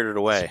or Spirited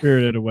Away.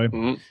 Spirited Away.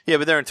 Mm-hmm. Yeah,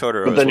 but they're in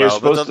Totoro. But then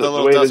as well.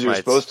 You're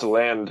supposed to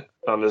land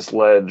on this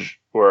ledge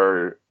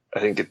where I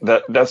think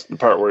that's the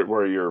part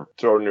where you're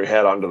throwing your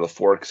head onto the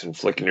forks and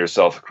flicking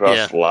yourself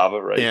across the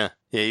lava, right? Yeah,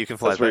 you can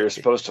fly. That's where you're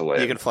supposed to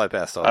land. You can fly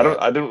past all.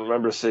 I don't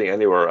remember seeing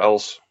anywhere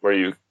else where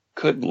you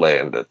could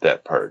land at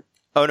that part.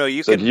 Oh no,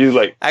 you so can. You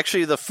like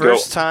actually the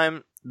first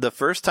time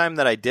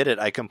that I did it,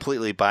 I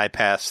completely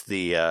bypassed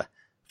the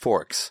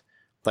forks.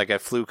 Like I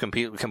flew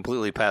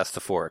completely past the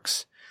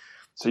forks.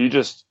 So you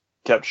just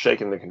kept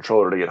shaking the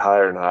controller to get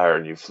higher and higher,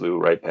 and you flew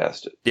right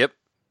past it. Yep,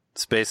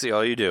 it's basically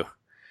all you do.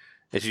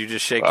 Is you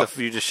just shake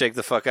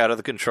the fuck out of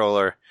the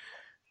controller.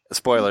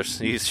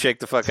 Spoilers. You shake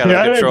the fuck out of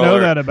the controller. I didn't know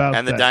that about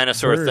and the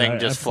dinosaur bird. thing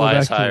just I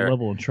flies flew back higher. To the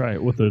level and try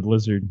it with the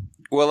lizard.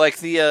 Well, like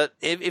the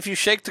if you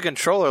shake the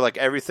controller, like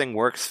everything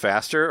works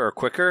faster or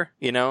quicker,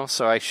 you know.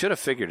 So I should have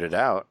figured it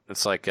out.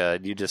 It's like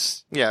you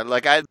just there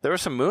were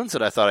some moons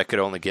that I thought I could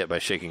only get by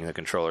shaking the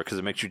controller because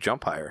it makes you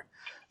jump higher.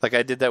 Like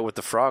I did that with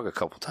the frog a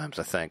couple times,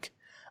 I think.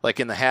 Like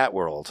in the Hat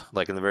world,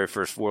 like in the very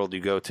first world you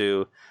go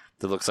to,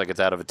 that looks like it's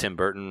out of a Tim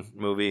Burton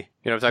movie.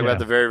 You know, I'm talking about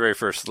the very very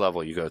first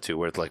level you go to,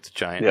 where it's like the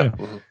giant,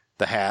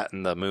 the hat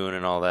and the moon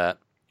and all that.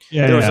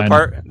 Yeah, there was a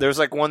part. There was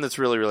like one that's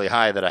really, really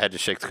high that I had to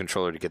shake the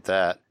controller to get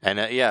that. And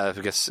I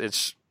guess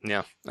it's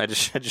I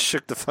just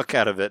shook the fuck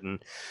out of it.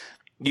 And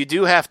you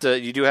do have to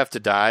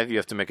dive. You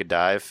have to make a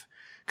dive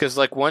because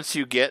like once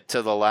you get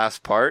to the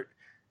last part,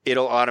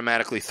 it'll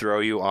automatically throw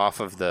you off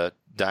of the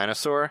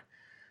dinosaur.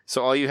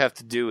 So all you have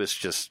to do is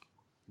just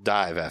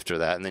dive after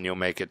that, and then you'll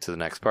make it to the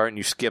next part. And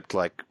you skipped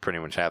like pretty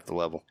much half the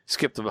level.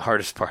 Skip the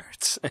hardest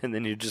parts, and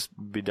then you just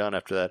be done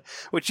after that.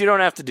 Which you don't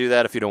have to do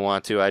that if you don't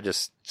want to. I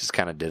just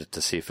kind of did it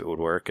to see if it would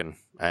work, and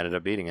I ended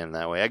up beating it in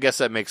that way. I guess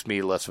that makes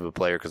me less of a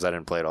player because I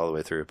didn't play it all the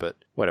way through, but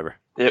whatever.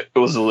 It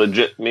was a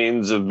legit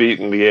means of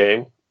beating the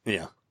game.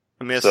 Yeah.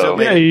 I mean,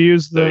 you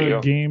use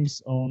the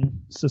game's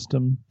own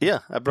system. Yeah,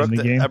 I broke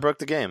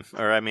the game.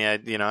 Or I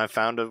mean, I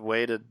found a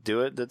way to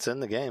do it that's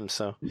in the game.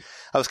 So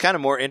I was kind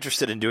of more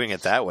interested in doing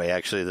it that way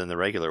actually than the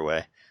regular way.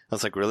 I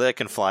was like, really, I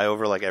can fly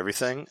over like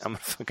everything? I'm gonna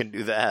fucking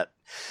do that.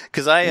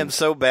 Because I am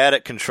so bad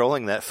at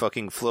controlling that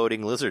fucking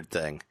floating lizard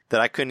thing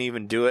that I couldn't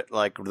even do it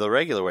like the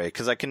regular way.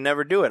 Because I can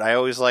never do it. I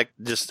always like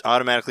just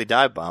automatically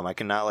dive bomb. I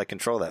cannot like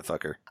control that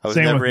fucker. I was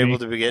never able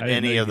to get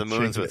any of the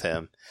moons with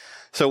him.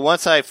 So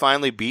once I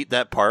finally beat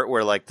that part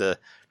where like the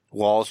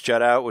walls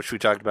jut out, which we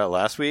talked about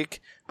last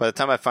week, by the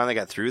time I finally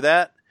got through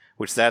that,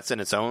 which that's in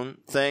its own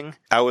thing,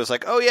 I was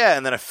like, oh yeah,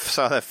 and then I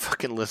saw that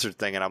fucking lizard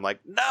thing, and I'm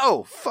like,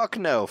 no, fuck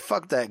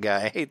that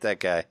guy, I hate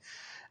that guy.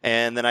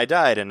 And then I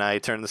died, and I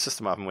turned the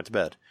system off and went to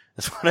bed.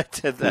 That's what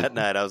I did that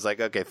night. I was like,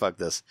 okay, fuck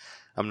this.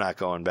 I'm not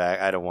going back.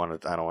 I don't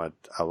want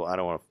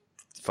to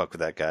fuck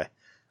with that guy.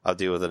 I'll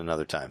deal with it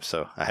another time.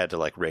 So I had to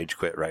like rage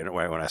quit right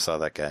when I saw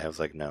that guy. I was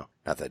like, no,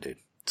 not that dude.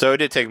 So it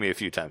did take me a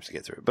few times to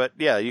get through it. But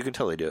yeah, you can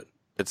totally do it.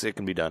 It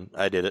can be done.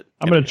 I did it.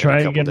 I'm going to try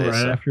again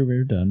right after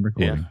we're done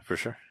recording. Yeah, for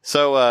sure.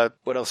 So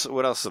what else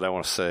did I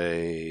want to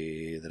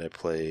say that I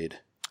played?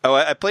 Oh,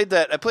 I played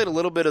a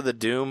little bit of the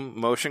Doom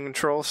motion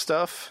control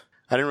stuff.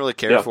 I didn't really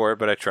care for it,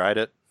 but I tried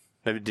it.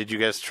 Did you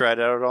guys try it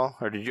out at all?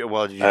 Or did you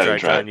try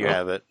it and you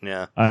have it?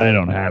 Yeah. I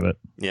don't have it.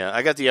 Yeah,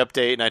 I got the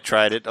update and I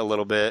tried it a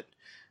little bit.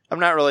 I'm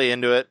not really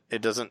into it.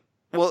 It doesn't...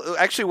 Well,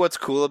 actually what's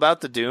cool about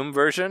the Doom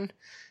version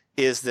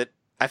is that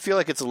I feel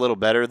like it's a little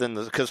better than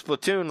because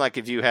Splatoon, like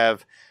if you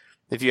have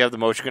the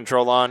motion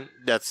control on,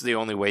 that's the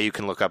only way you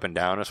can look up and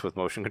down is with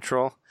motion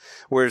control.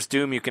 Whereas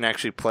Doom, you can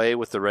actually play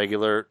with the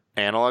regular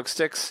analog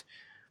sticks.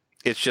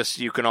 It's just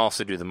you can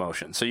also do the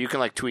motion, so you can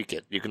like tweak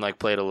it. You can like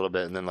play it a little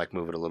bit and then like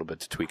move it a little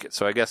bit to tweak it.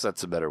 So I guess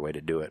that's a better way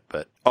to do it.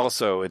 But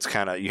also, it's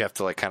kind of you have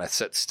to like kind of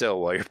sit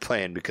still while you're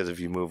playing because if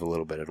you move a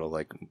little bit, it'll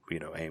like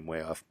aim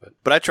way off.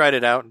 But I tried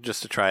it out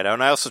just to try it out,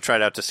 and I also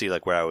tried out to see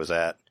like where I was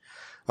at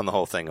on the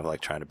whole thing of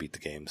like trying to beat the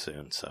game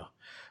soon. So,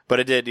 but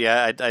I did,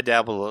 yeah. I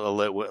dabbled a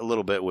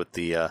little bit with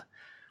the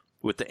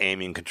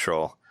aiming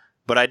control.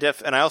 But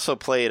I also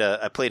played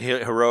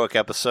Heroic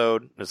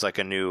Episode. It's like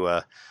a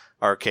new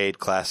arcade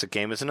classic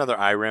game. It's another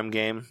IREM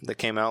game that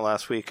came out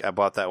last week. I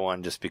bought that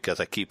one just because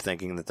I keep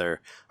thinking that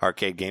their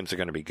arcade games are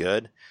going to be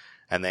good,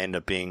 and they end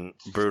up being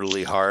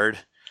brutally hard.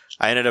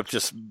 I ended up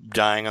just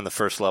dying on the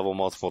first level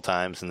multiple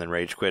times and then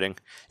rage quitting.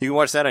 You can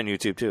watch that on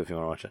YouTube too if you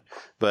want to watch it.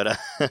 But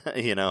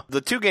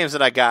the two games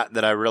that I got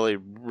that I'm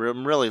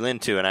really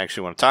into and I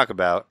actually want to talk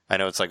about. I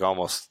know it's like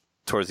almost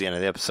towards the end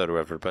of the episode or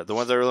whatever, but the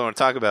ones I really want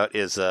to talk about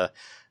is the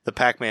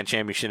Pac-Man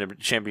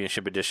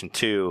Championship Edition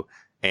 2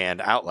 and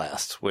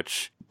Outlast,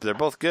 which they're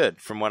both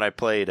good from what I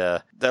played.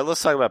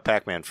 Let's talk about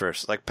Pac-Man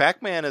first. Like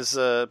Pac-Man's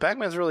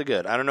really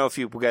good. I don't know if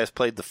you guys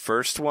played the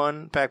first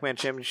one, Pac-Man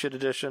Championship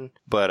Edition,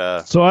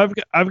 but so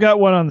I've got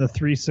one on the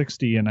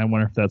 360, and I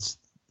wonder if that's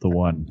the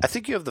one. I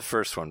think you have the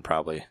first one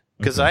probably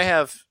because I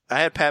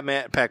had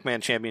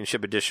Pac-Man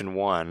Championship Edition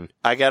 1.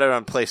 I got it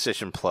on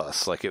PlayStation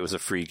Plus, like it was a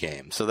free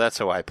game, so that's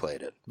how I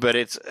played it. But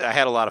I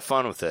had a lot of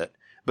fun with it.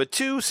 But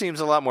 2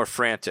 seems a lot more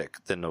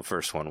frantic than the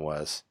first one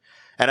was.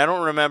 And I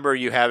don't remember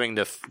you having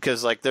to,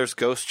 because like there's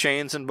ghost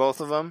chains in both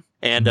of them.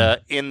 And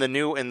in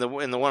the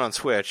one on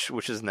Switch,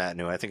 which isn't that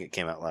new, I think it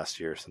came out last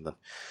year or something.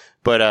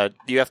 But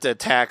you have to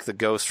attack the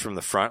ghost from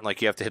the front.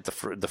 Like you have to hit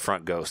the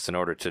front ghost in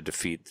order to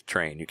defeat the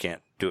train. You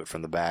can't do it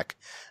from the back.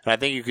 And I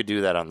think you could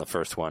do that on the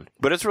first one.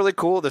 But it's really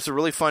cool. There's a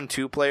really fun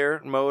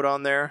 2-player mode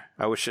on there.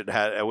 I wish it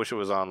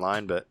was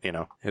online, but you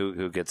know,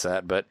 who gets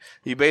that? But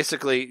you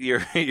basically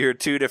you're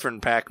 2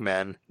 different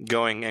Pac-Men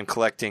going and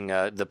collecting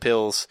the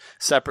pills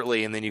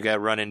separately, and then you got to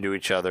run into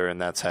each other,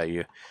 and that's how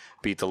you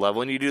beat the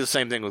level. And you do the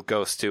same thing with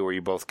Ghosts too, where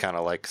you both kind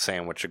of like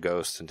sandwich a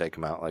ghost and take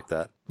them out like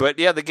that. But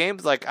yeah, the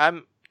game's like I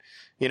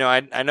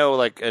know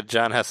like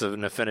John has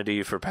an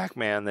affinity for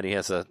Pac-Man, that he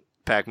has a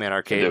Pac-Man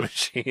arcade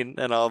machine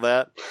and all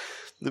that.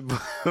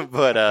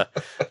 But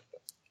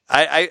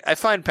I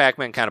find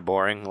Pac-Man kind of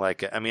boring.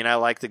 Like, I mean, I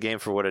like the game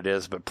for what it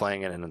is, but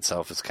playing it in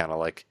itself is kind of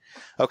like,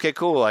 okay,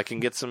 cool, I can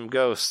get some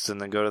ghosts and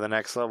then go to the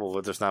next level,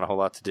 but there's not a whole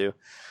lot to do.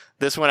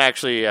 This one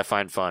actually I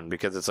find fun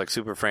because it's like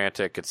super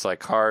frantic. It's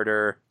like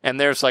harder, and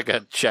there's like a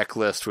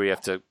checklist where you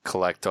have to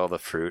collect all the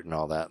fruit and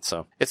all that.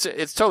 So it's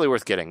totally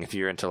worth getting if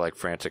you're into like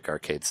frantic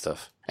arcade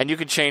stuff. And you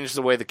can change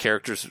the way the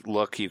characters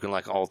look. You can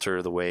like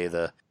alter the way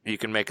you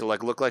can make it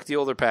like look like the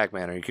older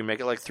Pac-Man, or you can make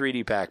it like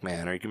 3D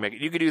Pac-Man, or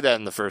you can do that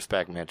in the first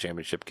Pac-Man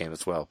Championship game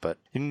as well. But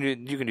you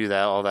can do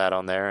all that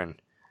on there, and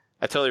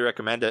I totally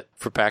recommend it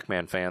for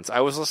Pac-Man fans.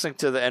 I was listening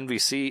to the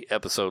NVC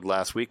episode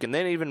last week, and they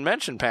didn't even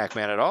mention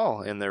Pac-Man at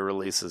all in their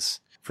releases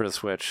for the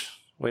Switch.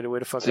 Way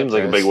to fuck Seems up,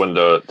 like guys. a big one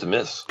to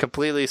miss.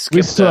 Completely skipped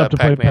We still have to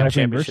play Pac-Man Pac-Man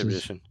Championship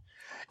versus. Edition.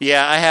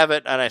 Yeah, I have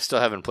it, and I still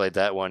haven't played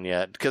that one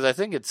yet, because I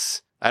think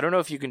I don't know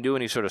if you can do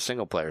any sort of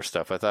single-player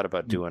stuff. I thought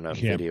about doing a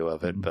video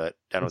of it, but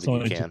I don't It's think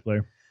you only can.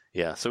 2-player.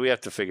 Yeah, so we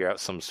have to figure out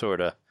some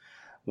sort of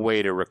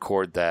way to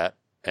record that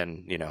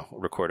and,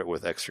 record it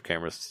with extra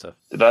cameras and stuff.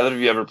 Did either of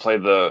you ever play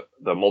the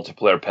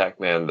multiplayer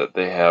Pac-Man that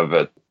they have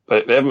they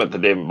have them at the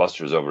Dave &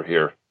 Buster's over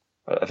here?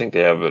 I think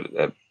they have it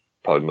at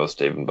probably most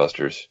Dave &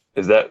 Buster's.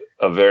 Is that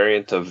a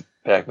variant of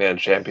Pac-Man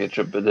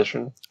Championship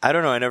Edition? I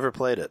don't know. I never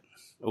played it.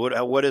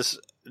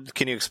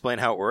 Can you explain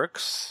how it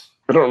works?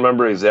 I don't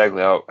remember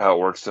exactly how it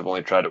works. I've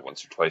only tried it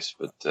once or twice.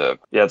 But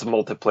yeah, it's a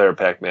multiplayer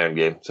Pac-Man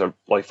game. So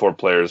like 4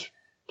 players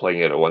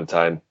playing it at one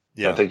time.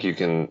 Yeah. I think you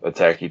can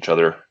attack each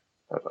other.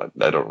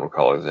 I don't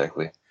recall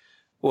exactly.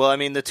 Well, I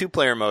mean, the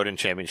 2-player mode in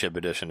Championship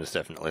Edition is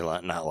definitely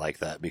not like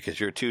that,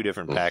 because you're 2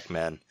 different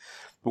Pac-Men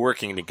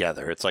working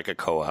together. It's like a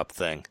co-op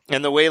thing.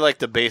 And the way like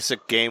the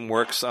basic game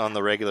works on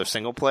the regular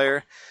single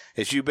player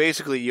is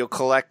you'll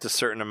collect a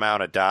certain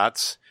amount of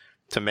dots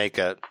to make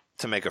a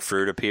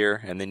fruit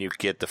appear, and then you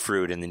get the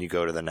fruit, and then you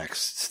go to the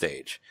next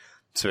stage.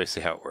 That's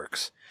basically how it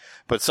works.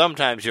 But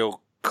sometimes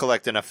you'll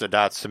collect enough of the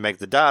dots to make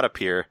the dot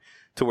appear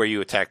to where you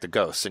attack the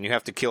ghosts, and you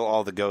have to kill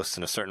all the ghosts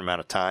in a certain amount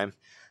of time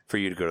for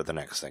you to go to the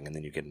next thing, and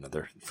then you get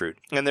another fruit.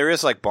 And there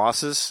is like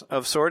bosses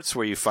of sorts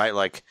where you fight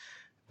like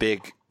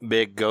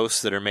big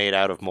ghosts that are made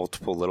out of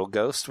multiple little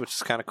ghosts, which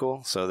is kind of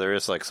cool. So there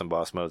is like some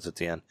boss modes at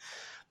the end.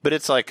 But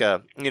it's like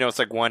it's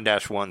like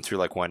 1-1 through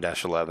like 1-11.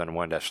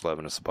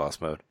 1-11 is the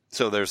boss mode.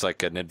 So there's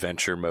like an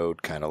adventure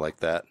mode kind of like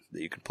that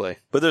you can play.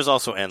 But there's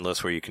also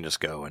endless where you can just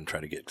go and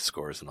try to get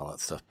scores and all that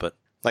stuff. But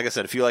like I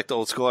said, if you like the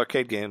old school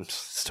arcade games,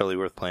 it's totally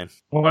worth playing.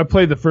 Well, I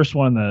played the first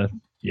one on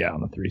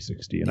the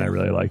 360, and I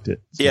really liked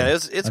it. So Yeah,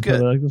 it's I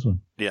good. really like this one.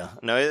 Yeah,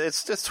 no,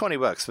 it's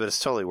 $20, but it's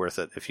totally worth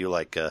it if you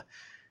like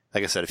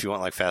I said, if you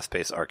want like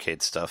fast-paced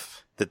arcade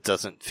stuff that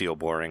doesn't feel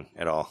boring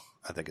at all.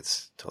 I think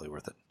it's totally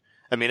worth it.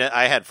 I mean,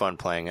 I had fun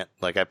playing it.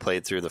 Like, I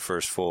played through the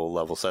first full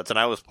level sets, and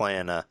I was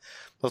playing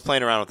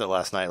around with it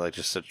last night, like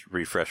just to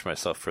refresh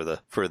myself for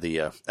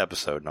the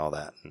episode and all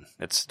that. And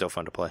it's still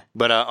fun to play.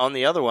 But on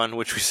the other one,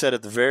 which we said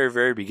at the very,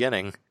 very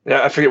beginning,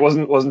 Yeah, I forget.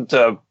 Wasn't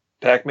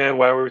Pac-Man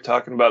why we were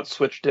talking about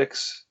switch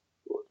dicks?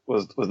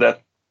 Was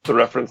that the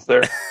reference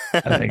there?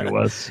 I think it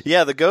was.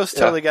 yeah, the ghost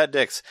totally got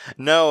dicks.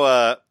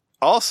 No,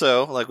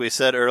 also, like we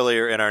said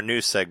earlier in our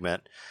news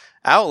segment,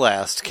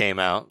 Outlast came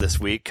out this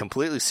week,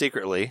 completely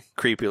secretly,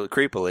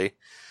 creepily,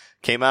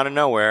 came out of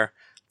nowhere,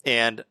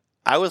 and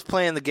I was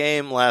playing the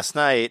game last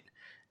night,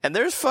 and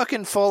there's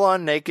fucking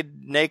full-on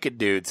naked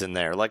dudes in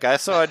there. Like, I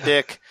saw a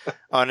dick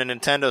on a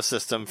Nintendo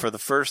system for the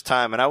first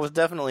time, and I was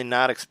definitely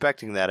not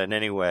expecting that in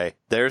any way.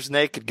 There's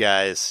naked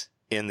guys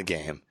in the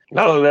game.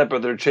 Not only that,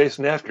 but they're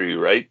chasing after you,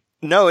 right?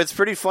 No, it's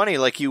pretty funny.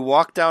 Like, you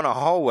walk down a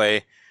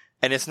hallway,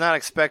 and it's not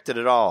expected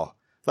at all.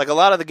 Like, a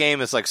lot of the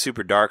game is, like,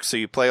 super dark, so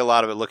you play a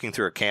lot of it looking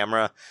through a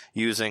camera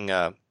using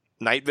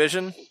night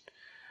vision,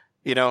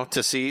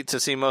 to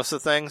see most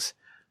of the things.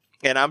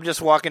 And I'm just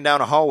walking down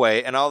a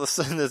hallway, and all of a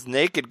sudden this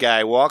naked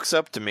guy walks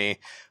up to me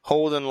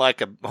holding like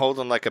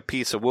a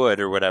piece of wood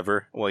or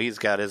whatever. Well, he's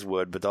got his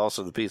wood, but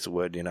also the piece of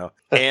wood,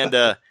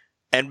 And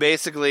and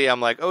basically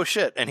I'm like, oh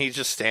shit, and he's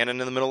just standing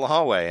in the middle of the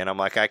hallway, and I'm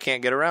like, I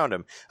can't get around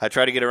him. I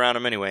try to get around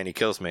him anyway, and he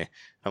kills me.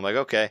 I'm like,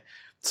 okay.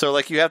 So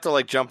like you have to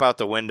like jump out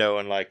the window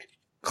and like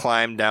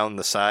climb down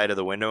the side of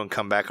the window and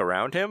come back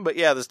around him. But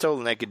yeah, this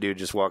total naked dude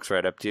just walks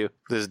right up to you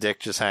with his dick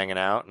just hanging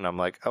out, and I'm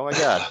like, oh my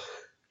god.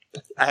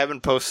 I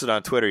haven't posted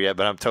on Twitter yet,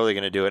 but I'm totally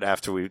going to do it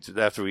after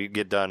we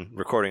get done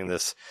recording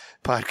this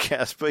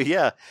podcast. But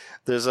yeah,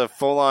 there's a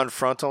full-on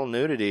frontal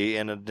nudity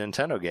in a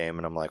Nintendo game,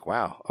 and I'm like,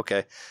 wow,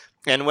 okay.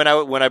 And when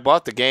I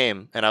bought the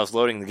game and I was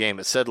loading the game,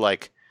 it said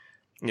like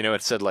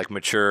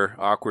mature,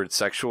 awkward,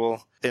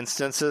 sexual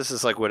instances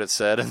is like what it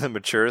said in the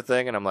mature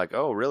thing, and I'm like,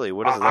 oh really?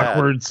 What is that?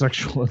 Awkward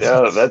sexual.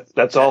 Yeah,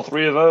 that's all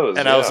three of those.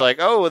 And I was like,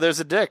 oh, well,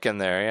 there's a dick in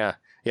there. Yeah.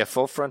 Yeah,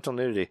 full frontal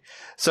nudity.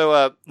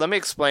 So let me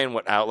explain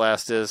what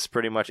Outlast is.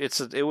 Pretty much,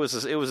 it was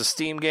a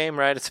Steam game,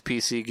 right? It's a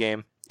PC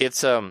game.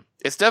 It's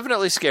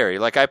definitely scary.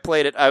 Like I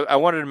played it. I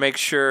wanted to make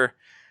sure.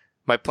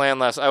 My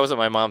plan I was at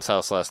my mom's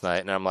house last night,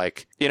 and I'm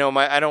like,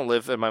 I don't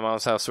live at my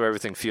mom's house, so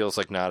everything feels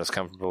like not as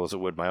comfortable as it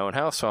would my own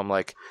house. So I'm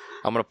like,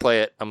 I'm gonna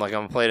play it. I'm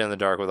gonna play it in the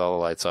dark with all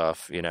the lights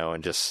off,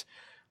 and just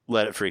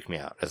let it freak me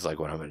out. That's like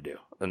what I'm gonna do,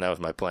 and that was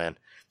my plan.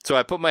 So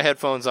I put my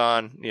headphones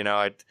on.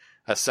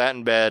 I sat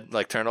in bed,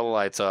 like turned all the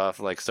lights off,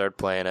 like started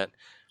playing it.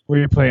 Were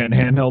you playing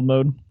handheld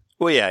mode?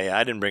 Well, yeah.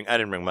 I didn't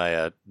bring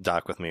my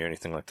dock with me or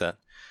anything like that.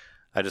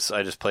 I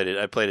just played it.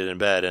 I played it in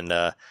bed, and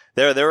there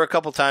were a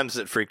couple times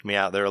that freaked me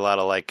out. There were a lot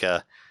of like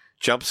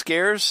jump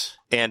scares,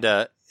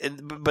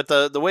 but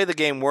the way the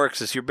game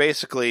works is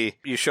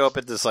you show up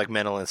at this like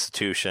mental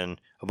institution.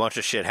 A bunch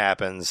of shit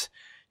happens.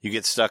 You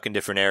get stuck in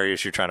different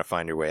areas. You're trying to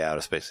find your way out.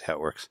 Is basically how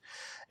it works.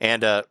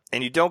 And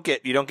you don't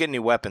get any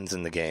weapons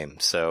in the game,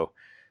 so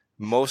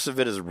most of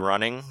it is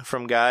running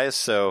from guys.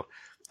 So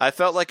I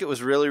felt like it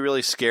was really,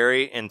 really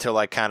scary until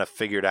I kind of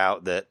figured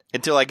out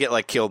until I get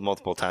like killed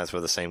multiple times by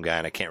the same guy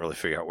and I can't really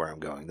figure out where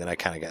I'm going. Then I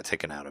kind of got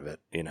taken out of it,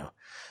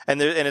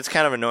 And it's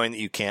kind of annoying that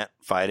you can't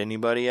fight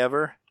anybody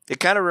ever. It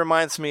kind of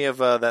reminds me of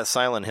that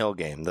Silent Hill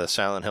game, the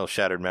Silent Hill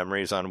Shattered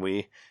Memories on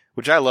Wii,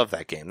 which I love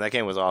that game. That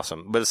game was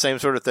awesome. But the same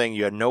sort of thing.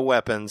 You had no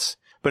weapons.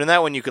 But in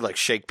that one, you could like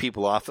shake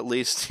people off at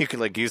least. You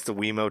could like use the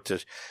Wiimote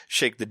to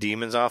shake the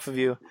demons off of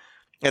you.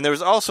 And there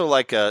was also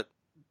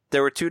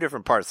there were two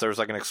different parts. There was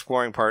like an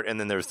exploring part, and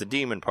then there was the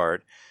demon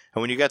part.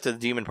 And when you got to the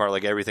demon part,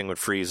 like everything would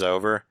freeze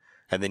over,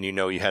 and then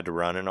you had to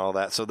run and all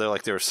that. So there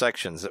were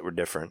sections that were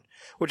different,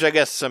 which I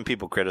guess some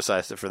people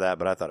criticized it for that,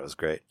 but I thought it was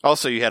great.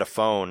 Also, you had a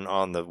phone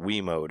on the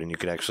Wiimote, and you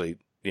could actually,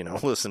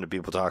 listen to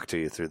people talk to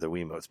you through the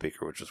Wiimote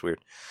speaker, which was weird.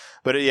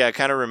 But it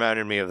kind of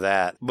reminded me of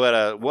that.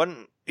 But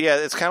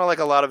it's kind of like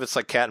a lot of it's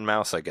like cat and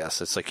mouse, I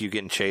guess. It's like you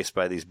getting chased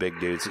by these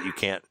big dudes that you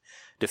can't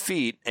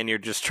defeat, and you're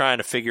just trying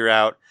to figure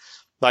out.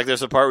 Like,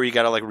 there's a part where you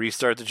gotta, like,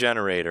 restart the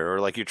generator,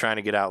 or, like, you're trying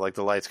to get out, like,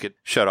 the lights get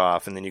shut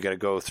off, and then you gotta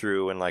go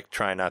through and, like,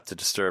 try not to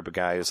disturb a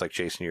guy who's, like,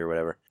 chasing you or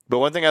whatever. But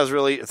one thing I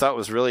thought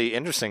was really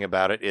interesting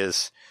about it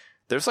is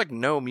there's, like,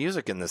 no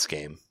music in this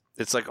game.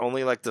 It's, like,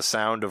 only, like, the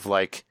sound of,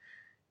 like,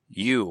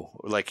 you,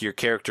 like, your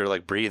character,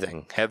 like,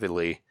 breathing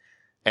heavily,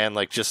 and,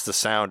 like, just the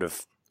sound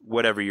of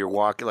whatever you're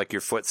walking, like, your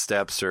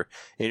footsteps, or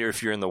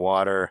if you're in the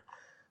water.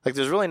 Like,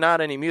 there's really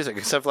not any music,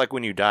 except like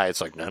when you die,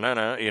 it's like, no,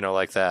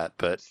 like that.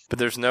 But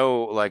there's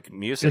no, like,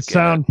 music. It's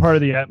sound part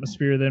of the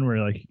atmosphere then, where,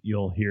 like,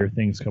 you'll hear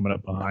things coming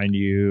up behind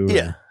you.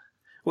 Yeah.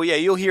 Well, yeah,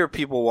 you'll hear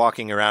people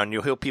walking around.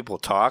 You'll hear people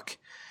talk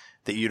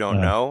that you don't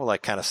know,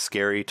 like, kind of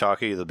scary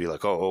talking. They'll be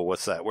like, oh,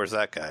 what's that? Where's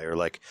that guy?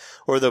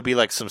 Or there'll be,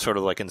 like, some sort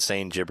of, like,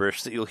 insane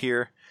gibberish that you'll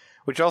hear,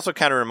 which also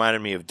kind of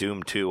reminded me of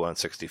Doom 2 on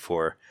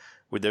 64.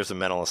 There's a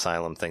mental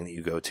asylum thing that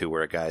you go to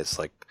where a guy's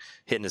like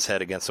hitting his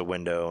head against a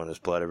window and there's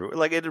blood everywhere.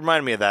 Like, it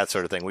reminded me of that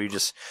sort of thing where you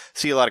just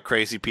see a lot of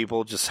crazy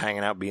people just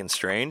hanging out being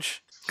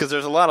strange. Because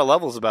there's a lot of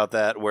levels about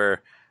that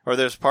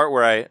there's a part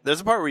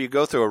where you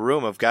go through a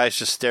room of guys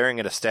just staring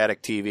at a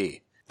static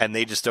TV and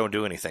they just don't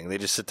do anything. They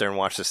just sit there and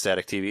watch the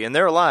static TV and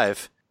they're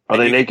alive. Are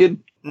they naked?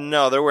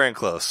 No, they're wearing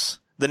clothes.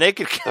 The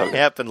naked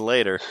happened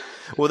later.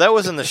 Well, that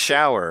was in the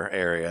shower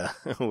area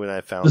when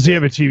I found. Does he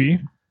have a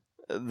TV?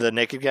 The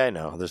naked guy?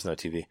 No, there's no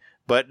TV.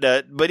 But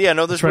yeah,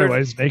 no, there's weird. Why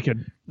he's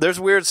naked. There's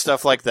weird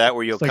stuff like that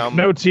where you'll come.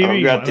 No TV.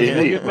 I've got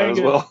TV. Might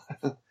as well.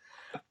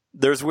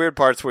 There's weird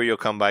parts where you'll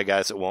come by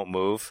guys that won't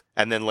move,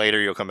 and then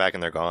later you'll come back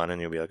and they're gone, and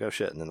you'll be like, oh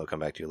shit, and then they'll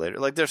come back to you later.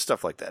 Like, there's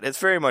stuff like that. It's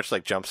very much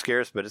like jump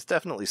scares, but it's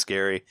definitely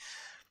scary.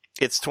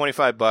 It's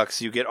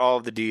 $25. You get all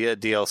of the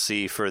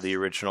DLC for the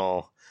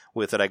original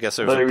with it. I guess.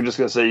 I thought you were just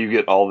gonna say you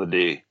get all the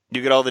D.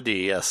 You get all the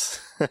D,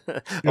 yes.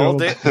 All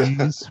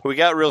we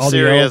got real all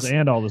serious, the L's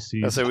and all the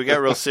C's. I say we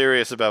got real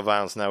serious about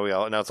violence. Now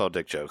it's all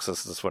dick jokes.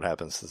 That's what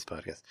happens to this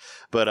podcast.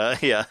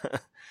 But yeah,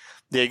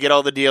 you get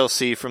all the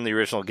DLC from the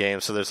original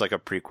game. So there's like a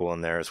prequel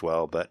in there as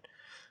well. But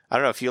I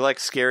don't know if you like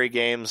scary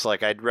games.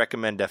 Like, I'd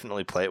recommend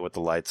definitely play it with the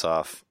lights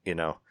off.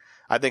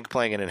 I think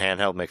playing it in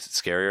handheld makes it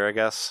scarier, I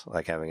guess,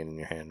 like having it in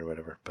your hand or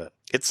whatever. But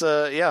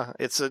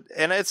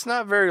and it's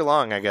not very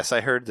long. I guess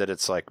I heard that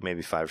it's like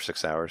maybe 5 or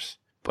 6 hours.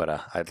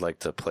 But I'd like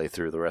to play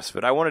through the rest of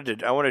it. I want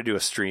to do a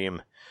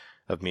stream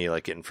of me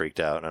like getting freaked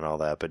out and all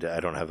that, but I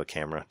don't have a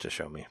camera to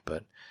show me.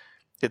 But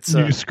it's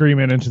you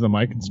screaming into the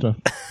mic and stuff.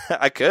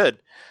 I could.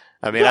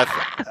 I mean, I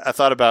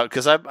thought about,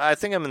 because I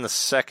think I'm in the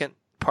second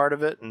part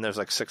of it, and there's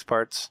like 6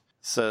 parts.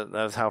 So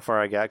that's how far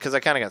I got, because I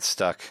kind of got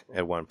stuck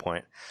at one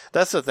point.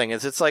 That's the thing,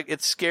 is it's like,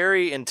 it's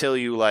scary until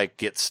you like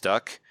get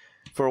stuck,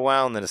 for a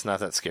while, and then it's not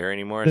that scary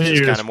anymore. Then It's just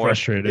you're kind just of more.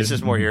 frustrated. It's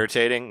just more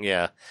irritating.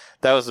 Yeah,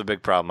 that was the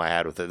big problem I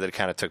had with it. That it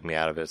kind of took me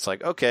out of it. It's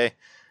like, okay,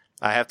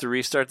 I have to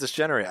restart this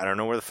generator. I don't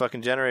know where the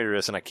fucking generator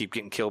is, and I keep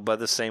getting killed by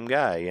the same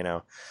guy. You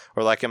know,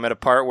 or like I'm at a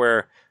part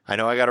where I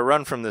know I got to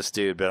run from this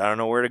dude, but I don't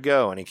know where to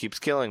go, and he keeps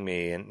killing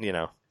me, and you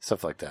know,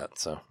 stuff like that.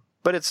 So.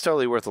 But it's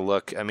totally worth a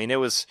look. I mean, it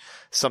was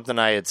something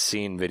I had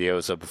seen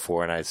videos of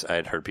before, and I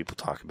had heard people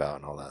talk about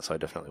and all that, so I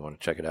definitely want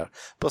to check it out.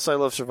 Plus, I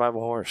love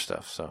survival horror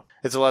stuff, so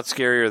it's a lot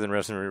scarier than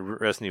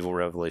Resident Evil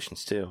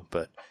Revelations 2,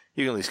 but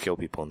you can at least kill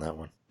people in that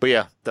one. But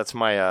yeah, that's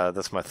my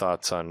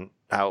thoughts on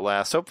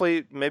Outlast.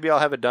 Hopefully, maybe I'll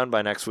have it done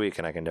by next week,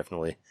 and I can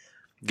definitely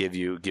give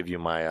you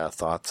my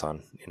thoughts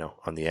on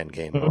on the end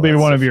game. It'll be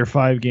one of your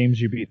 5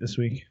 games you beat this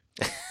week.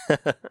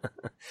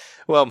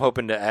 Well, I'm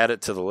hoping to add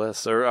it to the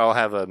list, or I'll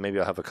have a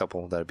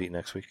couple that I beat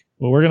next week.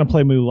 Well, we're gonna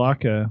play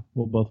Mulaka.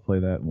 We'll both play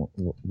that.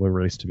 We'll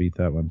race to beat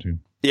that one too.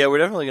 Yeah, we're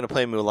definitely gonna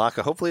play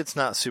Mulaka. Hopefully, it's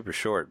not super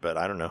short, but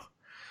I don't know.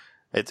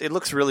 It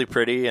looks really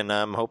pretty, and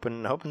I'm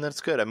hoping that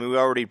it's good. I mean, we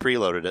already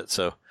preloaded it,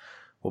 so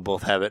we'll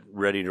both have it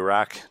ready to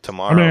rock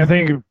tomorrow. I mean, I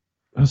think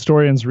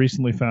historians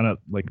recently found out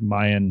like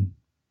Mayan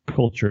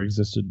culture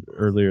existed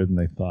earlier than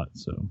they thought,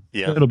 so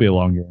yeah, it'll be a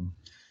long game.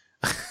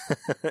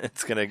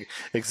 It's gonna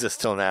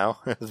exist till now.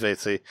 Is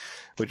basically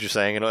what you're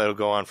saying. It'll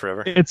go on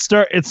forever. It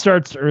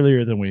starts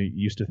earlier than we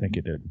used to think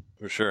it did.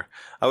 For sure.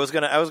 I was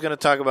gonna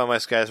talk about my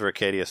Skies of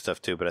Arcadia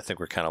stuff too, but I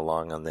think we're kind of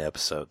long on the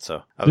episode.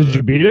 So did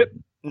you beat it?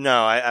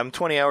 No, I'm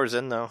 20 hours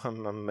in though.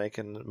 I'm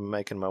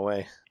making my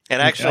way.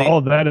 And actually, all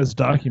of that is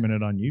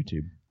documented on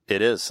YouTube.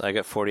 It is. I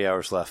got 40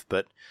 hours left,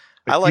 but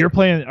Are you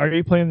playing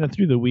that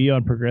through the Wii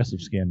on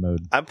progressive scan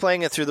mode? I'm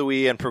playing it through the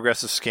Wii and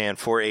progressive scan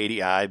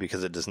 480i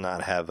because it does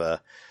not have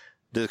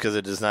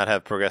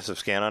progressive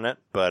scan on it.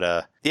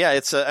 But yeah,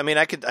 it's I mean,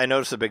 I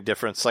noticed a big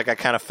difference. Like I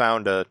kind of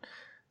found the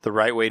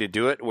right way to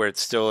do it where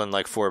it's still in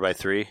like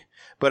 4:3.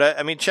 But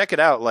I mean, check it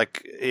out.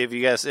 Like if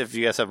you guys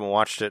haven't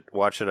watched it,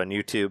 watch it on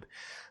YouTube.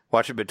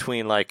 Watch it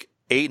between like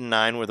 8 and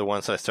 9 were the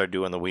ones I started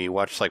doing the Wii.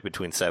 Watch like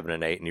between 7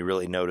 and 8, and you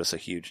really notice a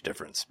huge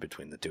difference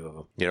between the two of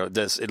them. You know,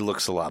 it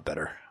looks a lot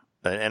better.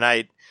 And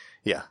I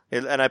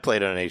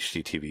played on an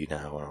HD TV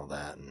now and all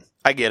that. And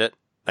I get it.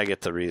 I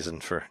get the reason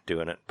for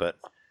doing it, but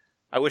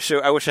I wish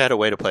I had a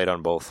way to play it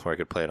on both, where I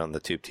could play it on the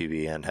Tube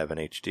TV and have an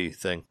HD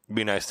thing. It'd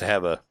be nice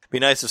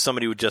if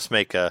somebody would just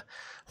make a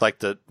like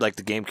the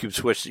GameCube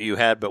Switch that you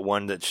had, but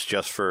one that's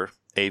just for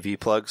AV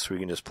plugs, where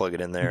you can just plug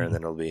it in there and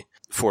then it'll be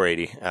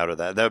 480 out of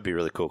that. That would be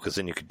really cool because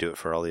then you could do it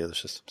for all the other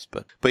systems.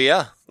 But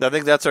yeah, I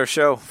think that's our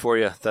show for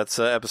you. That's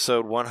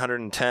episode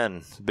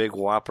 110. Big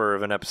whopper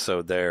of an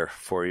episode there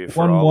for you,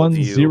 for all of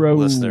you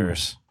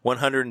listeners.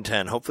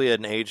 110. Hopefully at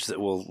an age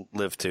that we'll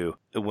live to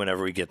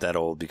whenever we get that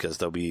old, because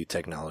there'll be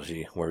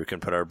technology where we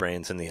can put our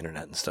brains in the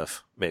internet and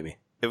stuff. Maybe.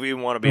 If we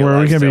even want to be alive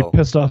we're going still. to be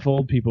pissed off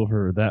old people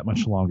for that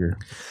much longer.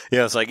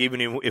 Yeah, it's like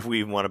even if we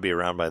even want to be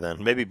around by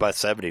then. Maybe by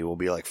 70 we'll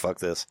be like, fuck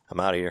this. I'm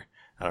out of here.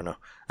 I don't know.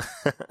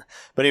 But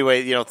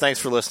anyway, thanks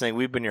for listening.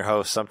 We've been your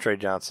hosts. I'm Trey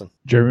Johnson.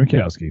 Jeremy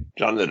Mikowski.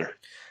 John Nitter.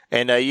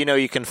 And,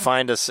 you can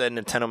find us at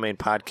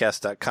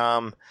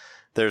NintendoMainPodcast.com.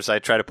 I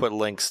try to put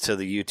links to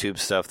the YouTube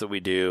stuff that we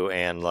do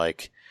and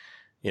the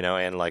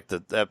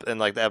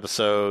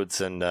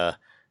episodes and the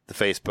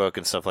Facebook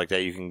and stuff like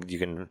that. You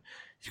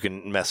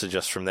can message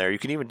us from there. You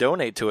can even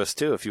donate to us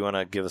too if you want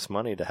to give us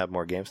money to have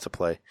more games to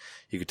play.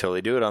 You can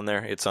totally do it on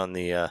there. It's on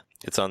the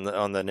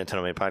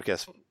Nintendo Main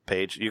Podcast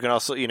page. You can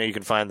also, you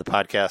can find the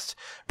podcast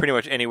pretty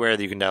much anywhere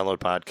that you can download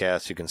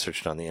podcasts. You can search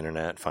it on the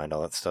internet, find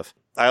all that stuff.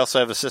 I also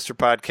have a sister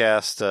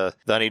podcast, the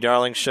Honey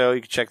Darling Show.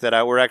 You can check that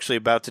out. We're actually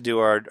about to do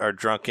our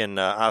drunken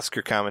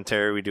Oscar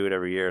commentary. We do it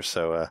every year,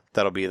 so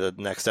that'll be the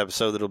next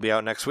episode that'll be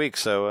out next week.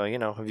 So,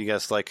 if you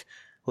guys like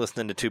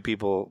listening to two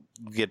people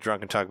get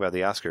drunk and talk about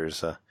the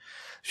Oscars,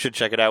 should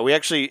check it out. We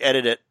actually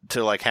edit it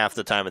to like half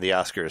the time of the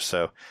Oscars,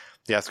 so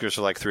the Oscars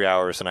are like 3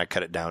 hours, and I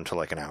cut it down to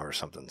like an hour or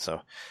something.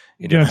 So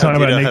you don't talk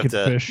about Naked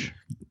Fish,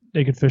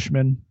 Naked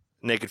Fishman.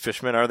 Naked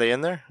Fishman, are they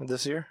in there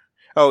this year?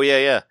 Oh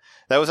yeah.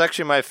 That was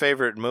actually my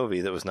favorite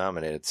movie that was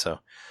nominated. So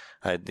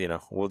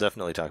we'll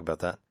definitely talk about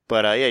that.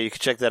 But yeah, you can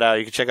check that out.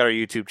 You can check out our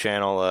YouTube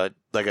channel.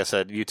 Like I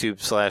said,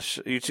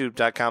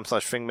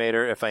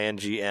 youtube.com/Fingmater,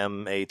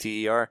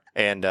 FINGMATER,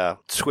 and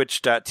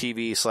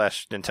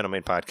twitch.tv/Nintendo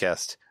Main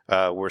Podcast.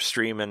 We're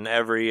streaming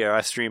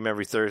I stream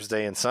every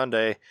Thursday and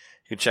Sunday.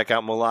 You can check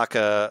out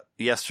Mulaka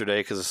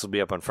yesterday because this will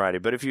be up on Friday.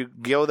 But if you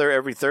go there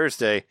every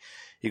Thursday,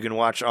 you can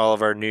watch all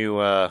of our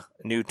new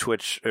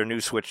Twitch or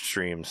new Switch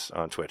streams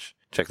on Twitch.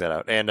 Check that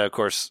out. And of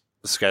course,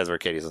 Skies of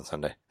Arcadia on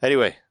Sunday.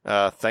 Anyway,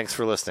 thanks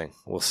for listening.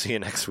 We'll see you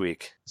next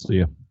week. See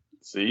ya.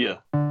 See ya.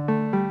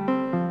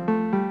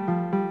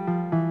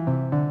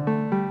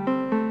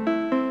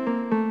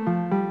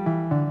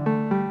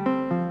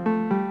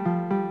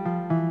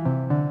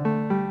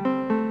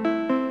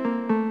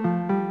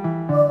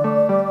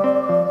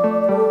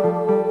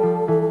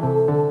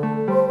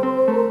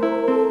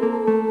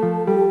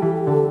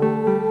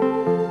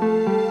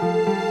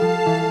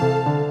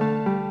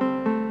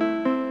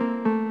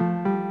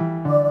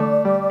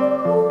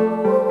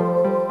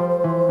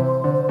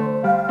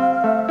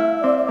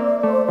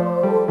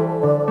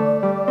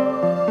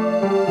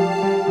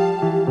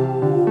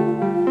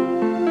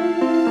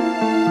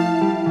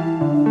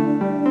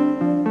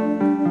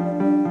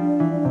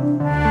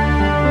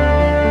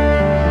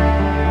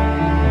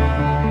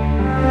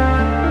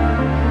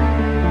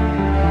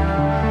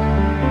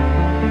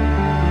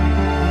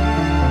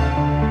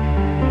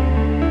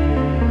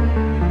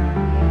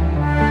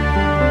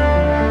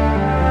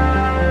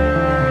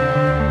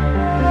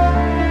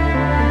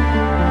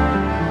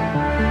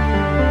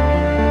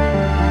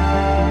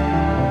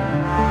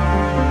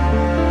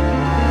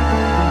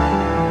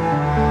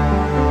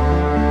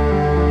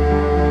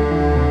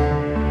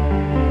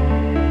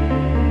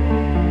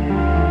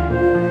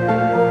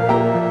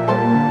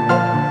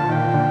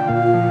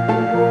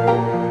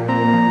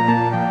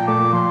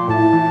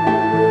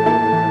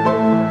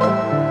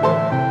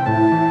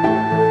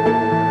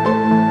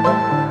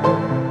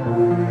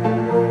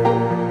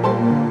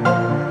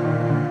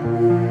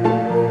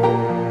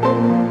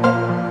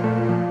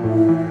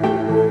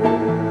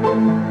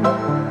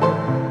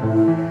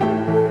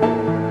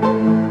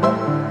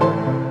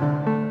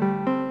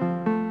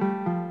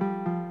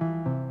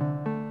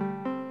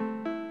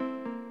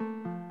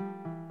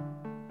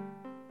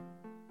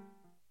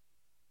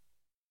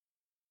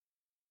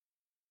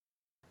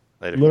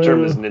 Later. The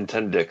term is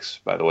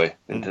Nintendix, by the way.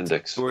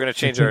 Nintendix. We're gonna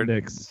change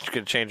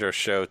our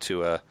show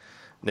to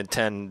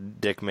Nintendo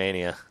Dick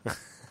Mania.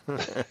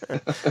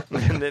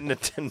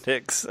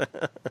 Nintendix.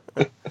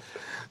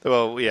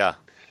 Well, yeah.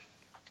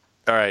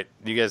 All right,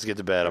 you guys get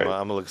to bed. I'm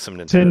gonna look at some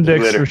Nintendo.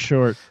 Tindix for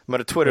short. I'm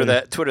gonna Twitter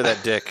that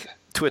dick.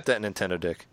 Twit that Nintendo dick.